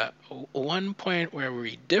 The one point where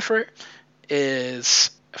we differ is,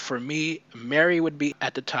 for me, Mary would be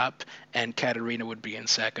at the top and Katarina would be in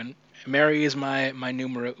second. Mary is my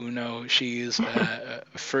numero uno. She's a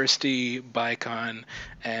firsty bicon,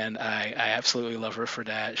 and I absolutely love her for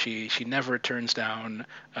that. She never turns down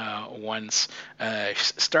once.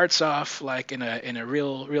 She starts off like in a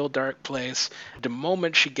real dark place. The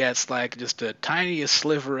moment she gets like just the tiniest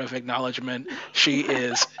sliver of acknowledgement,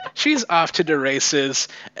 she's off to the races,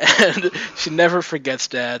 and she never forgets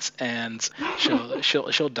that. And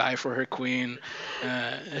she'll die for her queen.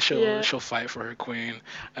 She'll fight for her queen.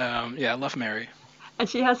 I love Mary. And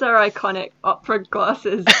she has her iconic opera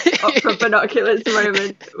glasses, opera binoculars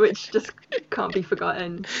moment, which just can't be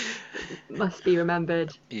forgotten. Must be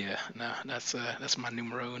remembered. Yeah, no, that's my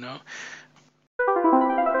numero uno.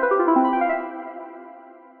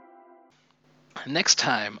 Next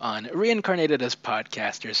time on Reincarnated as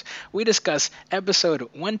Podcasters, we discuss episode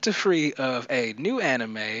 1 to 3 of a new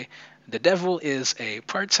anime, The Devil is a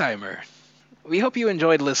Part-Timer. We hope you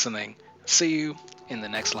enjoyed listening. See you in the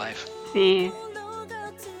next life. See you.